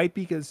that might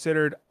be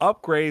considered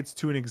upgrades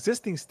to an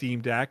existing Steam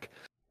Deck.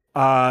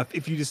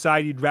 If you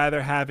decide you'd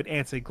rather have an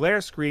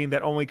anti-glare screen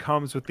that only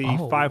comes with the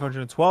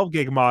 512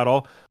 gig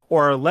model,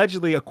 or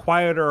allegedly a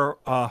quieter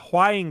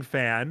Huaying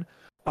fan,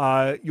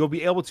 you'll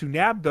be able to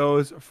nab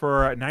those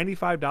for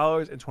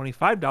 $95 and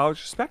 $25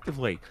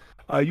 respectively.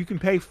 You can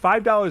pay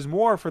 $5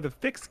 more for the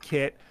fixed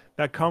kit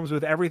that comes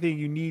with everything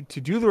you need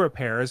to do the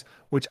repairs,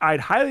 which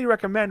I'd highly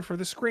recommend for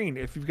the screen.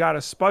 If you've got a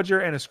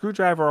spudger and a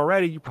screwdriver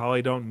already, you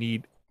probably don't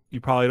need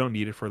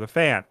it for the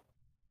fan.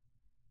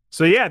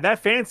 So yeah, that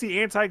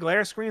fancy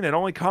anti-glare screen that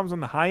only comes on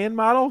the high-end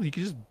model, you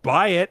can just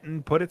buy it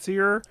and put it to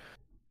your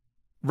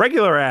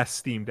regular-ass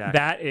Steam Deck.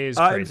 That is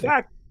crazy. In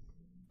fact,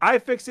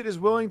 iFixit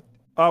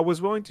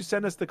was willing to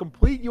send us the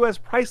complete U.S.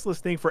 price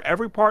listing for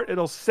every part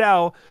it'll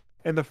sell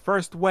in the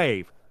first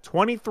wave.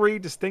 23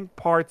 distinct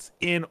parts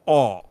in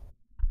all.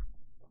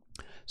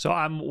 So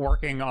I'm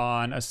working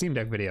on a Steam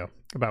Deck video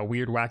about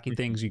weird, wacky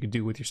things you can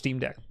do with your Steam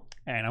Deck.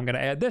 And I'm going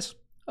to add this.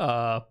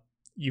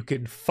 You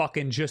can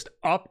fucking just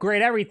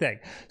upgrade everything.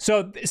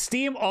 So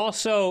Steam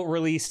also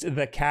released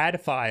the CAD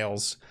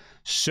files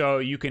So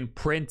you can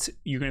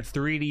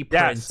 3D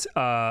print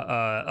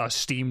a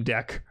Steam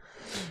Deck,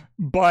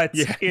 but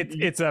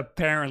it's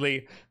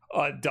apparently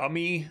a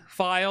dummy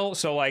file.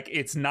 So like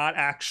it's not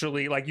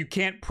actually like you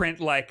can't print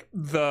like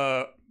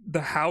the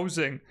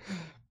housing.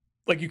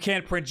 Like you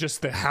can't print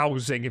just the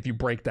housing if you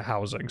break the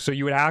housing. So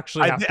you would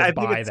actually have to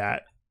buy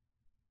that.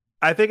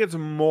 I think it's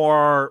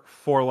more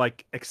for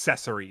like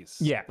accessories.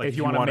 Yeah, like if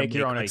you want to make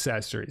your own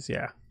accessories,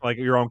 like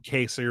your own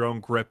case or your own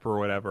grip or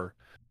whatever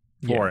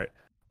for it.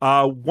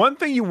 One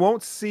thing you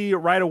won't see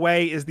right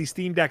away is the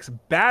Steam Deck's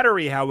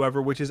battery,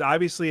 however, which is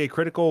obviously a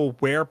critical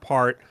wear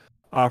part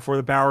for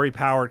the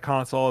battery-powered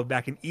console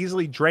that can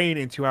easily drain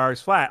in 2 hours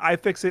flat.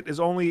 iFixit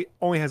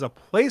only has a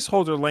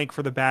placeholder link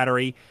for the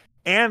battery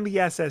and the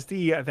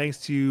SSD, thanks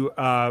to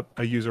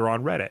a user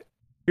on Reddit.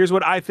 Here's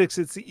what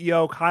iFixit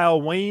CEO Kyle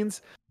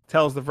Waynes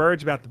tells The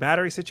Verge about the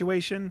battery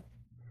situation.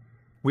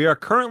 We are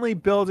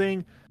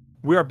building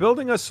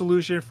a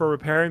solution for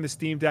repairing the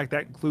Steam Deck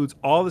that includes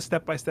all the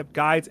step-by-step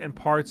guides and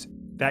parts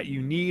that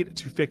you need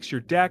to fix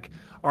your deck.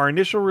 Our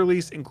initial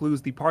release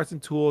includes the parts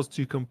and tools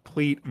to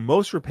complete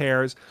most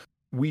repairs.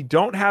 We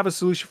don't have a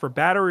solution for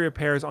battery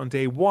repairs on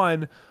day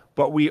one,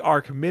 but we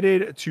are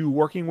committed to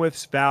working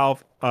with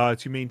Valve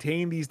to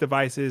maintain these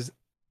devices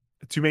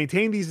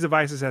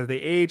as they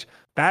age.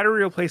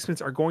 Battery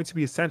replacements are going to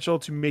be essential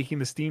to making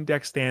the Steam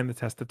Deck stand the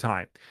test of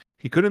time.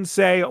 He couldn't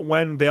say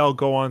when they'll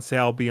go on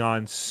sale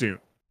beyond soon.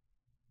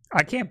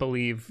 I can't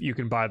believe you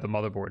can buy the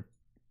motherboard.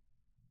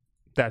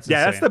 That's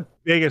the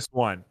biggest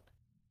one.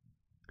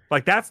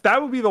 Like that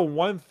would be the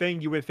one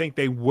thing you would think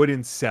they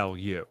wouldn't sell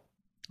you.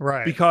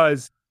 Right.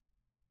 Because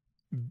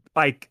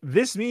like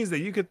this means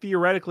that you could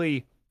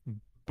theoretically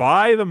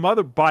buy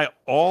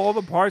all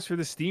the parts for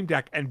the Steam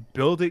Deck and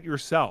build it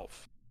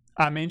yourself.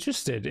 I'm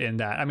interested in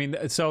that. I mean,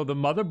 so the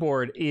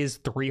motherboard is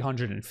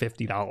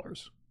 $350.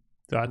 So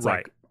that's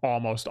like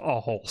almost a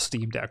whole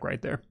Steam Deck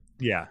right there.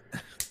 Yeah.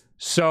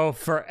 So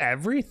for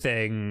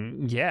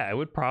everything, it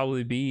would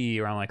probably be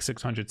around like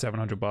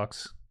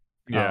 $600-$700.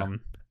 Yeah.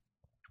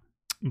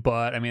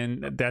 But I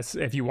mean, that's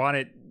if you want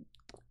it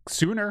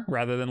sooner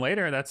rather than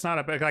later. That's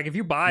not like if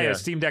you buy a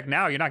Steam Deck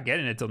now, you're not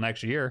getting it till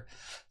next year.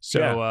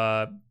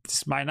 So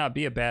this might not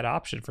be a bad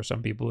option for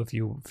some people if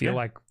you feel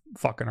like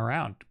fucking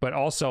around. But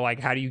also, like,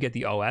 how do you get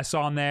the OS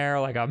on there?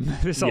 Like,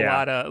 there's a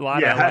lot of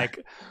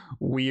like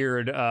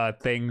weird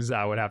things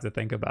I would have to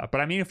think about.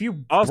 But I mean, if you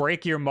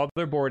break your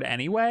motherboard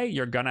anyway,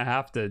 you're gonna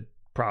have to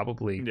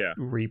probably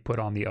re-put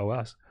on the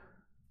OS.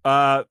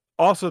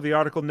 Also, the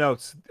article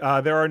notes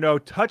there are no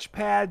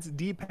touchpads,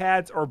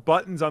 D-pads, or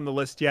buttons on the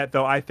list yet,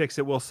 though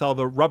iFixit will sell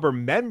the rubber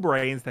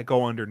membranes that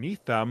go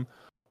underneath them.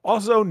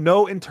 Also,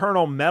 no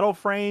internal metal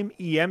frame,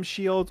 EM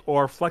shields,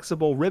 or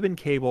flexible ribbon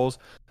cables.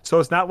 So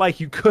it's not like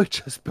you could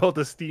just build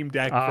a Steam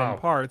Deck from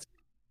parts.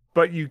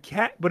 But you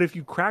can't. But if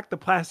you crack the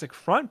plastic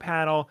front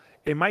panel,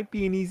 it might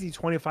be an easy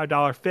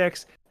 $25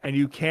 fix, and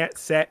you can't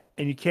say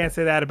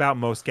that about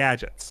most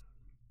gadgets.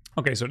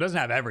 Okay, so it doesn't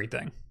have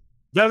everything.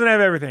 Doesn't have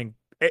everything.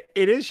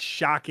 It is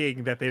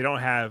shocking that they don't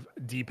have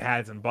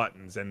D-pads and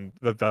buttons and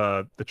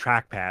the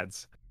track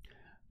pads.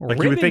 Like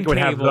ribbon you would think it would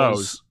have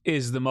those.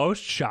 Is the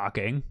most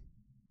shocking.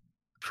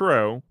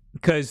 True.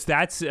 Because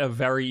that's a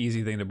very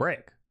easy thing to break.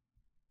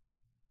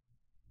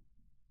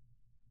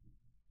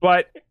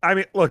 But, I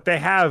mean, look, they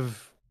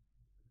have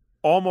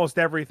almost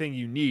everything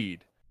you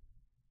need.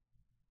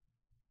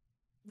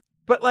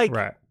 But, like,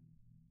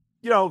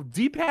 you know,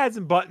 D-pads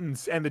and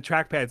buttons and the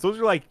trackpads, those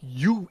are like,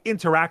 you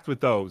interact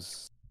with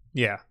those.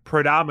 Yeah.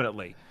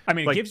 Predominantly. I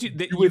mean, it gives you...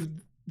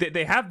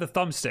 They have the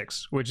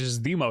thumbsticks, which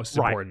is the most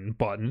important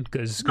button,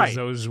 because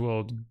those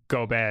will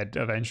go bad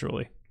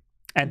eventually.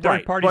 And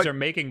third parties are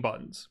making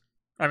buttons.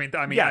 I mean,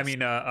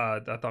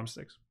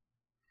 thumbsticks.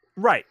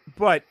 Right,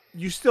 but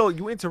you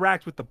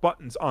interact with the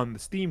buttons on the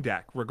Steam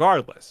Deck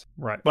regardless.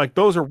 Right. Like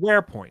those are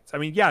wear points. I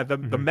mean,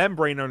 the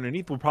membrane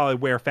underneath will probably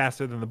wear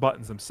faster than the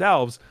buttons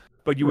themselves,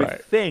 but you would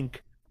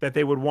think that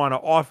they would want to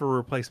offer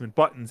replacement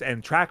buttons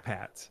and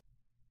trackpads.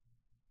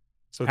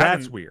 So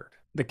that's weird.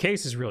 The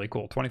case is really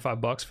cool.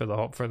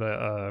 $25 for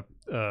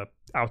the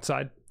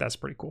outside. That's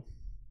pretty cool.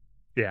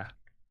 Yeah.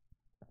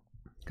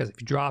 Because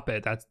if you drop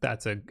it,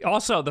 that's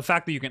also the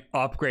fact that you can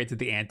upgrade to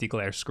the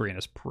anti-glare screen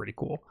is pretty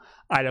cool.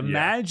 I'd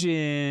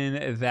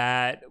imagine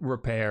that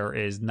repair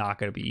is not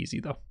going to be easy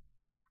though.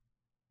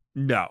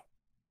 No,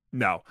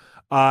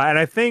 and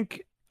I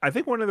think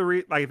one of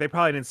the they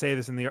probably didn't say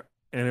this in the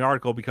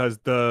article because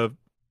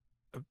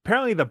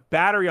apparently the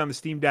battery on the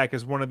Steam Deck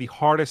is one of the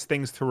hardest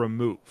things to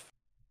remove.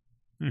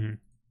 Mm-hmm.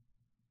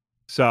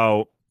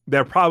 So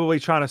they're probably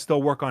trying to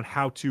still work on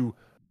how to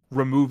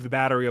remove the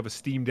battery of a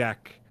Steam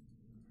Deck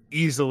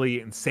easily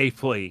and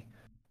safely,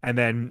 and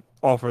then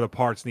offer the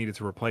parts needed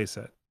to replace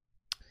it.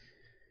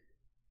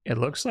 It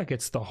looks like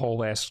it's the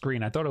whole ass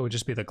screen. I thought it would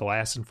just be the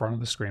glass in front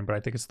of the screen, but I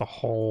think it's the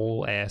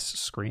whole ass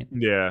screen.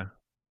 Yeah.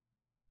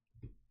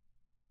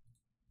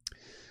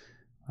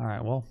 All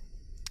right. Well,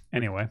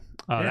 anyway,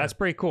 that's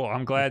pretty cool.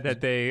 I'm glad that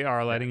they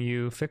are letting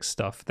you fix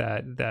stuff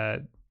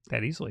that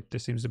that easily. There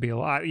seems to be a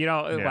lot,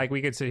 like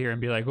we could sit here and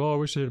be like, oh, I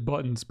wish it had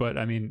buttons, but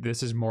I mean,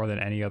 this is more than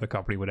any other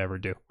company would ever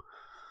do.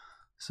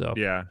 So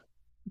yeah,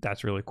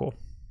 that's really cool.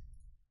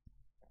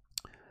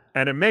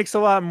 And it makes a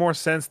lot more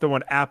sense than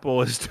what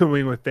Apple is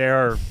doing with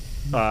their,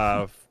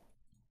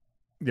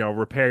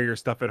 repair your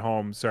stuff at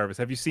home service.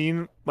 Have you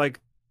seen Have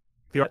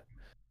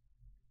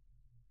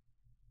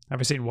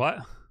you seen what?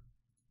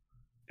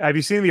 Have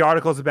you seen the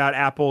articles about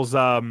Apple's,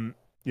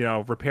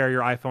 repair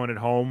your iPhone at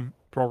home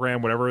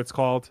program, whatever it's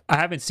called? I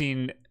haven't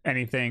seen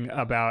anything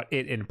about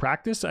it in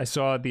practice. I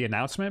saw the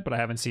announcement, but I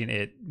haven't seen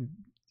it,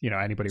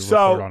 anybody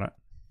report on it.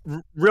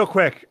 Real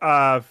quick,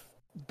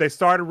 they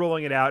started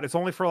rolling it out. It's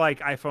only for like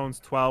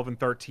iPhones 12 and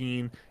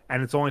 13,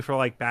 and it's only for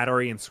like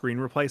battery and screen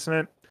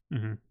replacement.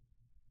 Mm-hmm.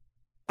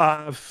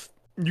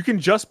 You can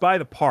just buy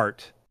the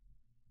part,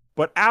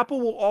 but Apple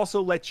will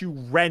also let you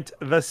rent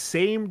the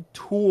same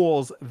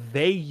tools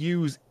they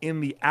use in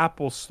the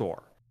Apple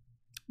Store.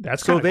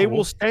 That's so they cool.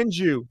 will send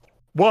you.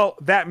 Well,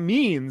 that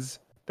means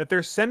that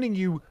they're sending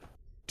you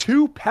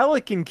 2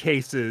 Pelican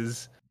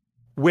cases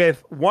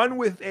with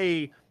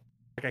a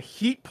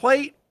heat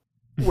plate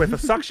with a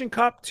suction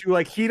cup to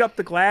like heat up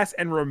the glass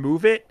and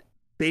remove it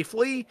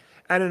safely,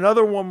 and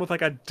another one with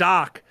like a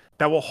dock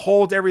that will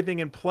hold everything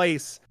in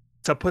place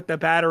to put the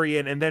battery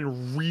in and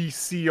then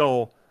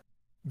reseal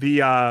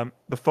the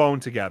phone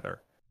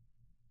together.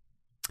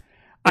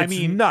 It's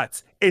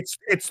nuts. It's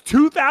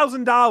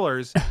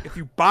 $2,000 if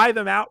you buy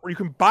them out, or you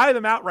can buy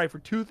them outright for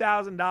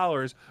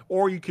 $2,000,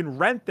 or you can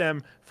rent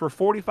them for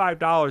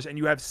 $45, and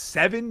you have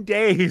 7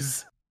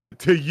 days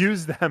to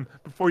use them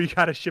before you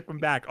got to ship them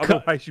back.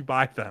 Otherwise, you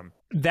buy them.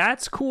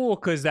 That's cool,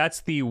 because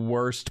that's the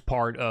worst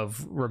part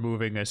of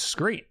removing a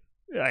screen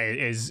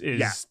is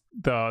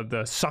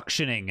the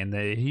suctioning and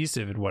the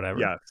adhesive and whatever.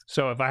 Yes.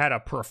 So if I had a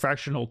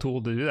professional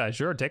tool to do that,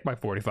 sure, take my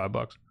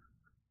 $45.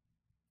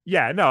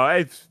 Yeah, no,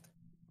 it's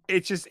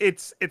just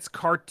it's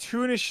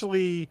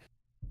cartoonishly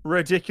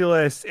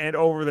ridiculous and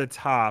over the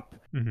top.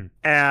 Mm-hmm.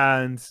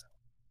 And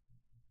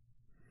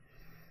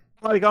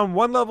like on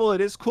one level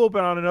it is cool,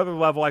 but on another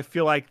level I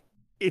feel like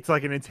it's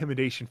like an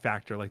intimidation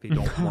factor. Like they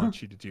don't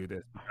want you to do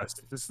this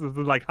because this is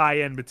like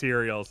high-end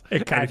materials.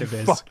 It kind of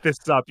is. Fuck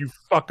this up, you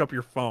fuck up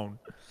your phone.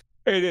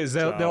 It is.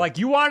 They're like,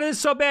 you wanted it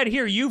so bad,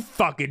 here, you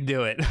fucking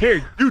do it.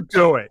 Here, you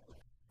do it.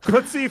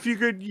 Let's see if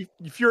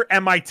your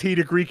MIT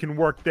degree can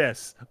work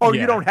this. Oh, yeah.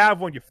 You don't have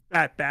one, you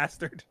fat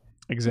bastard.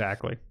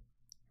 Exactly.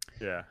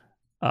 Yeah.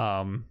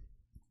 All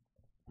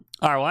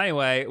right. Well,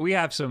 anyway, we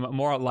have some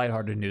more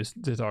lighthearted news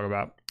to talk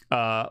about.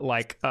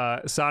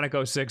 Sonic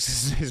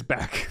 06 is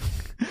back.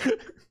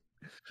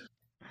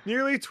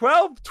 Nearly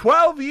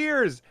 12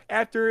 years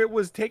after it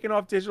was taken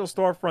off digital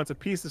storefronts, a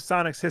piece of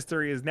Sonic's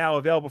history is now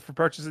available for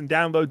purchase and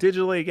download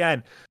digitally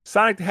again.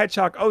 Sonic the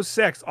Hedgehog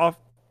 06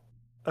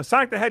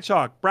 Sonic the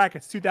Hedgehog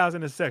brackets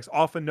 2006,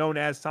 often known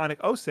as Sonic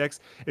 06,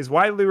 is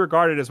widely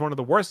regarded as one of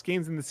the worst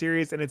games in the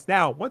series, and it's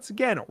now once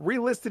again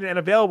relisted and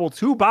available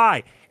to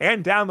buy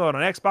and download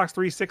on Xbox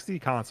 360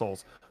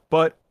 consoles,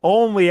 but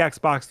only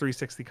Xbox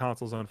 360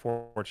 consoles,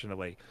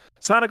 unfortunately.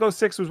 Sonic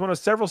 06 was one of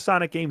several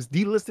Sonic games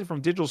delisted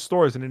from digital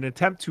stores in an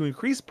attempt to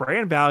increase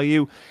brand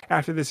value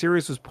after the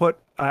series had put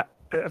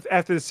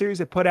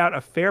out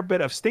a fair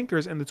bit of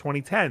stinkers in the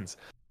 2010s.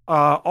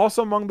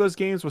 Also among those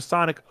games was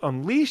Sonic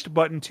Unleashed,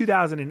 but in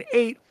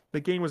 2008, the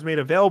game was made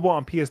available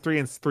on PS3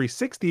 and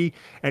 360,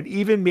 and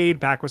even made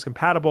backwards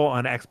compatible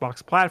on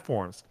Xbox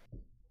platforms.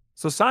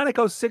 So Sonic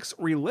 06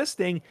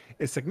 relisting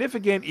is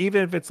significant,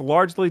 even if it's a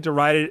largely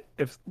derided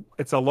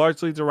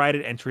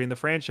entry in the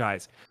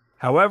franchise.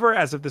 However,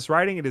 as of this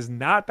writing, it is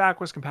not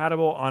backwards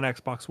compatible on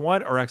Xbox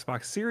One or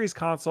Xbox Series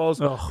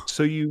consoles,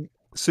 so you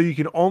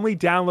can only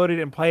download it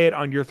and play it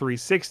on your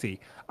 360.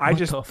 I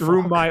just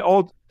threw my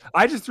old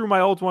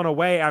one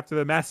away after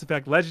the Mass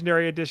Effect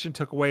Legendary Edition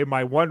took away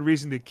my one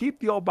reason to keep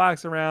the old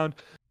box around.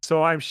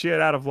 So I'm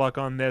shit out of luck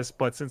on this,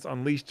 but since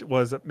Unleashed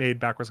was made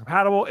backwards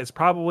compatible, it's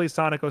probably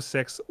Sonic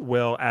 06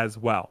 will as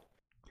well.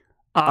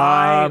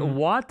 I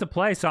want to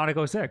play Sonic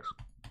 06.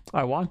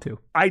 I want to.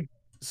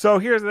 So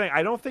here's the thing.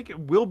 I don't think it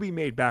will be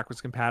made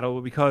backwards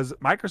compatible because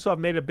Microsoft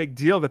made a big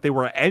deal that they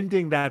were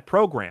ending that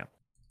program.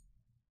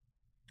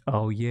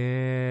 Oh,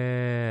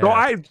 yeah.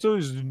 So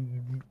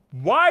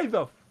why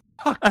the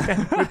fuck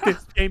would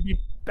this game be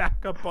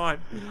back up on?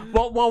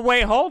 Well,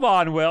 wait, hold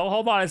on, Will.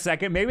 Hold on a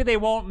second. Maybe they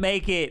won't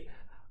make it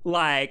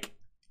like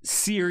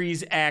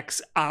Series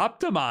X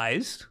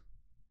optimized,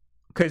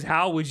 because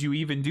how would you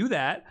even do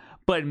that?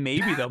 But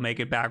maybe they'll make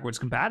it backwards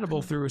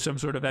compatible through some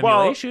sort of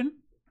emulation.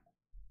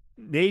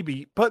 Well,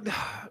 maybe, but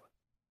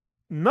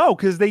no,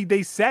 because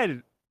they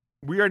said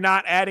we are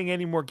not adding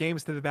any more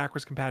games to the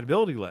backwards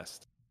compatibility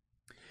list.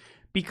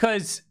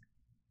 Because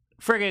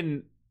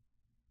friggin'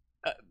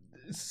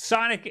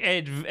 Sonic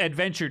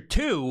Adventure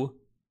 2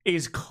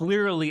 is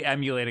clearly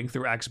emulating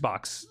through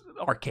Xbox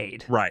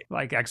Arcade. Right.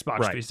 Like Xbox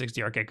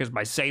 360 Arcade, because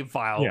my save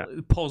file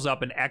pulls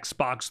up an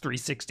Xbox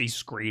 360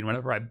 screen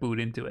whenever I boot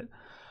into it.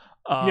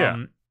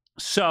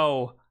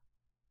 So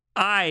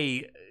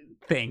I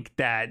think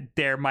that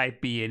there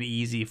might be an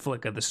easy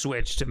flick of the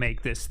switch to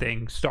make this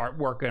thing start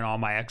working on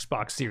my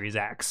Xbox Series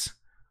X.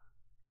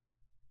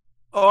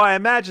 Oh, I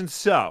imagine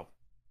so.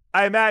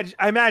 I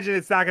imagine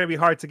it's not going to be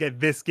hard to get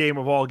this game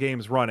of all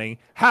games running.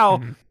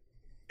 How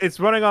it's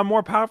running on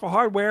more powerful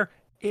hardware,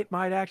 it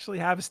might actually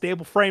have a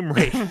stable frame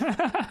rate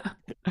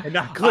and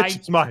not glitch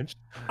as much.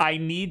 I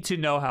need to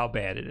know how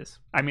bad it is.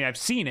 I mean, I've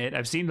seen it.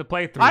 I've seen the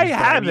playthrough.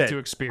 I need to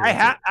experience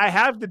it. I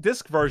have the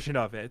disc version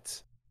of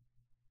it.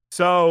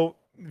 So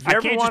if you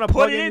ever want to put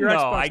plug it in, your though.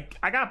 Xbox,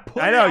 I got to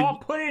put it all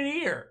put in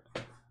here.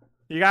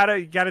 You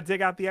gotta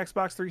dig out the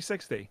Xbox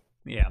 360.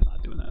 Yeah, I'm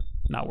not doing that.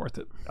 Not worth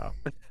it. Oh.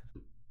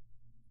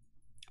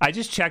 I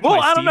just checked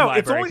my Steam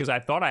library because I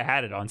thought I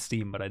had it on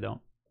Steam, but I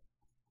don't.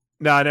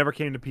 No, I never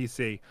came to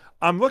PC.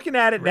 I'm looking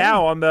at it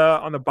now on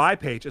the buy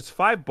page. It's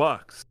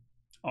 $5.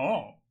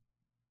 Oh.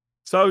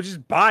 So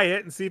just buy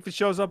it and see if it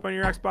shows up on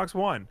your Xbox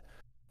One.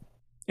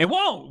 It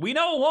won't. We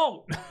know it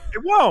won't.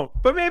 It won't,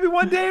 but maybe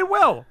one day it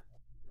will.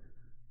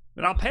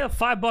 But I'll pay the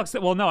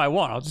 $5. Well, no, I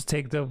won't. I'll just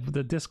take the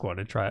disc one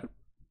and try it.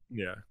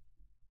 Yeah.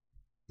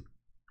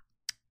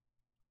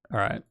 All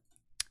right.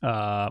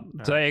 So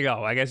there you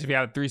go. I guess if you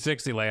have a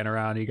 360 laying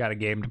around, you got a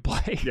game to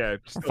play. Yeah,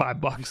 for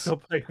 $5. Still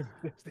play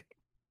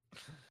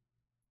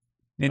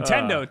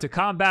Nintendo to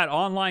combat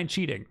online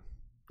cheating.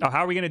 Oh,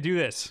 how are we going to do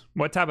this?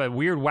 What type of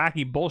weird,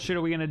 wacky bullshit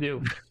are we going to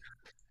do?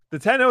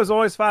 Nintendo is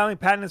always filing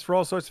patents for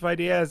all sorts of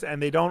ideas,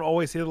 and they don't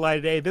always see the light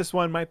of day. This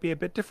one might be a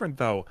bit different,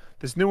 though.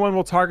 This new one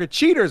will target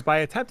cheaters by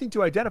attempting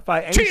to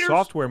identify any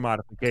software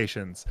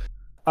modifications.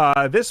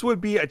 This would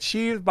be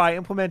achieved by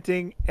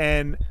implementing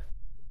an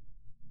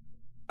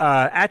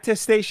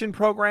attestation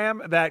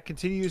program that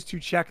continues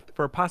to check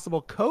for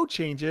possible code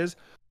changes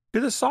to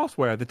the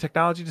software. The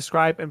technology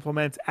described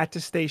implements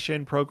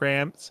attestation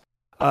programs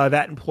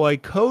that employ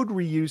code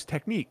reuse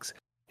techniques.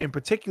 In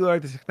particular,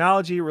 the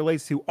technology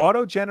relates to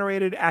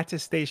auto-generated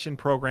attestation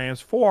programs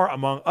for,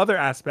 among other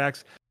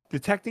aspects,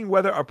 detecting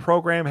whether a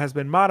program has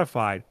been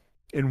modified.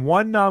 In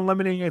one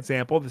non-limiting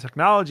example, the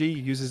technology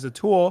uses a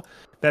tool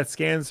that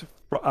scans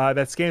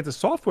a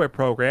software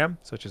program,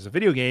 such as a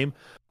video game,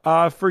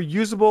 for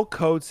usable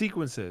code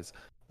sequences.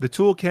 The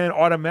tool can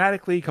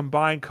automatically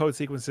combine code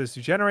sequences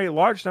to generate a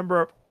large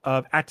number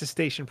of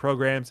attestation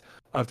programs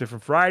of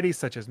different varieties,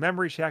 such as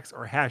memory checks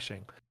or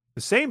hashing.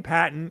 The same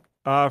patent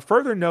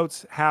further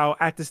notes how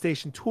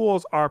attestation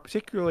tools are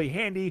particularly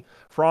handy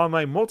for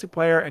online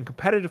multiplayer and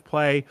competitive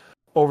play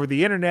over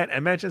the internet,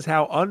 and mentions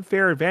how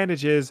unfair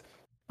advantages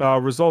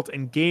result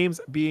in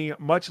games being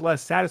much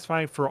less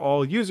satisfying for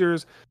all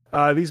users.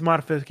 These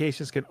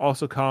modifications can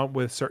also come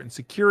with certain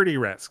security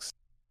risks.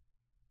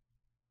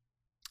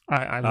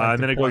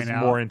 And then it goes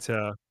more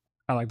into...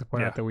 I like to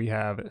point out that we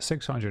have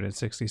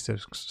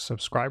 666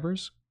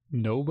 subscribers.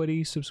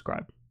 Nobody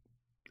subscribed.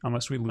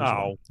 Unless we lose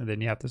one, and then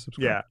you have to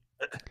subscribe.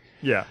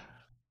 Yeah.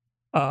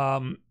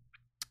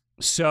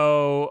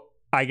 So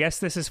I guess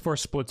this is for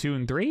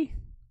Splatoon 3?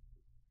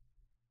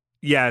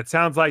 Yeah, it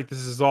sounds like this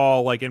is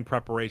all like in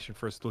preparation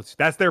for Splatoon.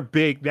 That's their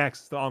big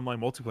next online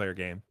multiplayer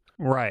game.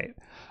 Right.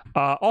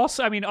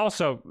 Also,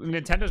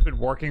 Nintendo's been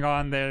working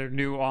on their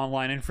new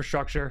online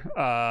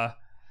infrastructure.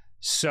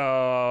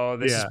 So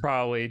this is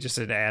probably just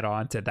an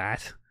add-on to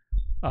that.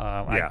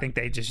 I think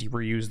they just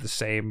reuse the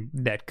same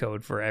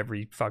netcode for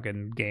every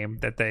fucking game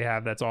that they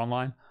have that's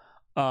online.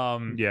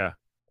 I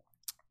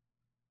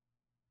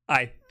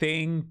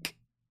think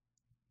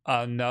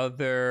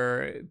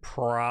another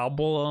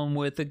problem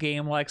with a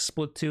game like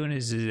Splatoon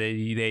is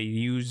they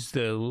use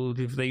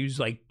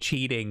like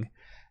cheating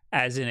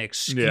as an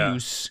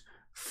excuse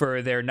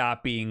for there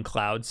not being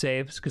cloud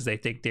saves, because they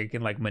think they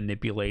can like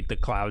manipulate the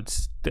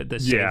clouds, the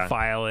save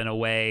file in a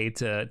way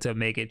to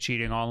make it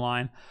cheating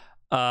online.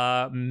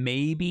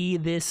 Maybe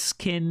this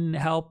can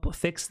help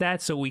fix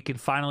that, so we can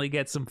finally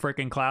get some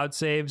freaking cloud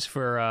saves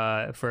for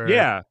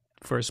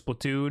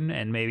Splatoon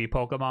and maybe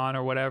Pokemon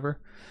or whatever.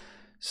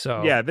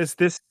 So this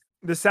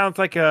sounds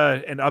like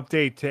an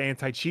update to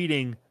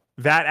anti-cheating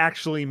that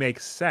actually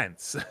makes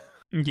sense.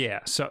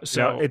 Yeah, so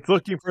it's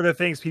looking for the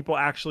things people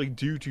actually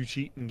do to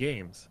cheat in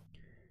games.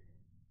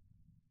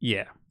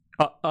 Yeah.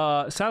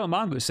 Silent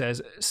Mongoose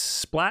says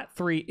Splat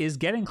 3 is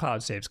getting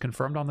cloud saves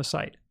confirmed on the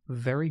site.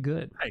 Very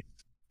good. Nice.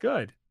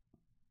 Good.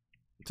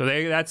 So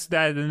that's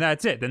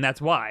it. Then that's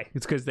why.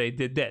 It's because they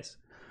did this.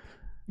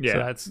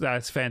 Yeah. So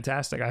that's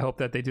fantastic. I hope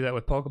that they do that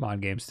with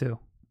Pokemon games too.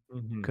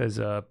 Because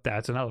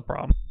that's another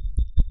problem.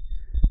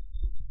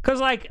 Because,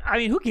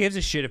 who gives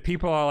a shit if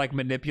people are,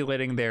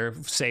 manipulating their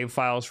save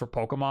files for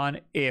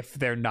Pokemon if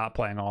they're not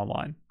playing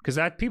online? Because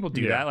people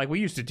do that. Like, we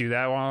used to do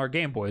that on our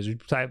Game Boys. We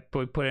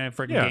put in a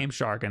freaking Game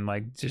Shark and,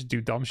 just do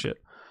dumb shit.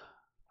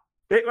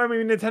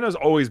 Nintendo's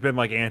always been,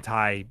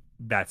 anti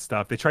that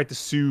stuff. They tried to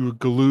sue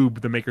Galoob,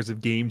 the makers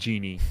of Game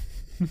Genie,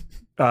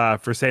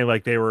 for saying,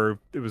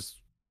 it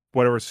was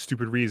whatever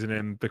stupid reason,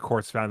 and the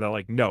courts found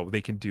out, no,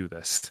 they can do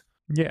this.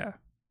 Yeah.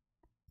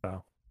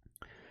 So.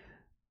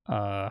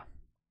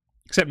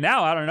 Except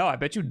now, I don't know. I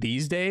bet you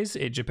these days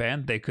in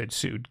Japan they could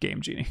sue Game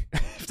Genie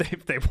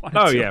if they wanted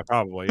to. Oh yeah,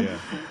 probably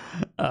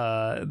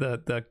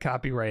The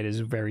copyright is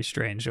very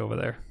strange over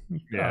there.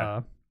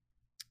 Yeah.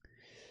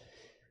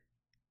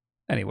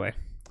 Anyway,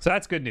 so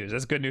that's good news.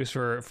 That's good news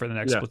for the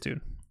next Splatoon.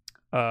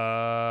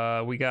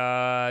 We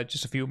got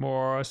just a few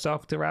more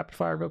stuff to rapid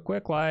fire real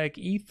quick, like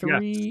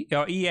E3.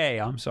 Oh, EA.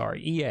 I'm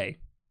sorry, EA.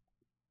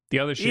 The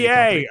other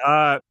shitty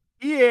company.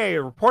 EA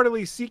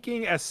reportedly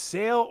seeking a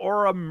sale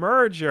or a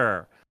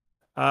merger.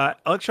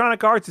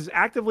 Electronic Arts is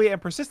actively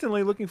and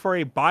persistently looking for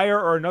a buyer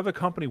or another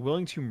company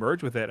willing to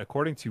merge with it,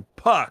 according to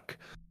Puck.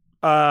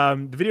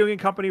 The video game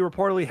company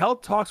reportedly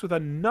held talks with a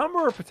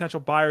number of potential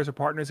buyers or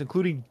partners,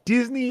 including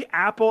Disney,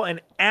 Apple, and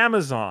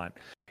Amazon.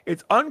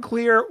 It's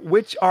unclear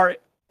which are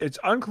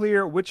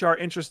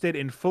interested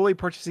in fully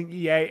purchasing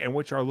EA and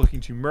which are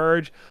looking to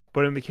merge.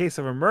 But in the case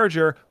of a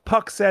merger,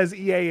 Puck says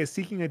EA is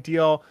seeking a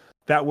deal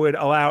that would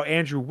allow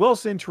Andrew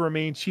Wilson to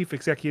remain chief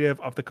executive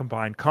of the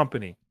combined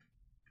company.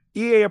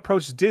 EA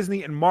approached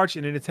Disney in March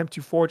in an attempt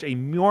to forge a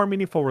more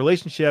meaningful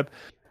relationship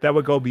that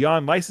would go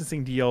beyond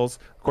licensing deals,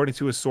 according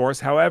to a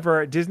source.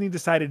 However, Disney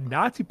decided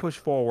not to push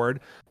forward,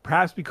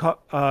 perhaps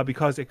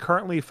because it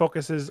currently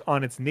focuses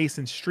on its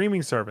nascent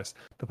streaming service.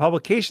 The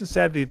publication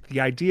said that the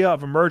idea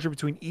of a merger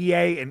between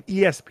EA and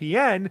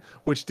ESPN,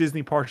 which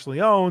Disney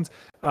partially owns,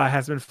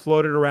 has been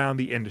floated around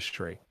the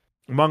industry.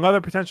 Among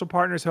other potential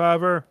partners,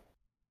 however,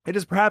 it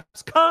is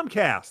perhaps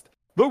Comcast,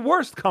 the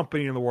worst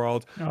company in the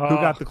world, who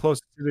got the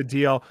closest to the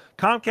deal.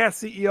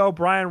 Comcast CEO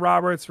Brian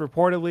Roberts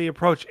reportedly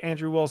approached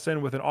Andrew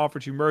Wilson with an offer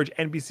to merge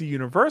NBC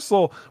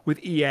Universal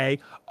with EA.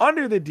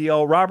 Under the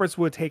deal, Roberts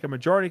would take a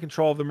majority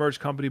control of the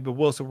merged company, but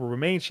Wilson will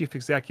remain chief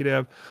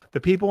executive.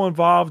 The people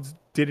involved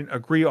didn't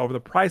agree over the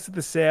price of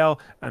the sale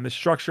and the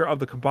structure of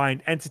the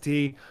combined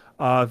entity,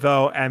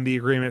 though, and the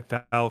agreement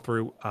fell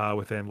through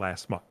within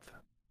last month.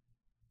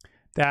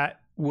 That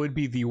would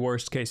be the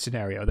worst case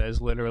scenario. That is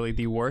literally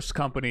the worst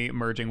company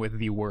merging with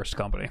the worst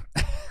company.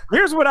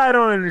 Here's what I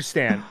don't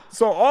understand.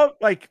 So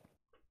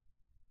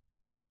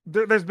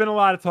there's been a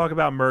lot of talk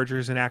about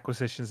mergers and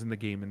acquisitions in the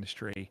game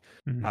industry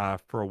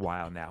for a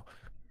while now,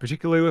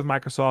 particularly with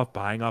Microsoft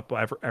buying up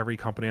every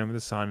company under the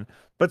sun.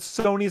 But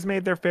Sony's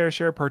made their fair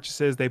share of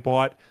purchases. They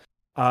bought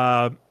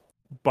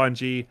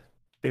Bungie,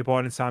 they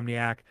bought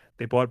Insomniac,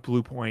 they bought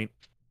Bluepoint.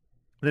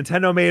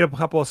 Nintendo made a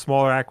couple of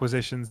smaller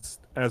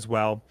acquisitions as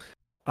well.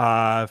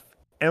 And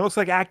it looks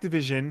like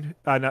Activision,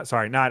 not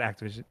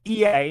Activision,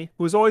 EA,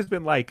 who has always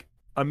been like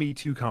a Me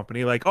Too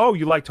company, like, oh,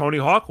 you like Tony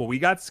Hawk? Well, we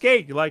got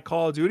Skate. You like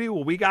Call of Duty?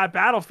 Well, we got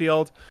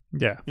Battlefield.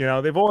 Yeah. You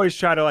know, they've always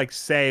tried to like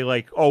say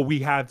like, oh, we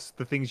have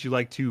the things you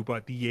like too,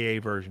 but the EA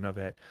version of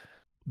it.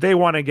 They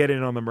want to get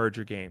in on the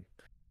merger game.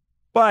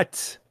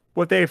 But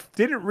what they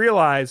didn't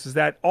realize is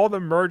that all the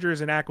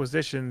mergers and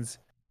acquisitions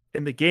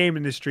in the game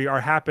industry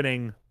are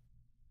happening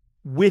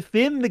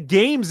within the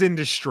games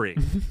industry.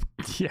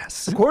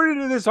 Yes. According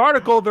to this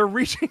article, they're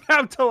reaching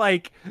out to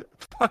like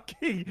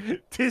fucking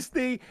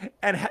Disney,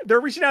 and they're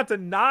reaching out to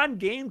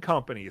non-game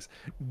companies.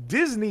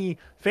 Disney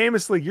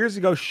famously years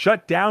ago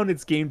shut down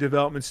its game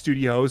development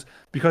studios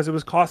because it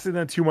was costing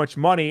them too much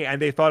money, and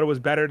they thought it was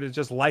better to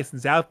just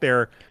license out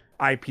their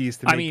IPs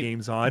to make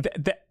games on.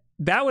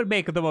 That would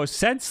make the most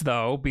sense,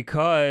 though,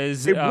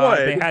 because they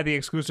had the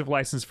exclusive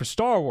license for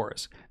Star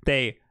Wars.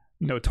 They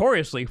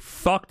notoriously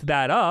fucked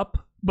that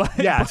up. But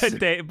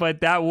but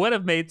that would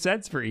have made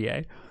sense for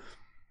EA.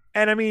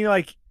 And I mean,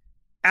 like,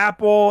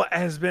 Apple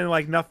has been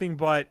like nothing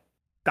but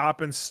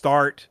stop and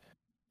start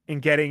in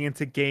getting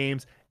into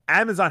games.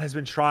 Amazon has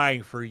been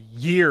trying for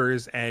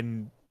years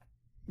and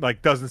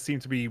like doesn't seem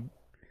to be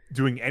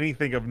doing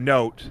anything of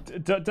note.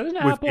 Doesn't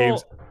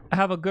Apple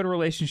have a good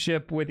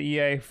relationship with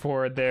EA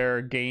for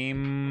their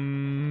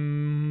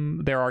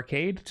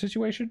arcade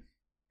situation?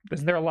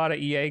 Isn't there a lot of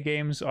EA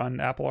games on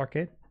Apple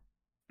Arcade?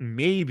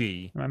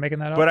 Maybe. Am I making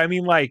that up? But I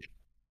mean, like,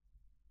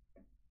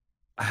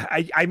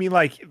 I mean,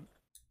 like,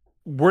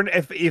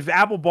 if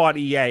Apple bought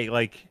EA,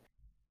 like,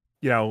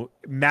 you know,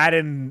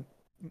 Madden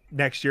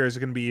next year is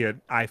going to be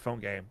an iPhone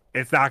game.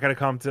 It's not going to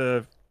come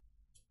to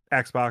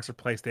Xbox or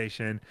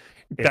PlayStation.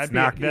 That'd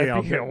be a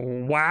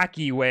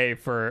wacky way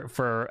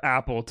for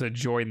Apple to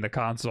join the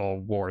console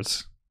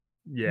wars.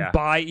 Yeah.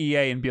 Buy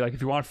EA and be like,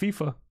 if you want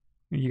FIFA,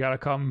 you gotta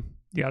come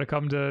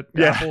to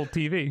Apple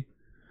TV.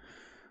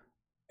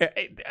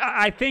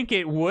 I think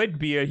it would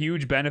be a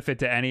huge benefit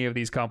to any of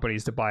these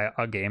companies to buy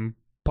a game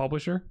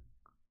publisher,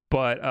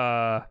 but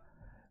I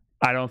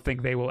don't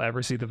think they will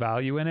ever see the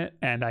value in it.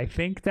 And I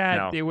think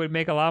that it would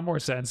make a lot more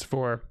sense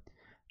for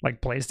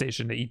like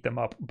PlayStation to eat them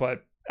up.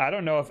 But I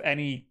don't know if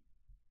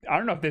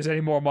there's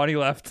any more money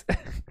left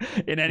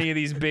in any of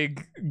these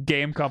big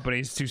game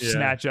companies to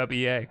snatch up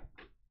EA.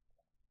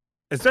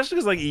 Especially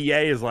because like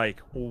EA is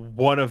like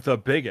one of the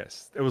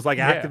biggest. It was like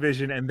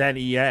Activision and then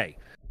EA.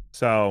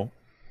 So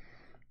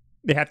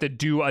they have to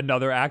do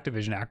another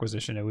Activision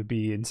acquisition. It would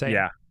be insane.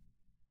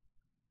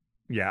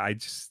 Yeah.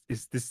 This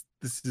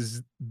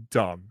is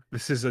dumb.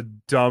 This is a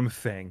dumb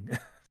thing.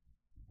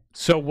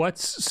 So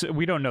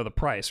we don't know the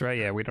price, right?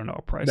 Yeah, we don't know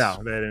a price. No,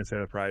 they didn't say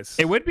the price.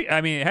 It would be,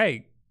 I mean,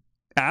 hey,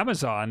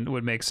 Amazon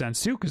would make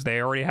sense too, because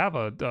they already have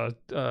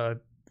a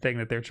thing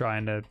that they're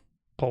trying to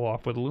pull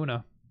off with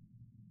Luna.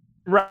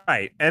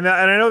 Right. And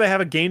I know they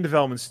have a game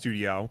development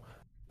studio,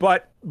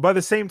 but by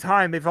the same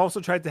time, they've also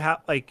tried to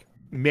have like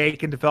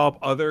make and develop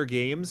other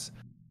games.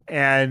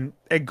 And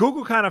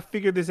Google kind of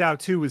figured this out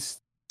too with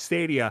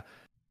Stadia.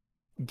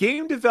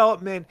 Game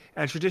development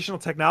and traditional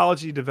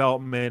technology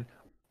development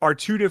are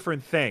two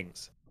different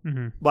things.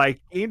 Mm-hmm. Like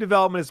game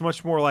development is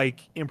much more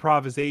like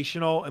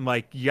improvisational and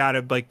like you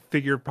gotta like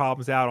figure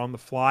problems out on the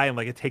fly and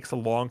like it takes a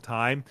long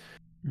time.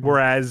 Mm-hmm.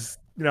 Whereas,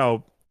 you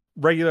know,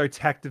 regular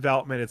tech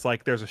development, it's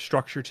like there's a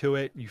structure to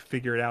it. You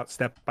figure it out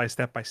step by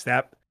step by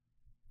step.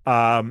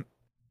 And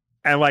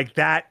like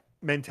that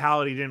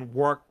mentality didn't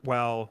work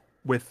well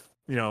with,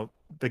 you know,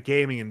 the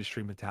gaming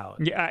industry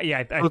mentality.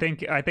 Yeah. I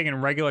think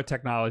in regular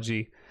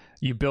technology,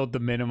 you build the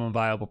minimum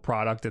viable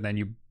product and then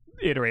you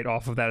iterate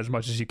off of that as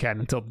much as you can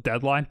until the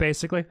deadline,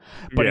 basically.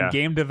 But in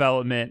game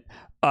development,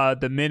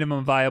 the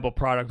minimum viable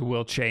product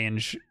will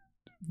change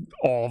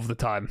all of the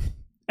time,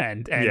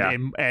 and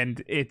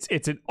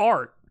it's an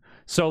art.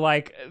 So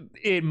like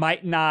it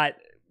might not,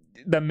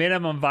 the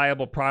minimum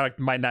viable product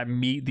might not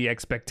meet the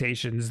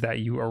expectations that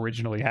you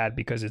originally had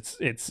because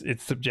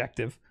it's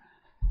subjective.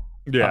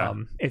 Yeah,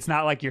 it's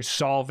not like you're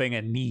solving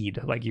a need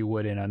like you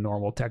would in a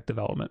normal tech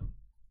development.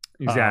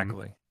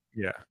 Exactly.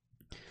 Yeah.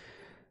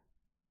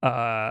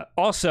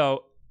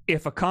 Also,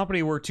 if a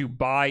company were to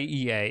buy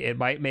EA, it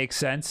might make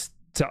sense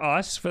to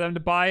us for them to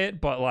buy it,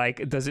 but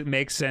like, does it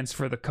make sense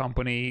for the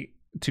company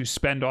to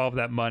spend all of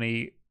that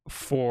money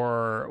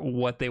for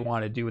what they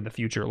want to do in the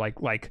future?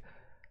 Like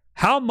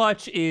how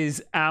much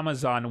is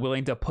Amazon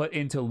willing to put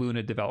into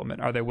Luna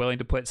development? Are they willing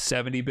to put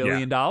 $70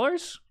 billion?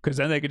 Because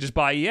then they could just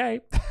buy EA.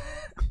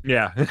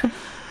 Yeah.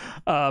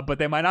 But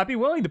they might not be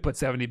willing to put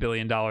 $70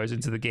 billion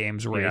into the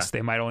games race. Yeah.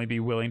 They might only be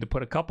willing to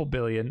put a couple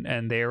billion,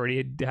 and they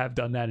already have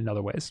done that in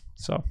other ways.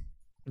 So,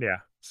 yeah.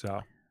 So,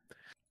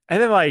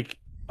 and then like,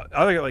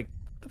 other like,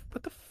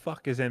 what the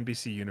fuck is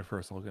NBC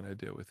Universal gonna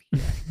do with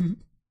EA?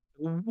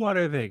 What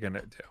are they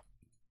gonna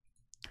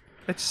do?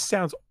 It just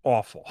sounds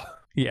awful.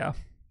 Yeah.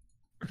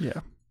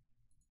 It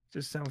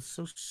just sounds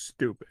so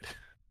stupid.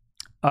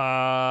 All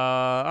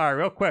right,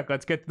 real quick,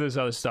 let's get to this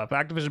other stuff.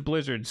 Activision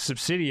Blizzard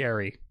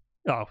subsidiary.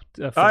 Raven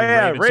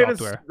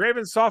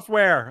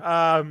Software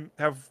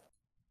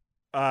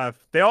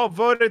they all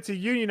voted to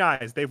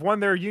unionize. They've won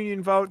their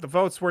union vote. The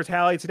votes were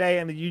tallied today,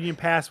 and the union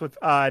passed with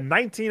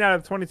 19 out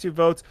of 22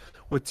 votes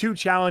with 2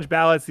 challenge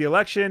ballots. The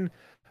election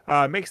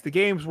makes the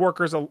Games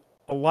Workers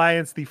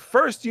Alliance the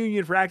first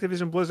union for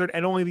Activision Blizzard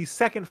and only the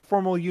second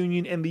formal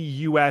union in the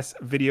U.S.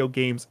 video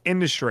games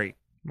industry.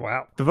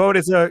 Wow. The vote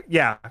is so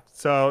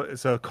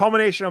it's a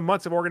culmination of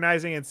months of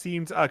organizing and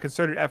seems a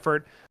concerted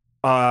effort.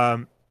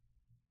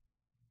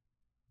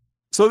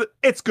 So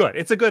it's good.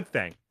 It's a good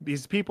thing.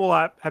 These people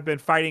have been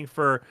fighting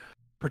for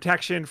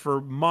protection for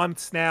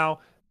months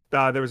now.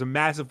 There was a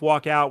massive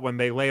walkout when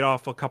they laid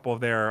off a couple of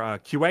their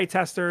QA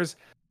testers.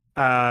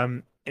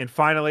 And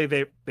finally,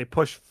 they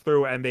pushed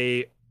through and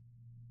they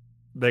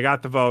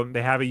got the vote.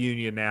 They have a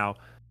union now.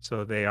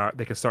 So they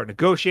can start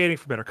negotiating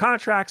for better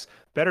contracts,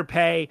 better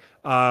pay,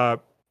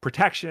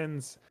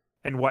 protections,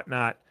 and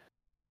whatnot.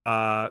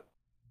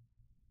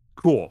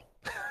 Cool.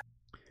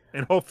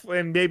 And hopefully,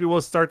 and maybe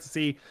we'll start to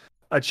see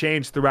a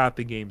change throughout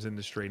the games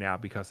industry now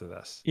because of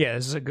this. Yeah,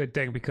 this is a good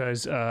thing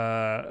because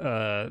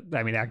I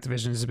mean,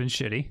 Activision has been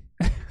shitty.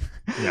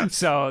 Yeah.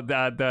 So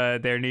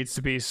there needs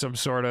to be some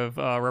sort of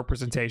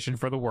representation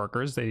for the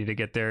workers. They need to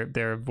get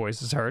their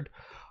voices heard.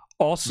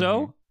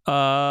 Also,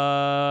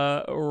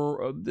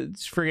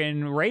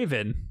 friggin'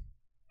 Raven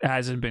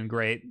hasn't been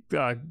great.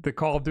 The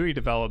Call of Duty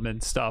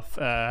development stuff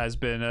has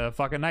been a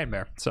fucking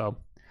nightmare. So,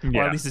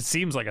 or at least it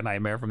seems like a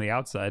nightmare from the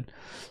outside.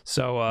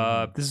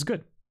 So this is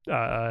good.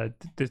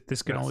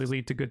 This can only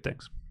lead to good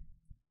things.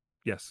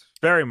 Yes,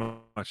 very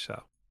much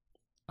so.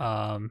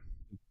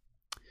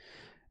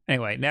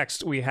 Anyway,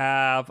 next we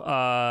have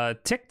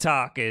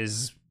TikTok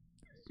is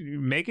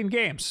making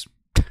games.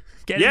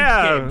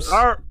 Games.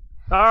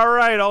 All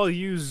right, all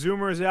you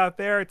Zoomers out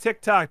there.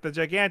 TikTok, the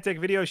gigantic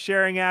video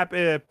sharing app,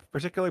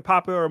 particularly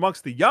popular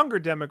amongst the younger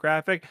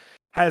demographic,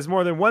 has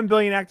more than 1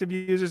 billion active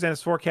users and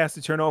is forecast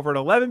to turn over an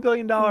 $11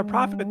 billion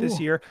profit this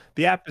year.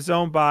 The app is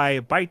owned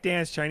by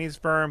ByteDance, Chinese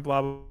firm,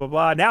 blah, blah, blah,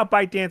 blah. Now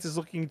ByteDance is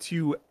looking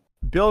to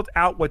build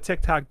out what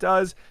TikTok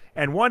does,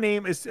 and one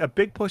aim is a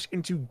big push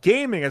into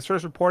gaming. As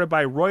first reported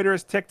by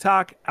Reuters,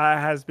 TikTok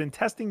has been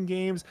testing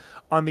games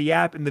on the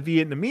app in the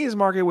Vietnamese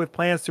market with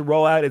plans to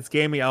roll out its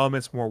gaming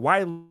elements more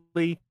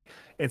widely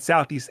in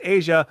Southeast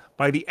Asia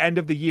by the end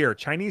of the year.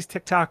 Chinese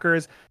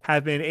TikTokers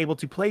have been able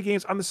to play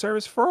games on the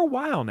service for a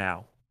while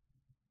now.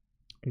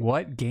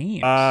 What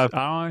games? I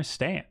don't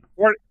understand.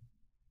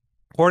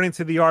 According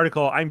to the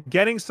article, I'm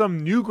getting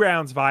some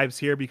Newgrounds vibes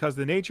here because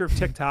the nature of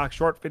TikTok,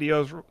 short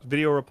videos,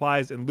 video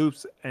replies, and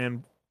loops,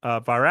 and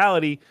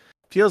virality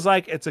feels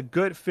like it's a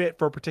good fit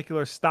for a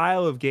particular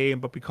style of game.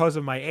 But because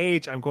of my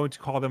age, I'm going to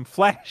call them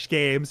flash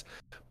games.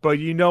 But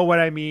you know what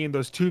I mean?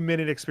 Those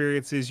 2-minute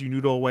experiences you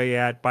noodle away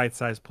at,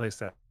 bite-sized play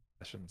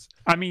sessions.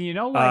 I mean, you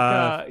know,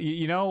 like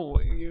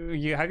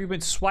you have you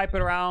been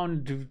swiping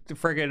around to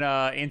friggin'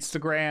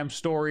 Instagram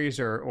stories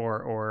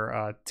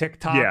or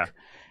TikTok, Yeah.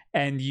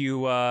 and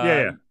you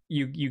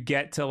you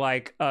get to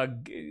like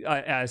an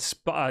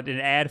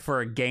ad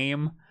for a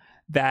game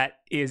that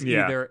is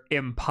either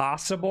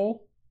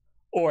impossible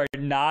or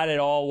not at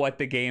all what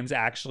the game's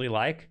actually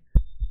like.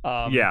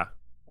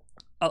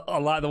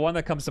 A lot. The one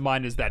that comes to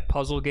mind is that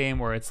puzzle game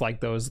where it's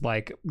like those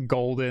like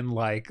golden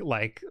like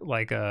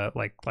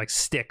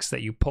sticks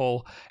that you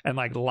pull and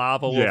like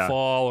lava will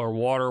fall or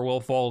water will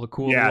fall to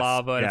cool the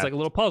lava, and it's like a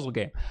little puzzle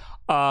game.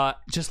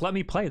 Just let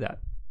me play that.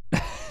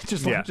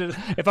 just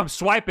if I'm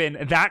swiping,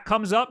 that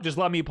comes up. Just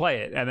let me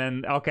play it, and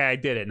then okay, I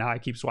did it. Now I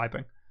keep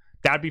swiping.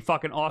 That'd be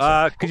fucking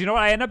awesome. Because you know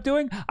what I end up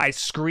doing?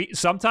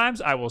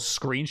 Sometimes I will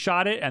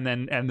screenshot it and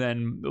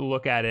then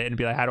look at it and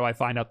be like, how do I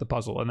find out the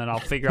puzzle? And then I'll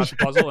figure out the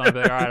puzzle and I'll be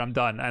like, all right, I'm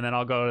done. And then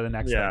I'll go to the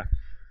next thing.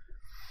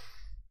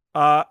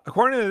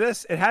 According to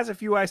this, it has a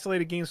few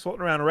isolated games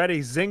floating around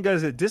already.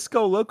 Zynga's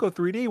Disco Loco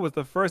 3D was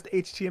the first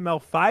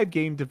HTML5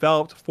 game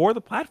developed for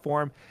the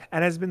platform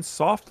and has been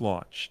soft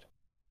launched.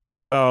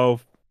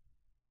 So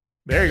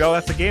there you go.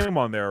 That's a game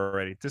on there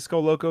already. Disco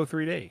Loco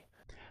 3D.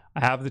 I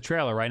have the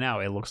trailer right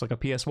now. It looks like a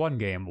PS1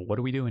 game. What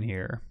are we doing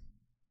here?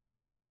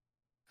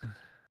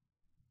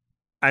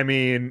 I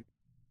mean,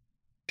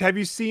 have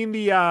you seen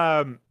the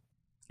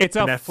It's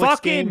a Netflix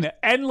fucking game?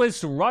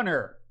 endless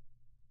runner.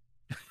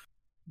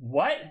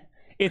 What?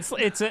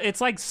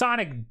 It's like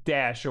Sonic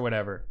Dash or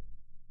whatever.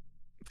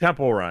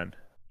 Temple Run.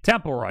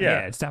 Temple Run.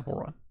 Yeah, it's Temple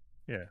Run.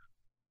 Yeah.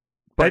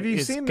 But have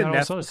you seen the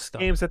Netflix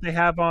games that they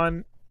have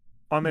on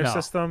their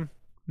system?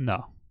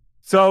 No.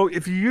 So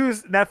if you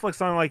use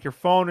Netflix on like your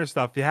phone or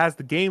stuff, it has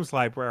the games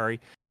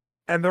library,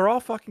 and they're all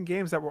fucking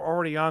games that were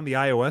already on the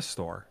iOS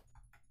store.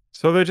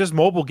 So they're just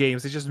mobile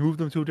games. They just moved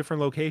them to a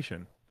different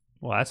location.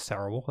 Well, that's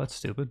terrible. That's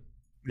stupid.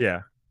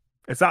 Yeah.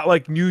 It's not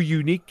like new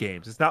unique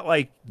games. It's not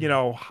like,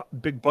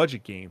 big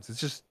budget games.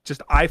 It's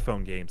just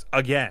iPhone games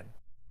again.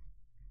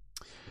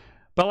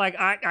 But like,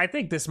 I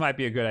think this might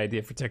be a good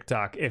idea for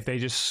TikTok if they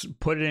just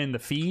put it in the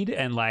feed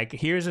and like,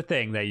 here's a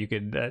thing that you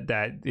could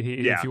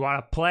if you want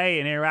to play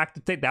and interact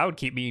with it, that would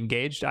keep me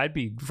engaged. I'd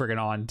be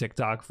friggin' on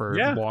TikTok for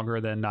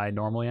longer than I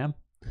normally am.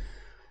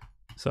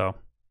 So,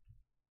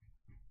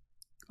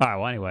 all right.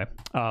 Well, anyway,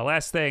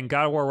 last thing,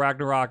 God of War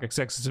Ragnarok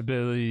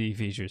accessibility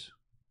features.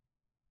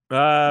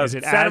 Is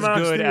it as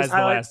good as The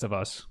Last of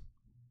Us?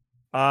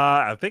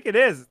 I think it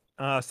is.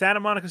 Santa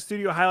Monica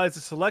Studio highlights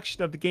a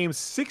selection of the game's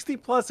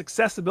 60-plus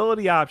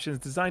accessibility options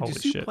designed to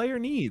suit player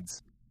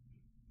needs.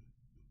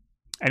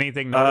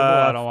 Anything notable?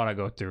 I don't want to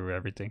go through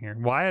everything here.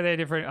 Why are they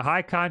different?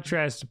 High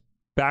contrast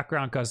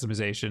background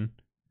customization.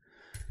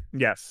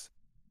 Yes.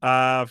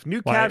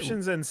 New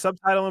captions and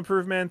subtitle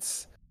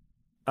improvements.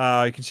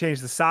 You can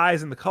change the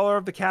size and the color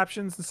of the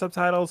captions and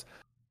subtitles.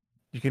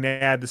 You can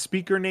add the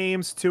speaker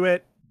names to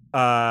it.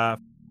 I'm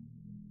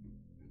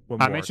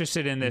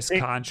interested in this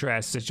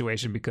contrast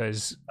situation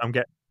because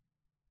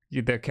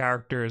the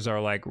characters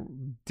are like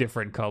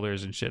different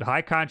colors and shit.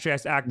 High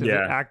contrast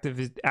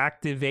activation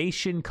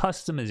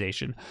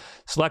customization.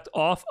 Select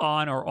off,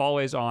 on, or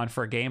always on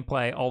for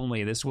gameplay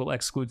only. This will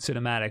exclude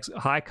cinematics.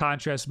 High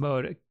contrast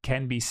mode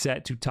can be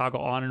set to toggle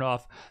on and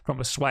off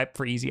from a swipe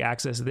for easy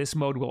access. This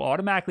mode will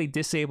automatically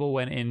disable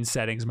when in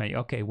settings menu.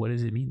 Okay, what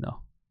does it mean though?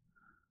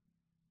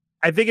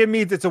 I think it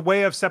means it's a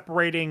way of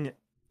separating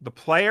the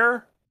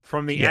player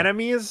from the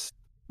enemies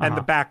and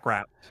the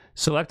background.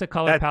 Select a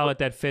color palette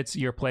that fits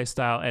your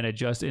playstyle and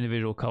adjust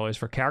individual colors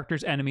for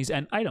characters, enemies,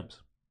 and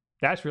items.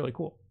 That's really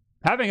cool.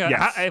 Having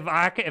if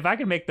I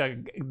can make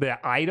the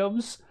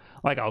items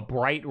like a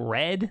bright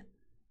red,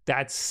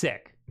 that's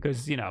sick.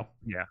 Because you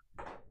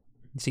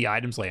see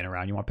items laying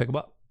around, you want to pick them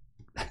up.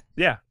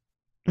 Yeah.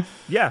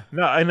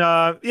 No,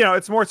 and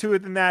it's more to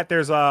it than that.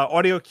 There's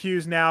audio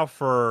cues now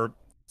for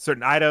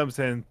certain items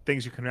and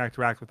things you can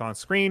interact with on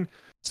screen.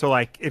 So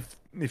like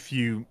if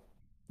you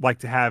like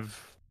to have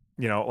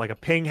like a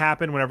ping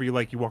happen whenever you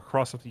walk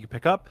across something you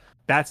pick up,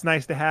 that's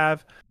nice to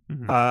have.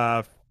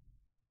 The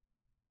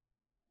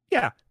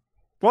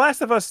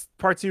Last of Us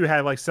Part 2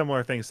 had like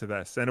similar things to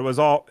this, and it was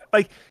all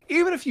like,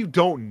 even if you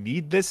don't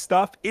need this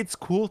stuff, it's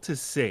cool to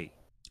see.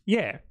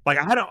 Yeah, like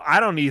I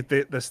don't need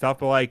this stuff,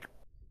 but like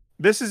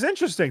this is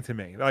interesting to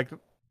me. Like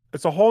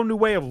it's a whole new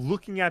way of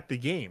looking at the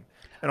game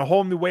and a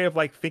whole new way of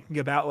like thinking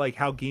about like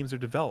how games are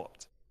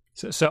developed.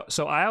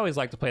 So I always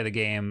like to play the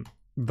game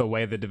the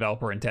way the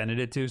developer intended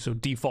it to. So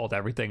default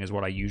everything is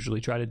what I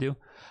usually try to do.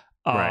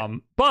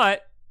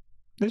 But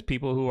there's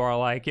people who are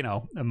like,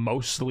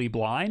 mostly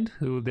blind,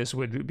 who this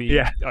would be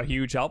a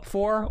huge help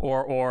for,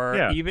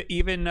 or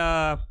even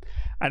I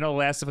know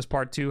Last of Us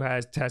Part 2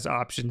 has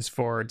options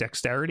for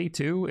dexterity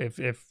too.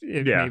 If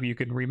maybe you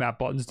can remap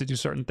buttons to do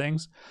certain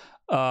things.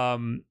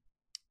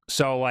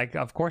 So like,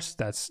 of course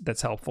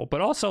that's helpful,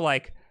 but also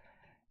like,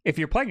 if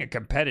you're playing a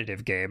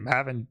competitive game,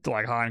 having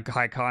like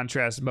high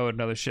contrast mode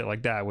and other shit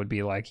like that would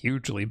be like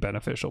hugely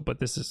beneficial. But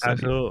this is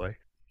absolutely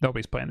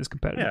nobody's playing this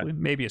competitively. Yeah.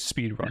 Maybe a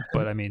speed run,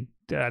 but I mean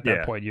at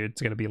that point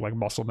it's going to be like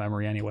muscle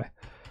memory anyway.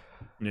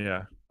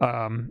 Yeah.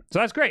 So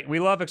that's great. We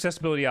love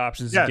accessibility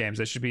options in games.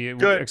 That should be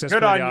good.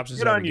 Accessibility options.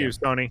 Good on you,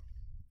 Sony.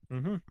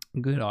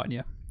 Good on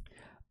you.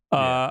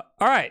 All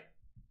right.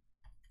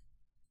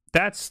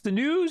 That's the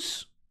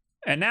news.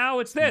 And now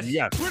it's this.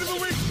 Yes. Tweet of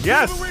the week.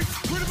 Yes. Tweet of the week.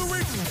 Tweet of the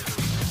week.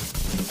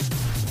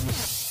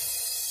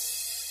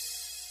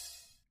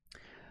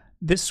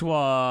 This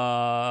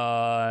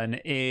one,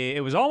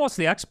 it was almost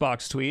the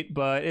Xbox tweet,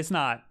 but it's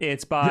not.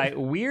 It's by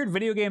Weird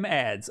Video Game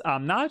Ads.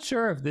 I'm not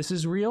sure if this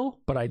is real,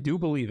 but I do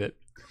believe it.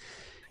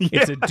 Yeah.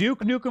 It's a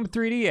Duke Nukem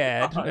 3D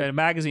ad, a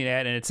magazine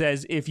ad, and it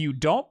says, if you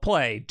don't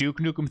play Duke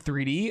Nukem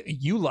 3D,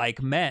 you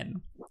like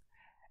men.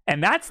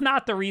 And that's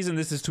not the reason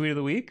this is Tweet of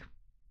the Week.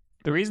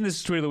 The reason this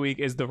is Tweet of the Week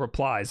is the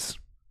replies,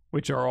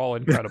 which are all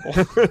incredible.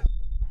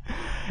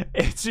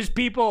 It's just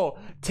people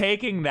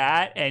taking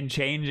that and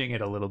changing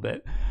it a little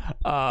bit.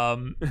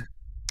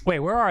 Wait,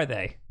 where are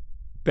they?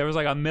 There was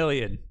like 1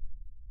 million.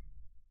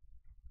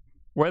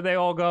 Where'd they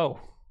all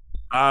go?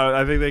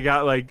 I think they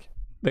got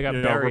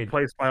buried,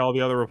 replaced by all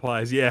the other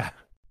replies. Yeah.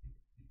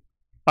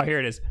 Oh, here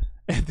it is.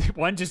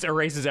 One just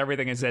erases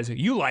everything and says,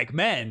 "You like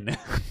men."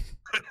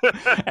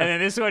 And then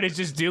this one is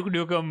just Duke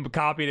Nukem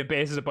copied and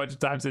pasted a bunch of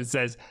times and it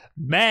says,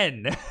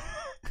 "Men."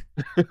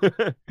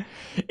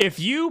 If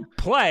you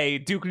play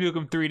Duke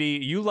Nukem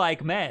 3D, you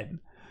like men.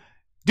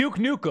 Duke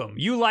Nukem,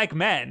 you like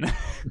men.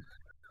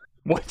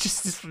 What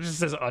just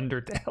says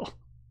Undertale?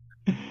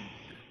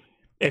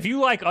 If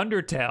you like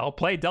Undertale,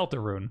 play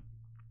Deltarune.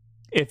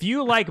 If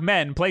you like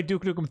men, play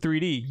Duke Nukem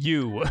 3D.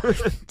 You.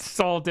 It's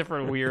all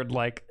different, weird,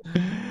 like.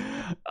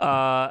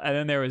 And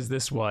then there was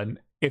this one.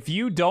 If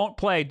you don't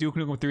play Duke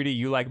Nukem 3D,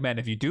 you like men.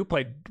 If you do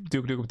play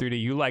Duke Nukem 3D,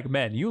 you like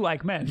men. You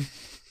like men.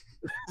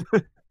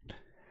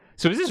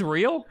 So is this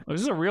real?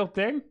 Is this a real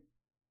thing?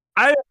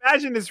 I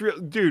imagine it's real.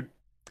 Dude.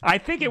 I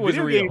think it was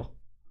real.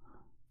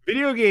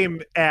 Video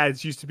game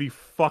ads used to be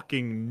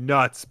fucking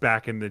nuts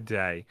back in the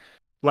day.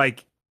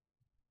 Like,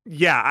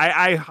 yeah,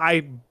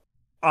 I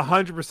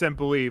 100%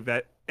 believe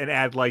that an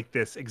ad like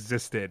this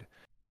existed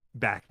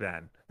back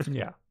then.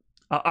 Yeah.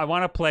 I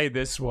want to play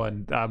this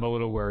one. I'm a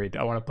little worried.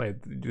 I want to play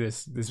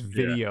this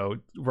video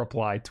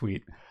reply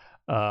tweet.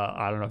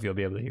 I don't know if you'll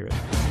be able to hear it.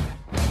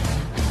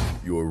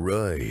 You're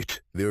right.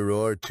 There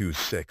are two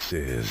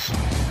sexes.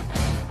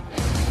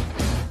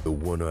 The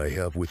one I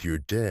have with your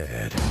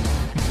dad.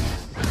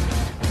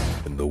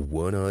 And the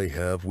one I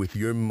have with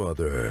your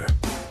mother.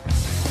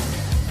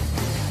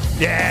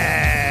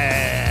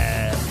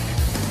 Yeah!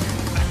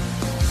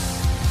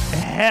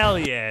 Hell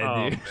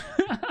yeah, dude.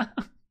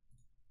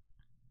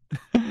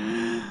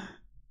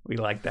 We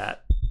like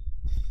that.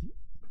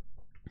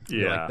 Yeah.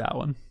 We like that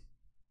one.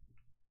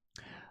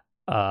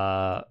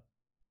 All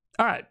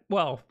right.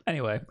 Well,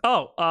 anyway.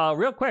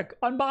 Real quick.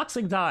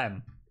 Unboxing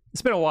time.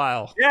 It's been a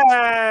while.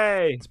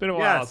 Yay! It's been a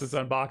while since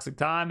unboxing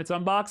time. It's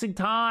unboxing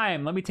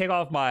time. Let me take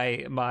off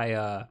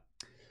my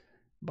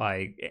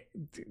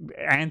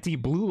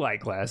anti-blue light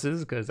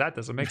glasses because that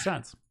doesn't make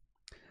sense.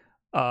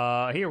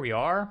 Here we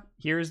are.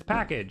 Here's the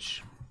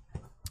package.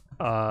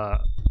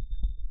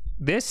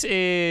 This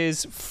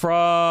is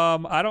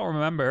from, I don't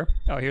remember.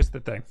 Oh, here's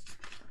the thing.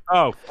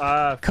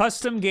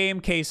 Custom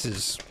game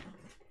cases.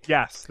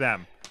 Yes,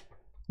 them.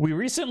 We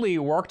recently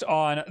worked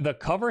on the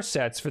cover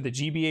sets for the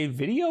GBA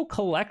video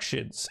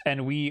collections,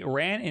 and we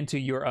ran into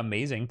your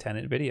amazing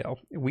Tenet video.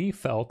 We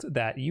felt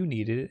that you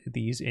needed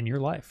these in your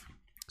life.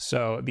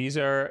 So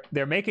they're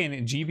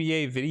making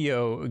GBA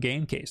video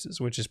game cases,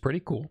 which is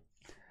pretty cool.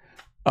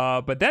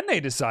 But then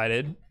they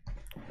decided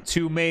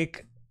to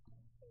make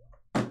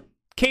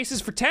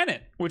cases for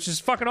Tenet, which is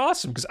fucking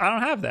awesome because I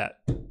don't have that.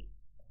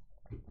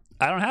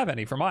 I don't have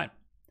any for mine.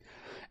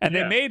 And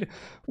they made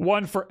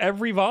one for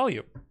every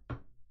volume,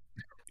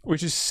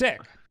 which is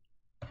sick.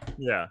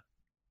 Yeah.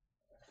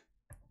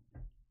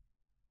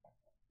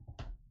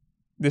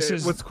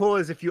 What's cool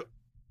is if you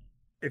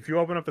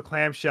open up the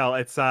clamshell,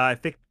 it's I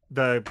think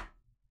the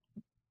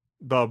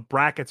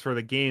brackets for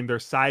the game, they're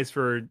sized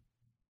for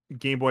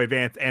Game Boy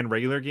Advance and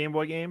regular Game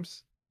Boy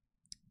games.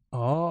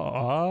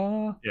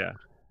 Yeah.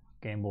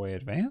 Game Boy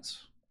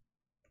Advance.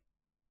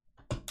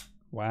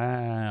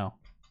 Wow.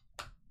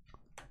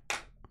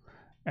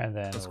 And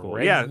then cool.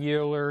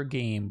 Regular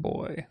Game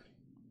Boy.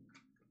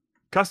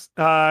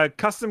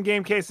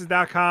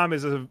 CustomGameCases.com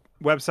is a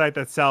website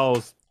that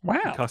sells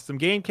custom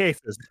game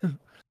cases.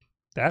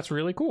 That's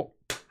really cool.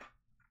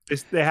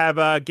 They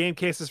have game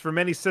cases for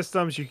many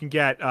systems. You can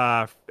get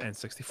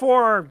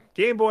N64,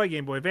 Game Boy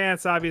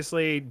Advance,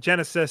 obviously,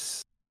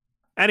 Genesis,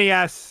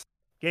 NES,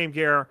 Game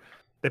Gear.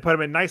 They put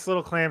them in nice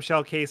little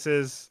clamshell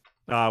cases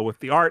with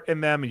the art in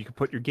them, and you can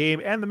put your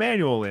game and the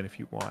manual in if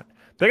you want.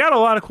 They got a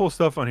lot of cool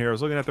stuff on here. I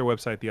was looking at their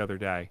website the other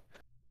day.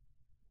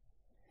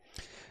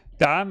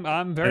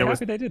 I'm very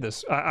happy they did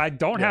this. I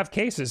don't have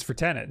cases for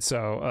Tenet,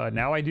 so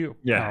now I do.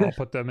 Yeah, I'll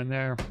put them in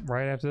there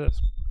right after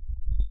this.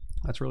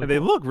 That's really. And they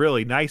look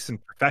really nice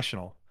and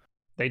professional.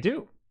 They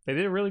do. They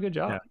did a really good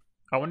job. Yeah.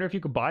 I wonder if you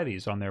could buy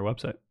these on their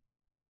website.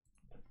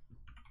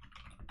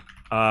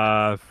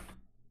 How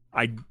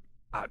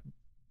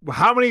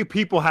many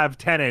people have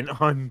Tenet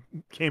on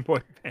Game Boy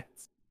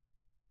Advance?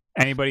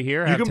 Anybody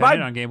here have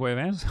Tenet on Game Boy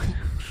Advance?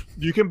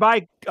 You can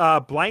buy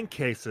blank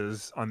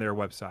cases on their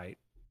website.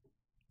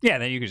 Yeah,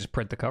 then you can just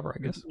print the cover,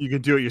 I guess. You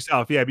can do it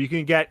yourself. Yeah, but you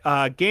can get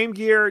Game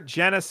Gear,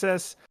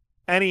 Genesis,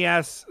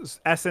 NES,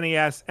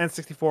 SNES,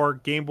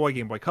 N64, Game Boy,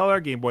 Game Boy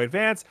Color, Game Boy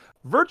Advance,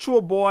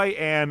 Virtual Boy,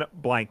 and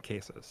blank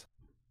cases.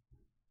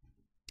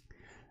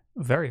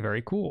 Very,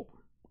 very cool.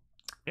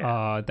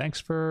 Yeah. Thanks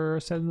for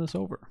sending this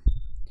over.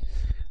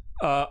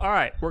 All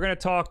right, we're going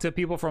to talk to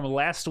people from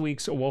last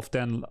week's Wolf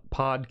Den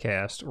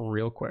podcast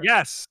real quick.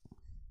 Yes.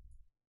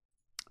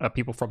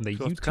 People from the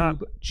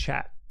YouTube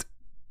chat.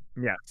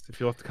 Yes. If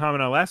you left a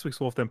comment on last week's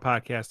Wolf Den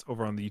podcast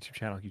over on the YouTube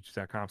channel,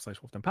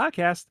 youtube.com/Wolf Den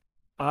podcast,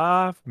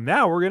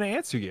 now we're going to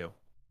answer you.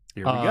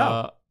 Here we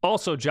go.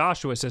 Also,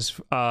 Joshua says,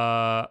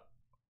 5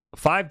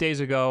 days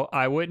ago,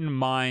 I wouldn't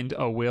mind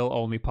a Will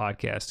only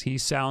podcast. He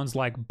sounds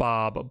like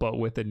Bob, but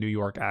with a New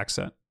York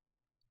accent.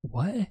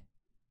 What?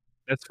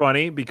 That's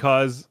funny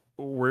because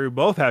we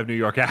both have New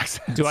York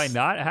accents. Do I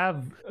not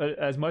have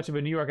as much of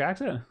a New York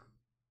accent?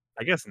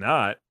 I guess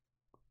not.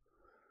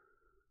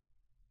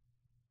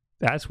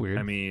 That's weird.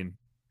 I mean,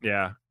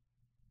 yeah.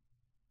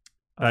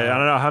 I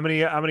don't know how many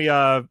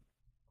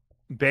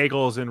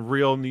bagels and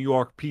real New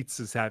York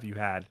pizzas have you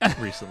had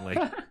recently?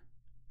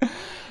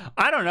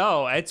 I don't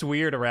know. It's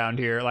weird around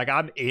here. Like,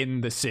 I'm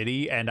in the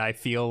city and I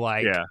feel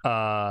like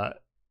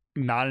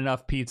not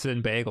enough pizza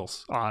and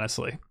bagels,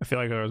 honestly. I feel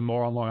like there was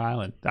more on Long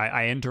Island.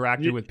 I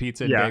interacted with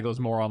pizza and bagels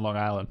more on Long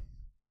Island.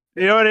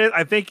 You know what it is?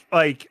 I think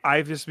like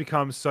I've just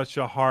become such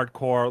a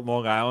hardcore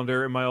Long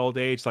Islander in my old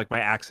age. Like my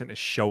accent is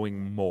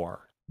showing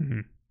more.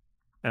 Mm-hmm.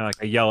 And like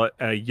I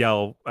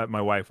yell at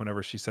my wife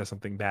whenever she says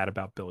something bad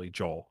about Billy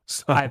Joel.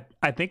 So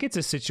I think it's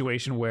a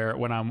situation where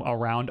when I'm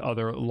around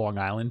other Long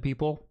Island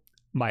people,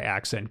 my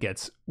accent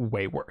gets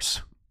way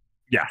worse.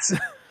 Yes.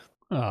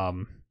 I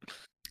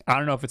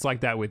don't know if it's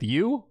like that with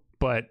you,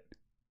 but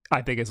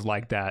I think it's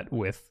like that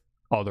with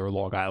other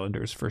Long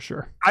Islanders for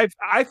sure. I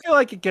feel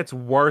like it gets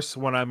worse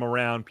when I'm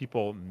around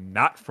people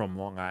not from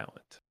Long Island.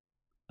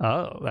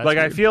 Oh, that's like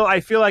weird. I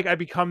feel like I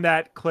become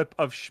that clip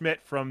of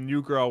Schmidt from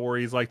New Girl where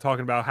he's like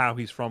talking about how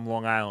he's from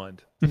Long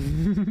Island.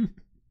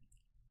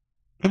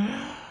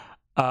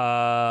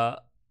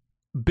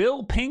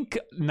 Bill Pink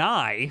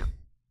Nye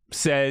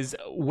says,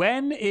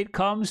 when it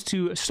comes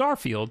to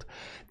Starfield,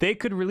 they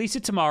could release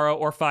it tomorrow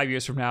or 5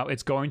 years from now.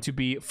 It's going to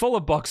be full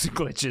of bugs and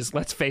glitches.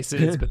 Let's face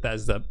it, it's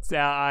Bethesda.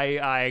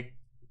 I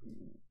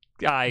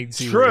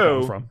see where you're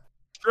coming from.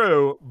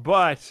 True,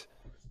 but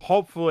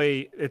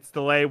hopefully its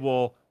delay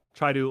will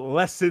try to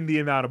lessen the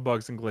amount of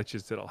bugs and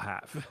glitches it'll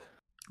have.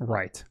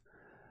 Right.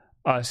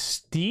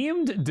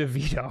 Steamed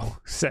DeVito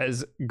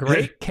says,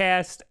 great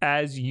cast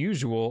as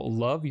usual.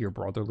 Love your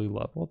brotherly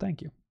love. Well,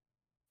 thank you.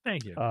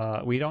 Thank you.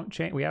 We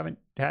haven't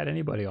had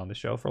anybody on the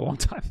show for a long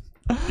time.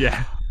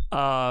 Yeah.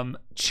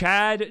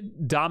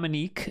 Chad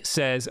Dominique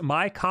says,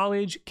 my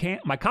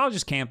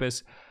college's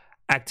campus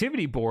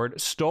activity board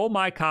stole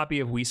my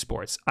copy of Wii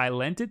Sports. I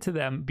lent it to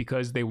them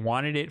because they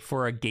wanted it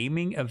for a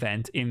gaming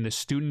event in the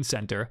student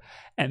center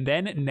and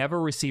then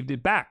never received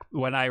it back.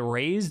 When I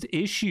raised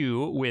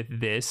issue with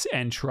this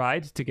and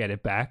tried to get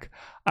it back,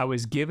 I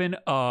was given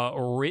a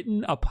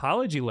written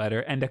apology letter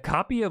and a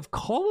copy of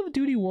Call of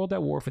Duty World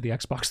at War for the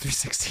Xbox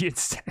 360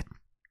 instead.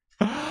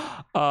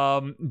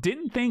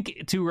 Didn't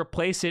think to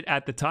replace it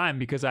at the time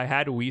because I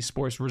had Wii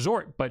Sports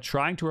Resort, but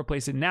trying to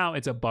replace it now,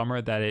 it's a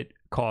bummer that it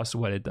costs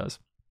what it does.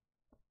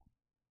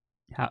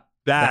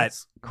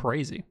 That's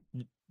crazy.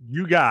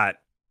 You got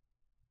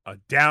a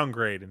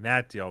downgrade in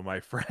that deal, my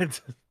friend.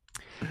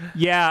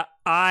 Yeah,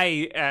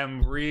 I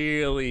am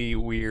really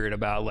weird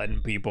about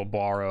letting people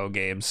borrow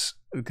games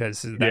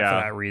because for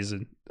that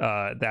reason.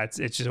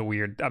 It's just a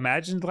weird.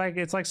 Imagine like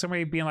it's like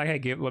somebody being like,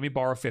 "Hey, let me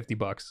borrow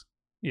 $50,"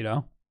 you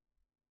know?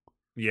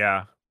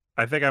 Yeah,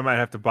 I think I might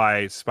have to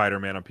buy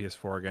Spider-Man on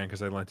PS4 again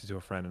because I lent it to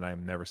a friend and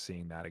I'm never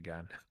seeing that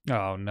again.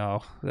 Oh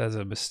no, that's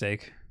a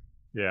mistake.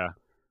 Yeah.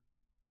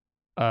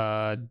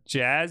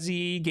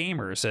 Jazzy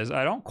Gamer says,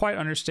 I don't quite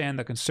understand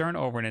the concern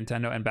over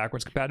Nintendo and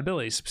backwards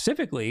compatibility,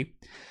 specifically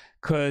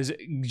because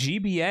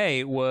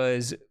GBA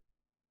was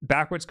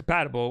backwards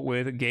compatible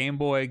with Game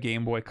Boy,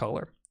 Game Boy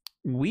Color.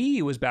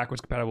 Wii was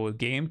backwards compatible with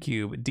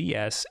GameCube.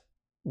 DS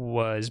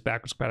was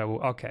backwards compatible.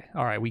 Okay,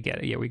 all right, we get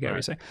it. Yeah, we get what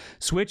you're saying.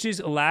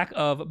 Switch's lack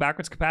of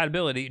backwards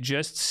compatibility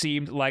just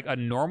seemed like a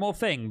normal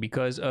thing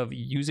because of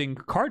using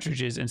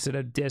cartridges instead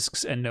of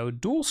discs and no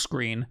dual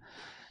screen.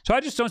 So I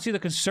just don't see the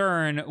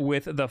concern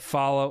with the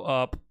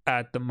follow-up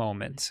at the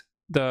moment.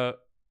 The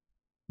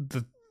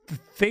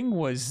thing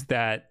was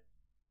that,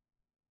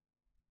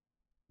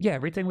 yeah,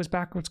 everything was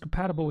backwards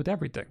compatible with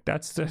everything.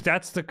 That's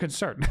the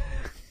concern.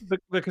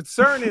 The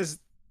concern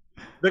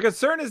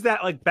is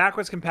that like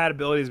backwards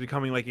compatibility is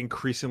becoming like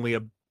increasingly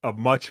a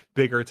much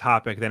bigger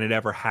topic than it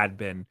ever had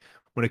been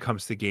when it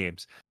comes to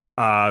games.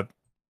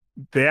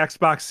 The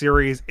Xbox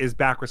Series is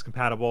backwards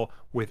compatible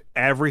with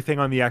everything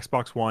on the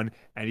Xbox One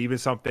and even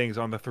some things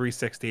on the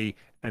 360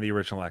 and the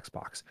original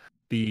Xbox.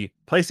 The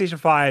PlayStation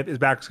 5 is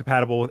backwards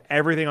compatible with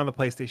everything on the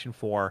PlayStation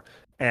 4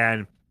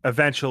 and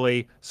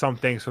eventually some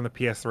things from the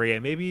PS3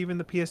 and maybe even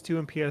the PS2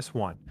 and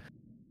PS1.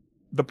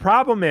 The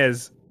problem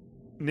is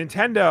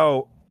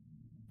Nintendo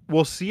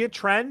will see a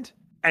trend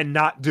and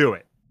not do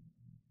it.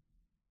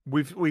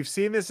 We've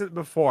seen this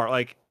before.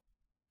 Like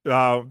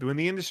when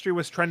the industry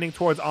was trending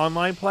towards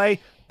online play,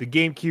 the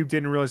GameCube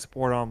didn't really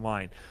support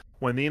online.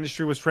 When the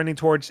industry was trending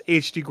towards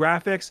HD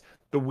graphics,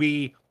 the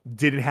Wii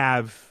didn't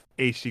have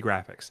HD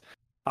graphics.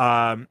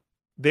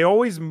 They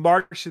always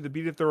march to the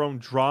beat of their own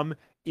drum,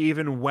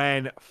 even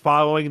when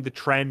following the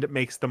trend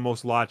makes the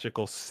most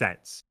logical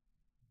sense.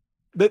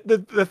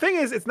 The thing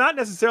is, it's not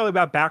necessarily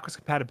about backwards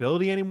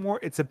compatibility anymore.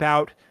 It's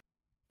about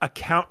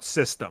account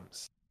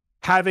systems.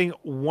 Having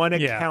one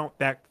account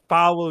that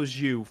follows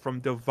you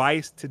from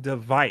device to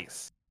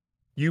device.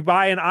 You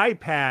buy an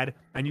iPad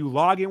and you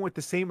log in with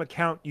the same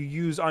account you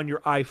use on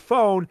your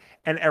iPhone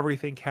and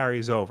everything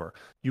carries over.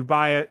 You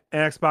buy an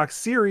Xbox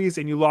Series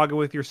and you log in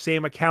with your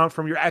same account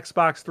from your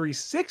Xbox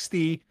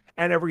 360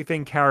 and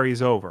everything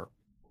carries over.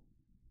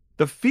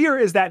 The fear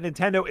is that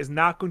Nintendo is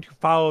not going to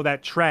follow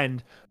that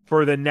trend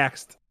for the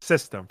next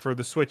system, for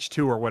the Switch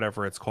 2 or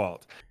whatever it's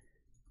called.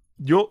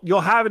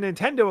 You'll have a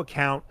Nintendo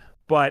account,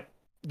 but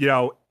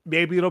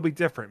maybe it'll be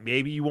different.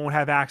 Maybe you won't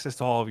have access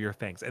to all of your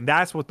things, and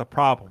that's what the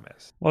problem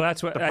is. Well,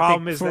 that's what the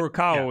problem is.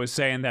 Furukawa was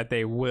saying that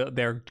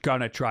they're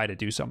gonna try to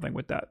do something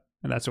with that,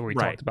 and that's what we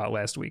talked about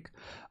last week.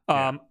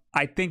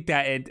 I think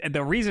that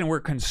the reason we're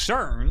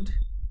concerned,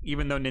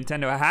 even though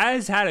Nintendo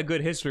has had a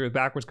good history with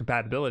backwards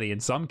compatibility in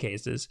some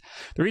cases,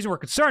 the reason we're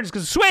concerned is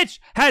because Switch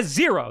has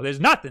zero. There's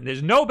nothing.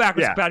 There's no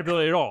backwards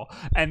compatibility at all,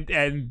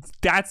 and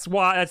that's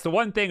the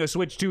one thing a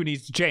Switch 2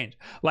 needs to change.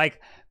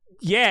 Like,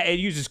 yeah, it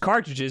uses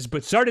cartridges,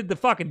 but so did the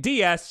fucking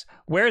DS.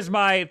 Where's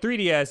my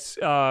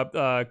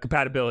 3DS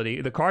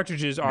compatibility? The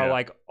cartridges are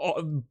like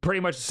pretty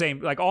much the same,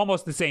 like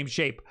almost the same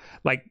shape.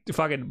 Like,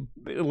 fucking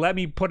let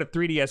me put a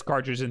 3DS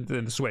cartridge in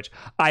the Switch.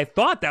 I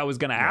thought that was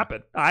going to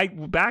happen.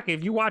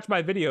 If you watch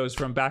my videos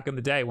from back in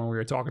the day when we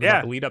were talking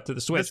about the lead up to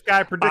the Switch. This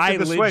guy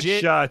predicted the Switch.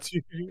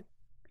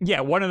 Yeah,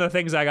 one of the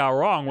things I got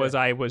wrong was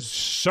I was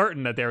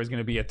certain that there was going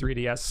to be a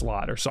 3DS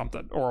slot or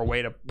something, or a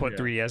way to put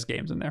 3DS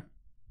games in there.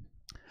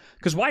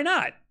 Because why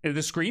not? If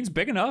the screen's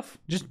big enough,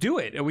 just do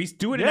it. We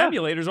do it in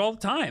emulators all the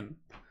time.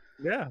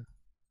 Yeah.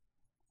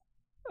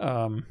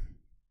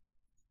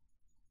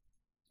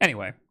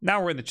 Anyway,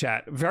 now we're in the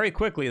chat. Very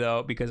quickly,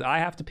 though, because I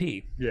have to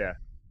pee. Yeah.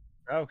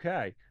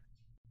 Okay.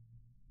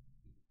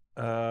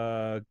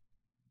 Nintendo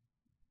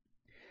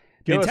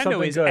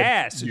is good.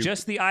 Ass.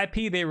 Just the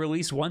IP they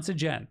release once a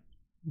gen.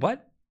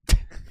 What?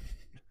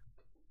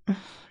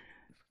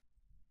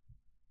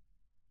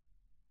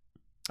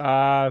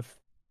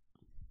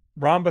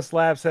 Rhombus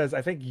Lab says,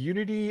 I think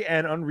Unity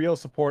and Unreal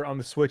support on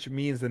the Switch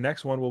means the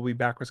next one will be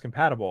backwards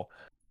compatible.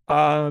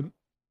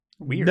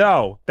 Weird.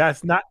 No,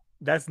 that's not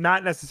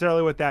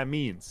necessarily what that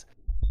means.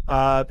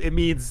 It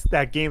means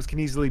that games can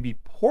easily be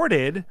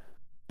ported,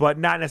 but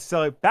not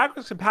necessarily.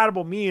 Backwards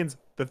compatible means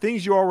the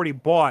things you already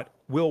bought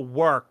will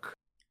work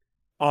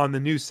on the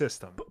new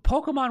system.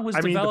 Pokemon was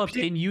developed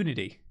in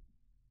Unity.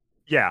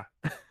 Yeah.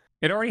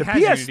 It already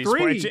has Unity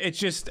support. It's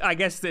just, I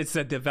guess it's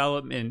a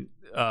development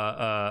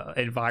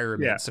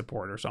environment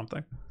support or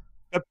something.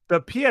 The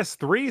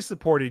PS3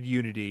 supported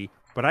Unity,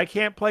 but I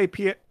can't play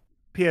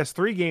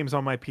PS3 games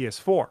on my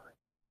PS4.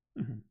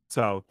 Mm-hmm.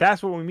 So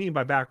that's what we mean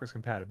by backwards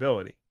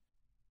compatibility.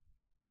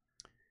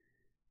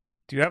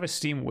 Do you have a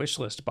Steam wish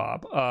list,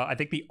 Bob? I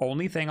think the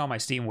only thing on my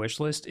Steam wish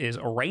list is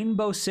a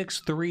Rainbow Six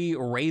 3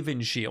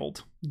 Raven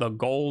Shield, the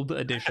gold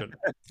edition.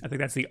 I think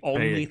that's the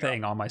only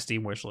thing on my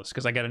Steam wish list,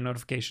 because I get a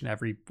notification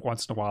every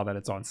once in a while that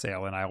it's on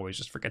sale, and I always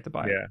just forget to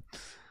buy it.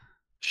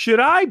 Should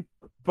I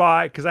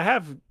buy, because I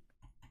have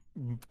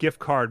gift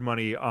card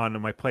money on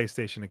my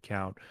PlayStation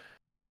account,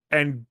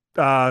 and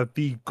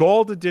the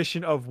gold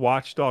edition of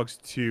Watch Dogs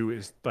 2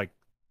 is like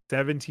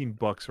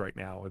 $17 right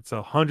now. It's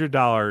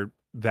 $100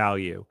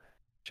 value.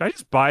 Should I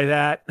just buy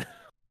that?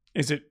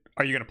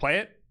 Are you going to play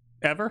it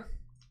ever?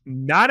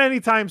 Not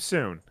anytime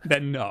soon.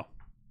 Then no.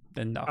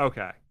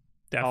 Okay.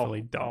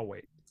 Definitely don't. I'll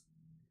wait.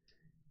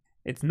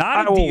 It's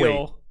not a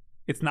deal.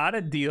 It's not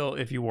a deal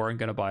if you weren't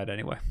going to buy it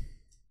anyway.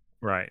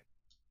 Right.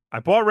 I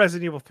bought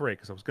Resident Evil 3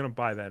 because I was going to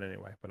buy that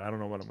anyway, but I don't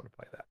know when I'm going to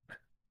play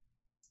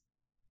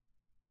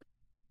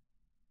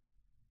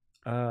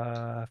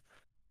that.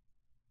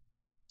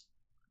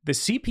 The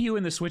CPU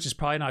in the Switch is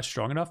probably not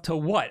strong enough to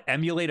what?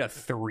 Emulate a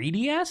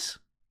 3DS?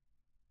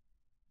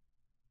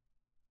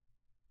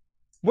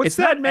 What's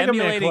that Mega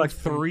Man collection?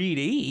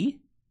 3D?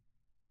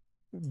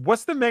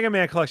 What's the Mega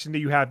Man collection that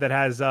you have that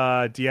has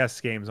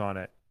DS games on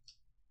it?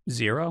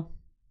 0?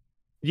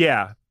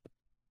 Yeah.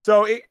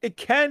 So it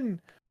can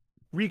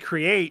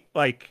recreate,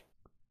 like,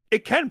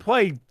 it can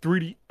play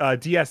 3D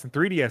DS and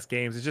 3DS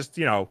games. It's just,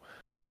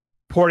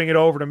 porting it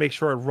over to make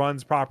sure it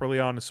runs properly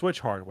on the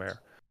Switch hardware.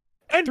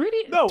 And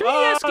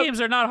 3DS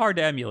games are not hard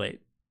to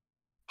emulate.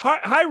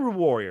 Hyrule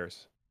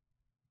Warriors.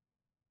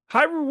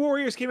 Hyrule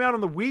Warriors came out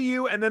on the Wii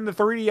U and then the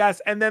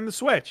 3DS and then the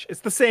Switch. It's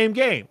the same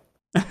game.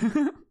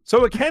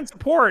 So it can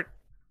support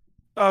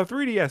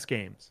 3DS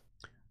games.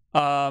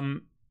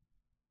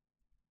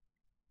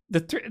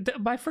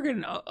 My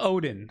freaking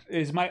Odin.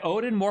 Is my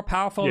Odin more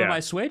powerful than my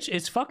Switch?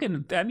 It's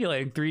fucking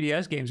emulating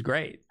 3DS games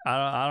great.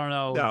 I don't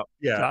know. No,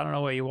 yeah. I don't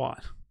know what you want.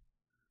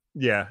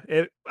 Yeah,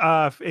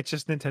 it's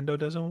just Nintendo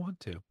doesn't want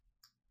to.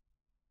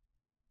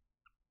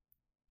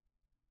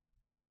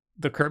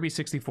 The Kirby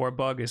 64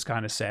 bug is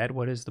kind of sad.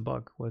 What is the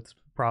bug? What's the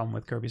problem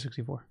with Kirby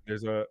 64?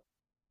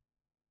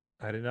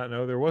 I did not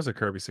know there was a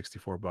Kirby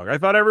 64 bug. I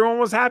thought everyone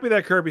was happy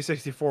that Kirby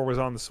 64 was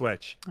on the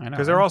Switch. I know.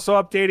 Because they're also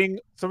updating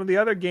some of the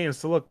other games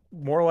to look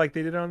more like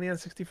they did on the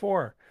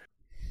N64.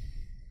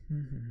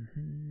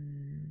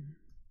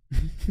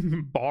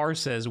 Bar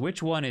says,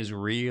 which one is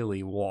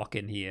really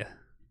walking here?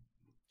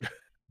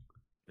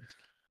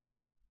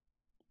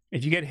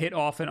 If you get hit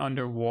often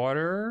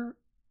underwater,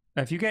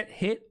 if you get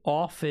hit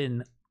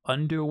often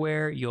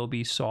underwear, you'll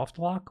be soft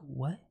lock.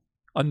 What?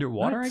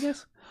 Underwater, I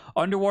guess?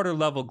 Underwater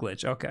level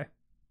glitch. Okay.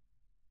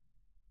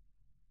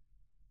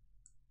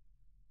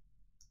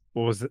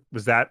 Well,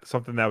 was that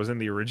something that was in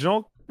the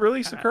original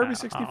release of Kirby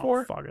 64?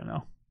 I don't fucking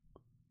know.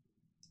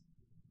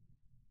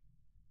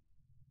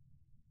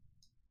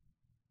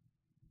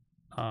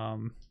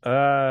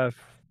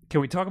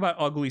 Can we talk about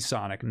Ugly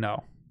Sonic?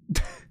 No.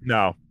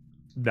 No.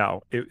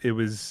 It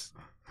was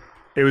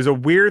a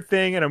weird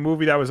thing in a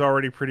movie that was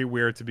already pretty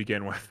weird to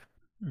begin with.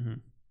 Mm-hmm.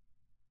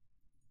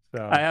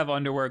 So I have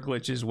underwear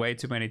glitches way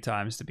too many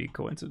times to be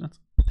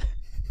coincidence.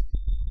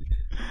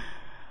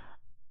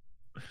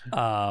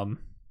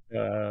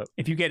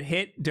 If you get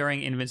hit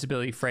during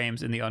invincibility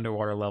frames in the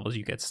underwater levels,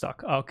 you get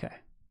stuck. Okay.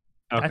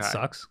 That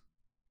sucks.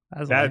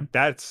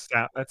 That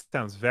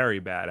sounds very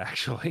bad,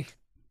 actually.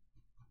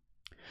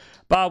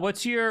 Bob,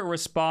 what's your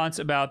response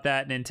about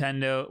that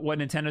what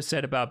Nintendo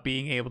said about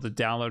being able to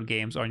download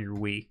games on your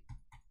Wii?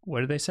 What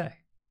did they say?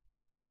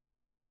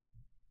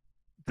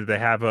 Did they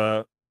have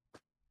an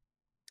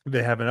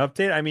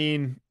update? I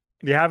mean,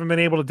 you haven't been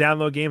able to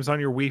download games on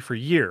your Wii for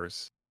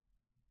years.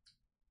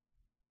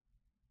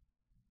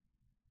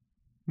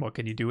 What,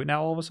 can you do it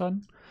now all of a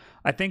sudden?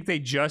 I think they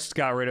just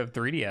got rid of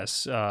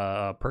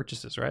 3DS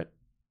purchases, right?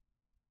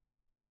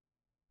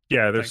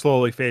 Yeah, they're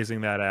slowly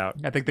phasing that out.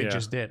 I think they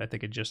just did. I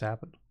think it just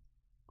happened.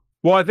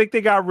 Well, I think they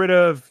got rid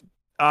of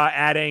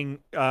adding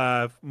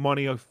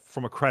money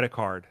from a credit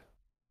card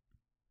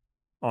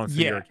onto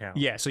your account.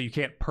 Yeah, so you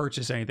can't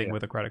purchase anything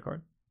with a credit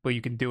card, but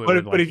you can do it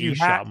with like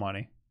eShop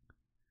money.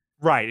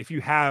 Right. If you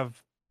have,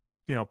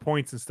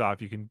 points and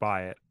stuff, you can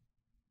buy it.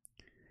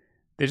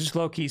 They're just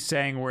low-key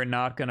saying we're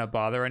not going to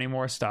bother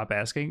anymore. Stop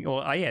asking.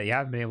 Well, yeah, you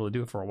haven't been able to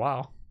do it for a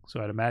while,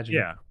 so I'd imagine.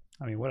 Yeah.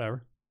 I mean,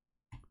 whatever.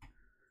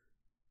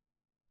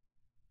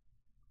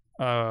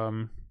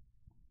 All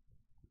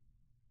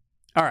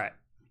right.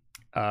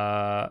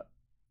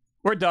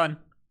 We're done.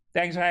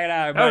 Thanks for hanging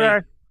out, everybody.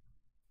 Okay.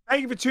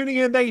 Thank you for tuning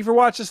in. Thank you for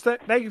watching.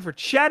 Thank you for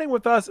chatting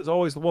with us. As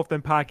always, the Wolf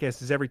Den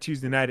Podcast is every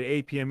Tuesday night at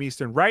 8 p.m.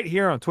 Eastern, right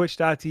here on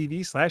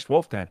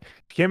twitch.tv/WolfDen. If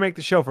you can't make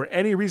the show for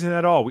any reason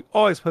at all, we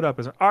always put up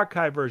as an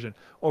archive version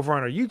over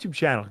on our YouTube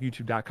channel,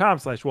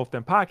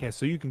 youtube.com/WolfDenPodcast.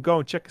 So you can go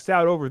and check us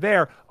out over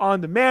there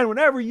on demand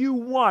whenever you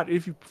want.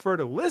 If you prefer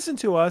to listen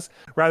to us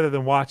rather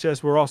than watch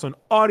us, we're also an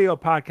audio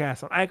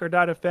podcast on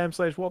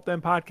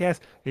anchor.fm/WolfDenPodcast,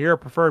 and your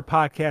preferred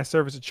podcast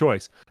service of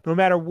choice. No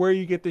matter where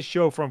you get this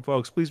show from,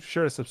 folks, please be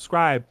sure to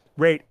subscribe,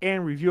 rate,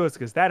 and review us,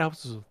 because that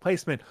helps us with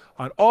placement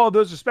on all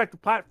those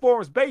respective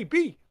platforms,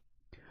 baby.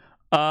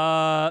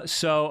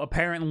 So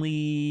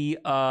apparently,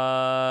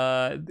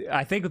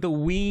 I think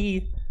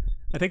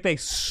they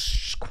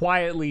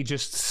quietly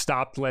just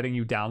stopped letting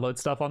you download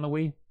stuff on the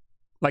Wii.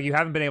 Like, you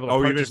haven't been able to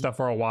purchase stuff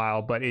for a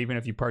while, but even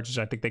if you purchase,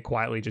 I think they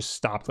quietly just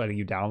stopped letting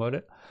you download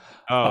it.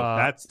 Oh,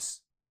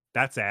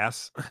 that's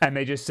ass. And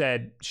they just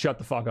said, shut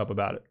the fuck up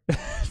about it.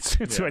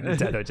 That's what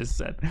Nintendo just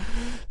said.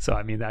 So,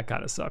 I mean, that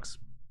kind of sucks.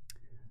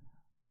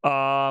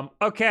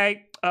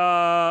 Okay.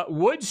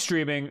 Wood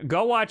Streaming,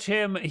 go watch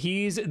him.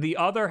 He's the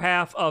other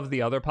half of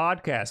the other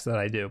podcast that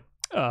I do.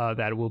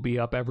 That will be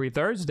up every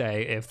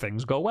Thursday if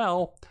things go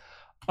well.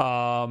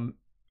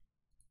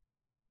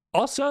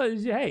 Also,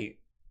 hey,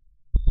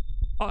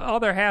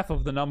 other half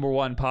of the number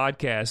one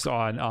podcast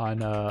on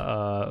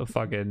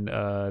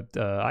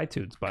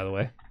iTunes, by the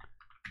way.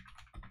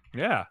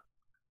 Yeah.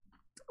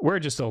 We're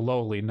just a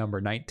lowly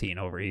number 19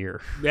 over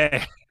here.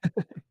 Yeah.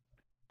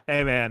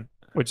 Hey, man.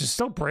 Which is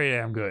still pretty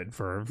damn good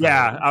for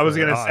I was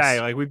gonna say,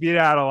 like, we beat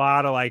out a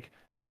lot of like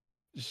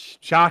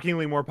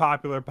shockingly more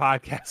popular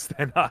podcasts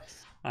than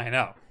us. I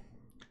know.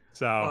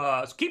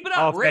 So keep it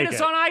up. Rate us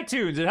on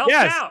iTunes. It helps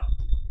out.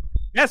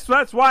 Yes,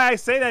 that's why I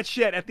say that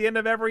shit at the end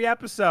of every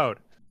episode.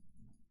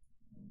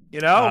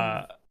 You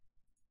know?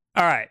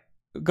 All right.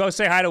 Go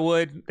say hi to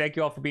Wood. Thank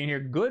you all for being here.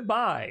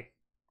 Goodbye.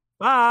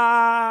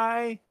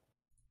 Bye.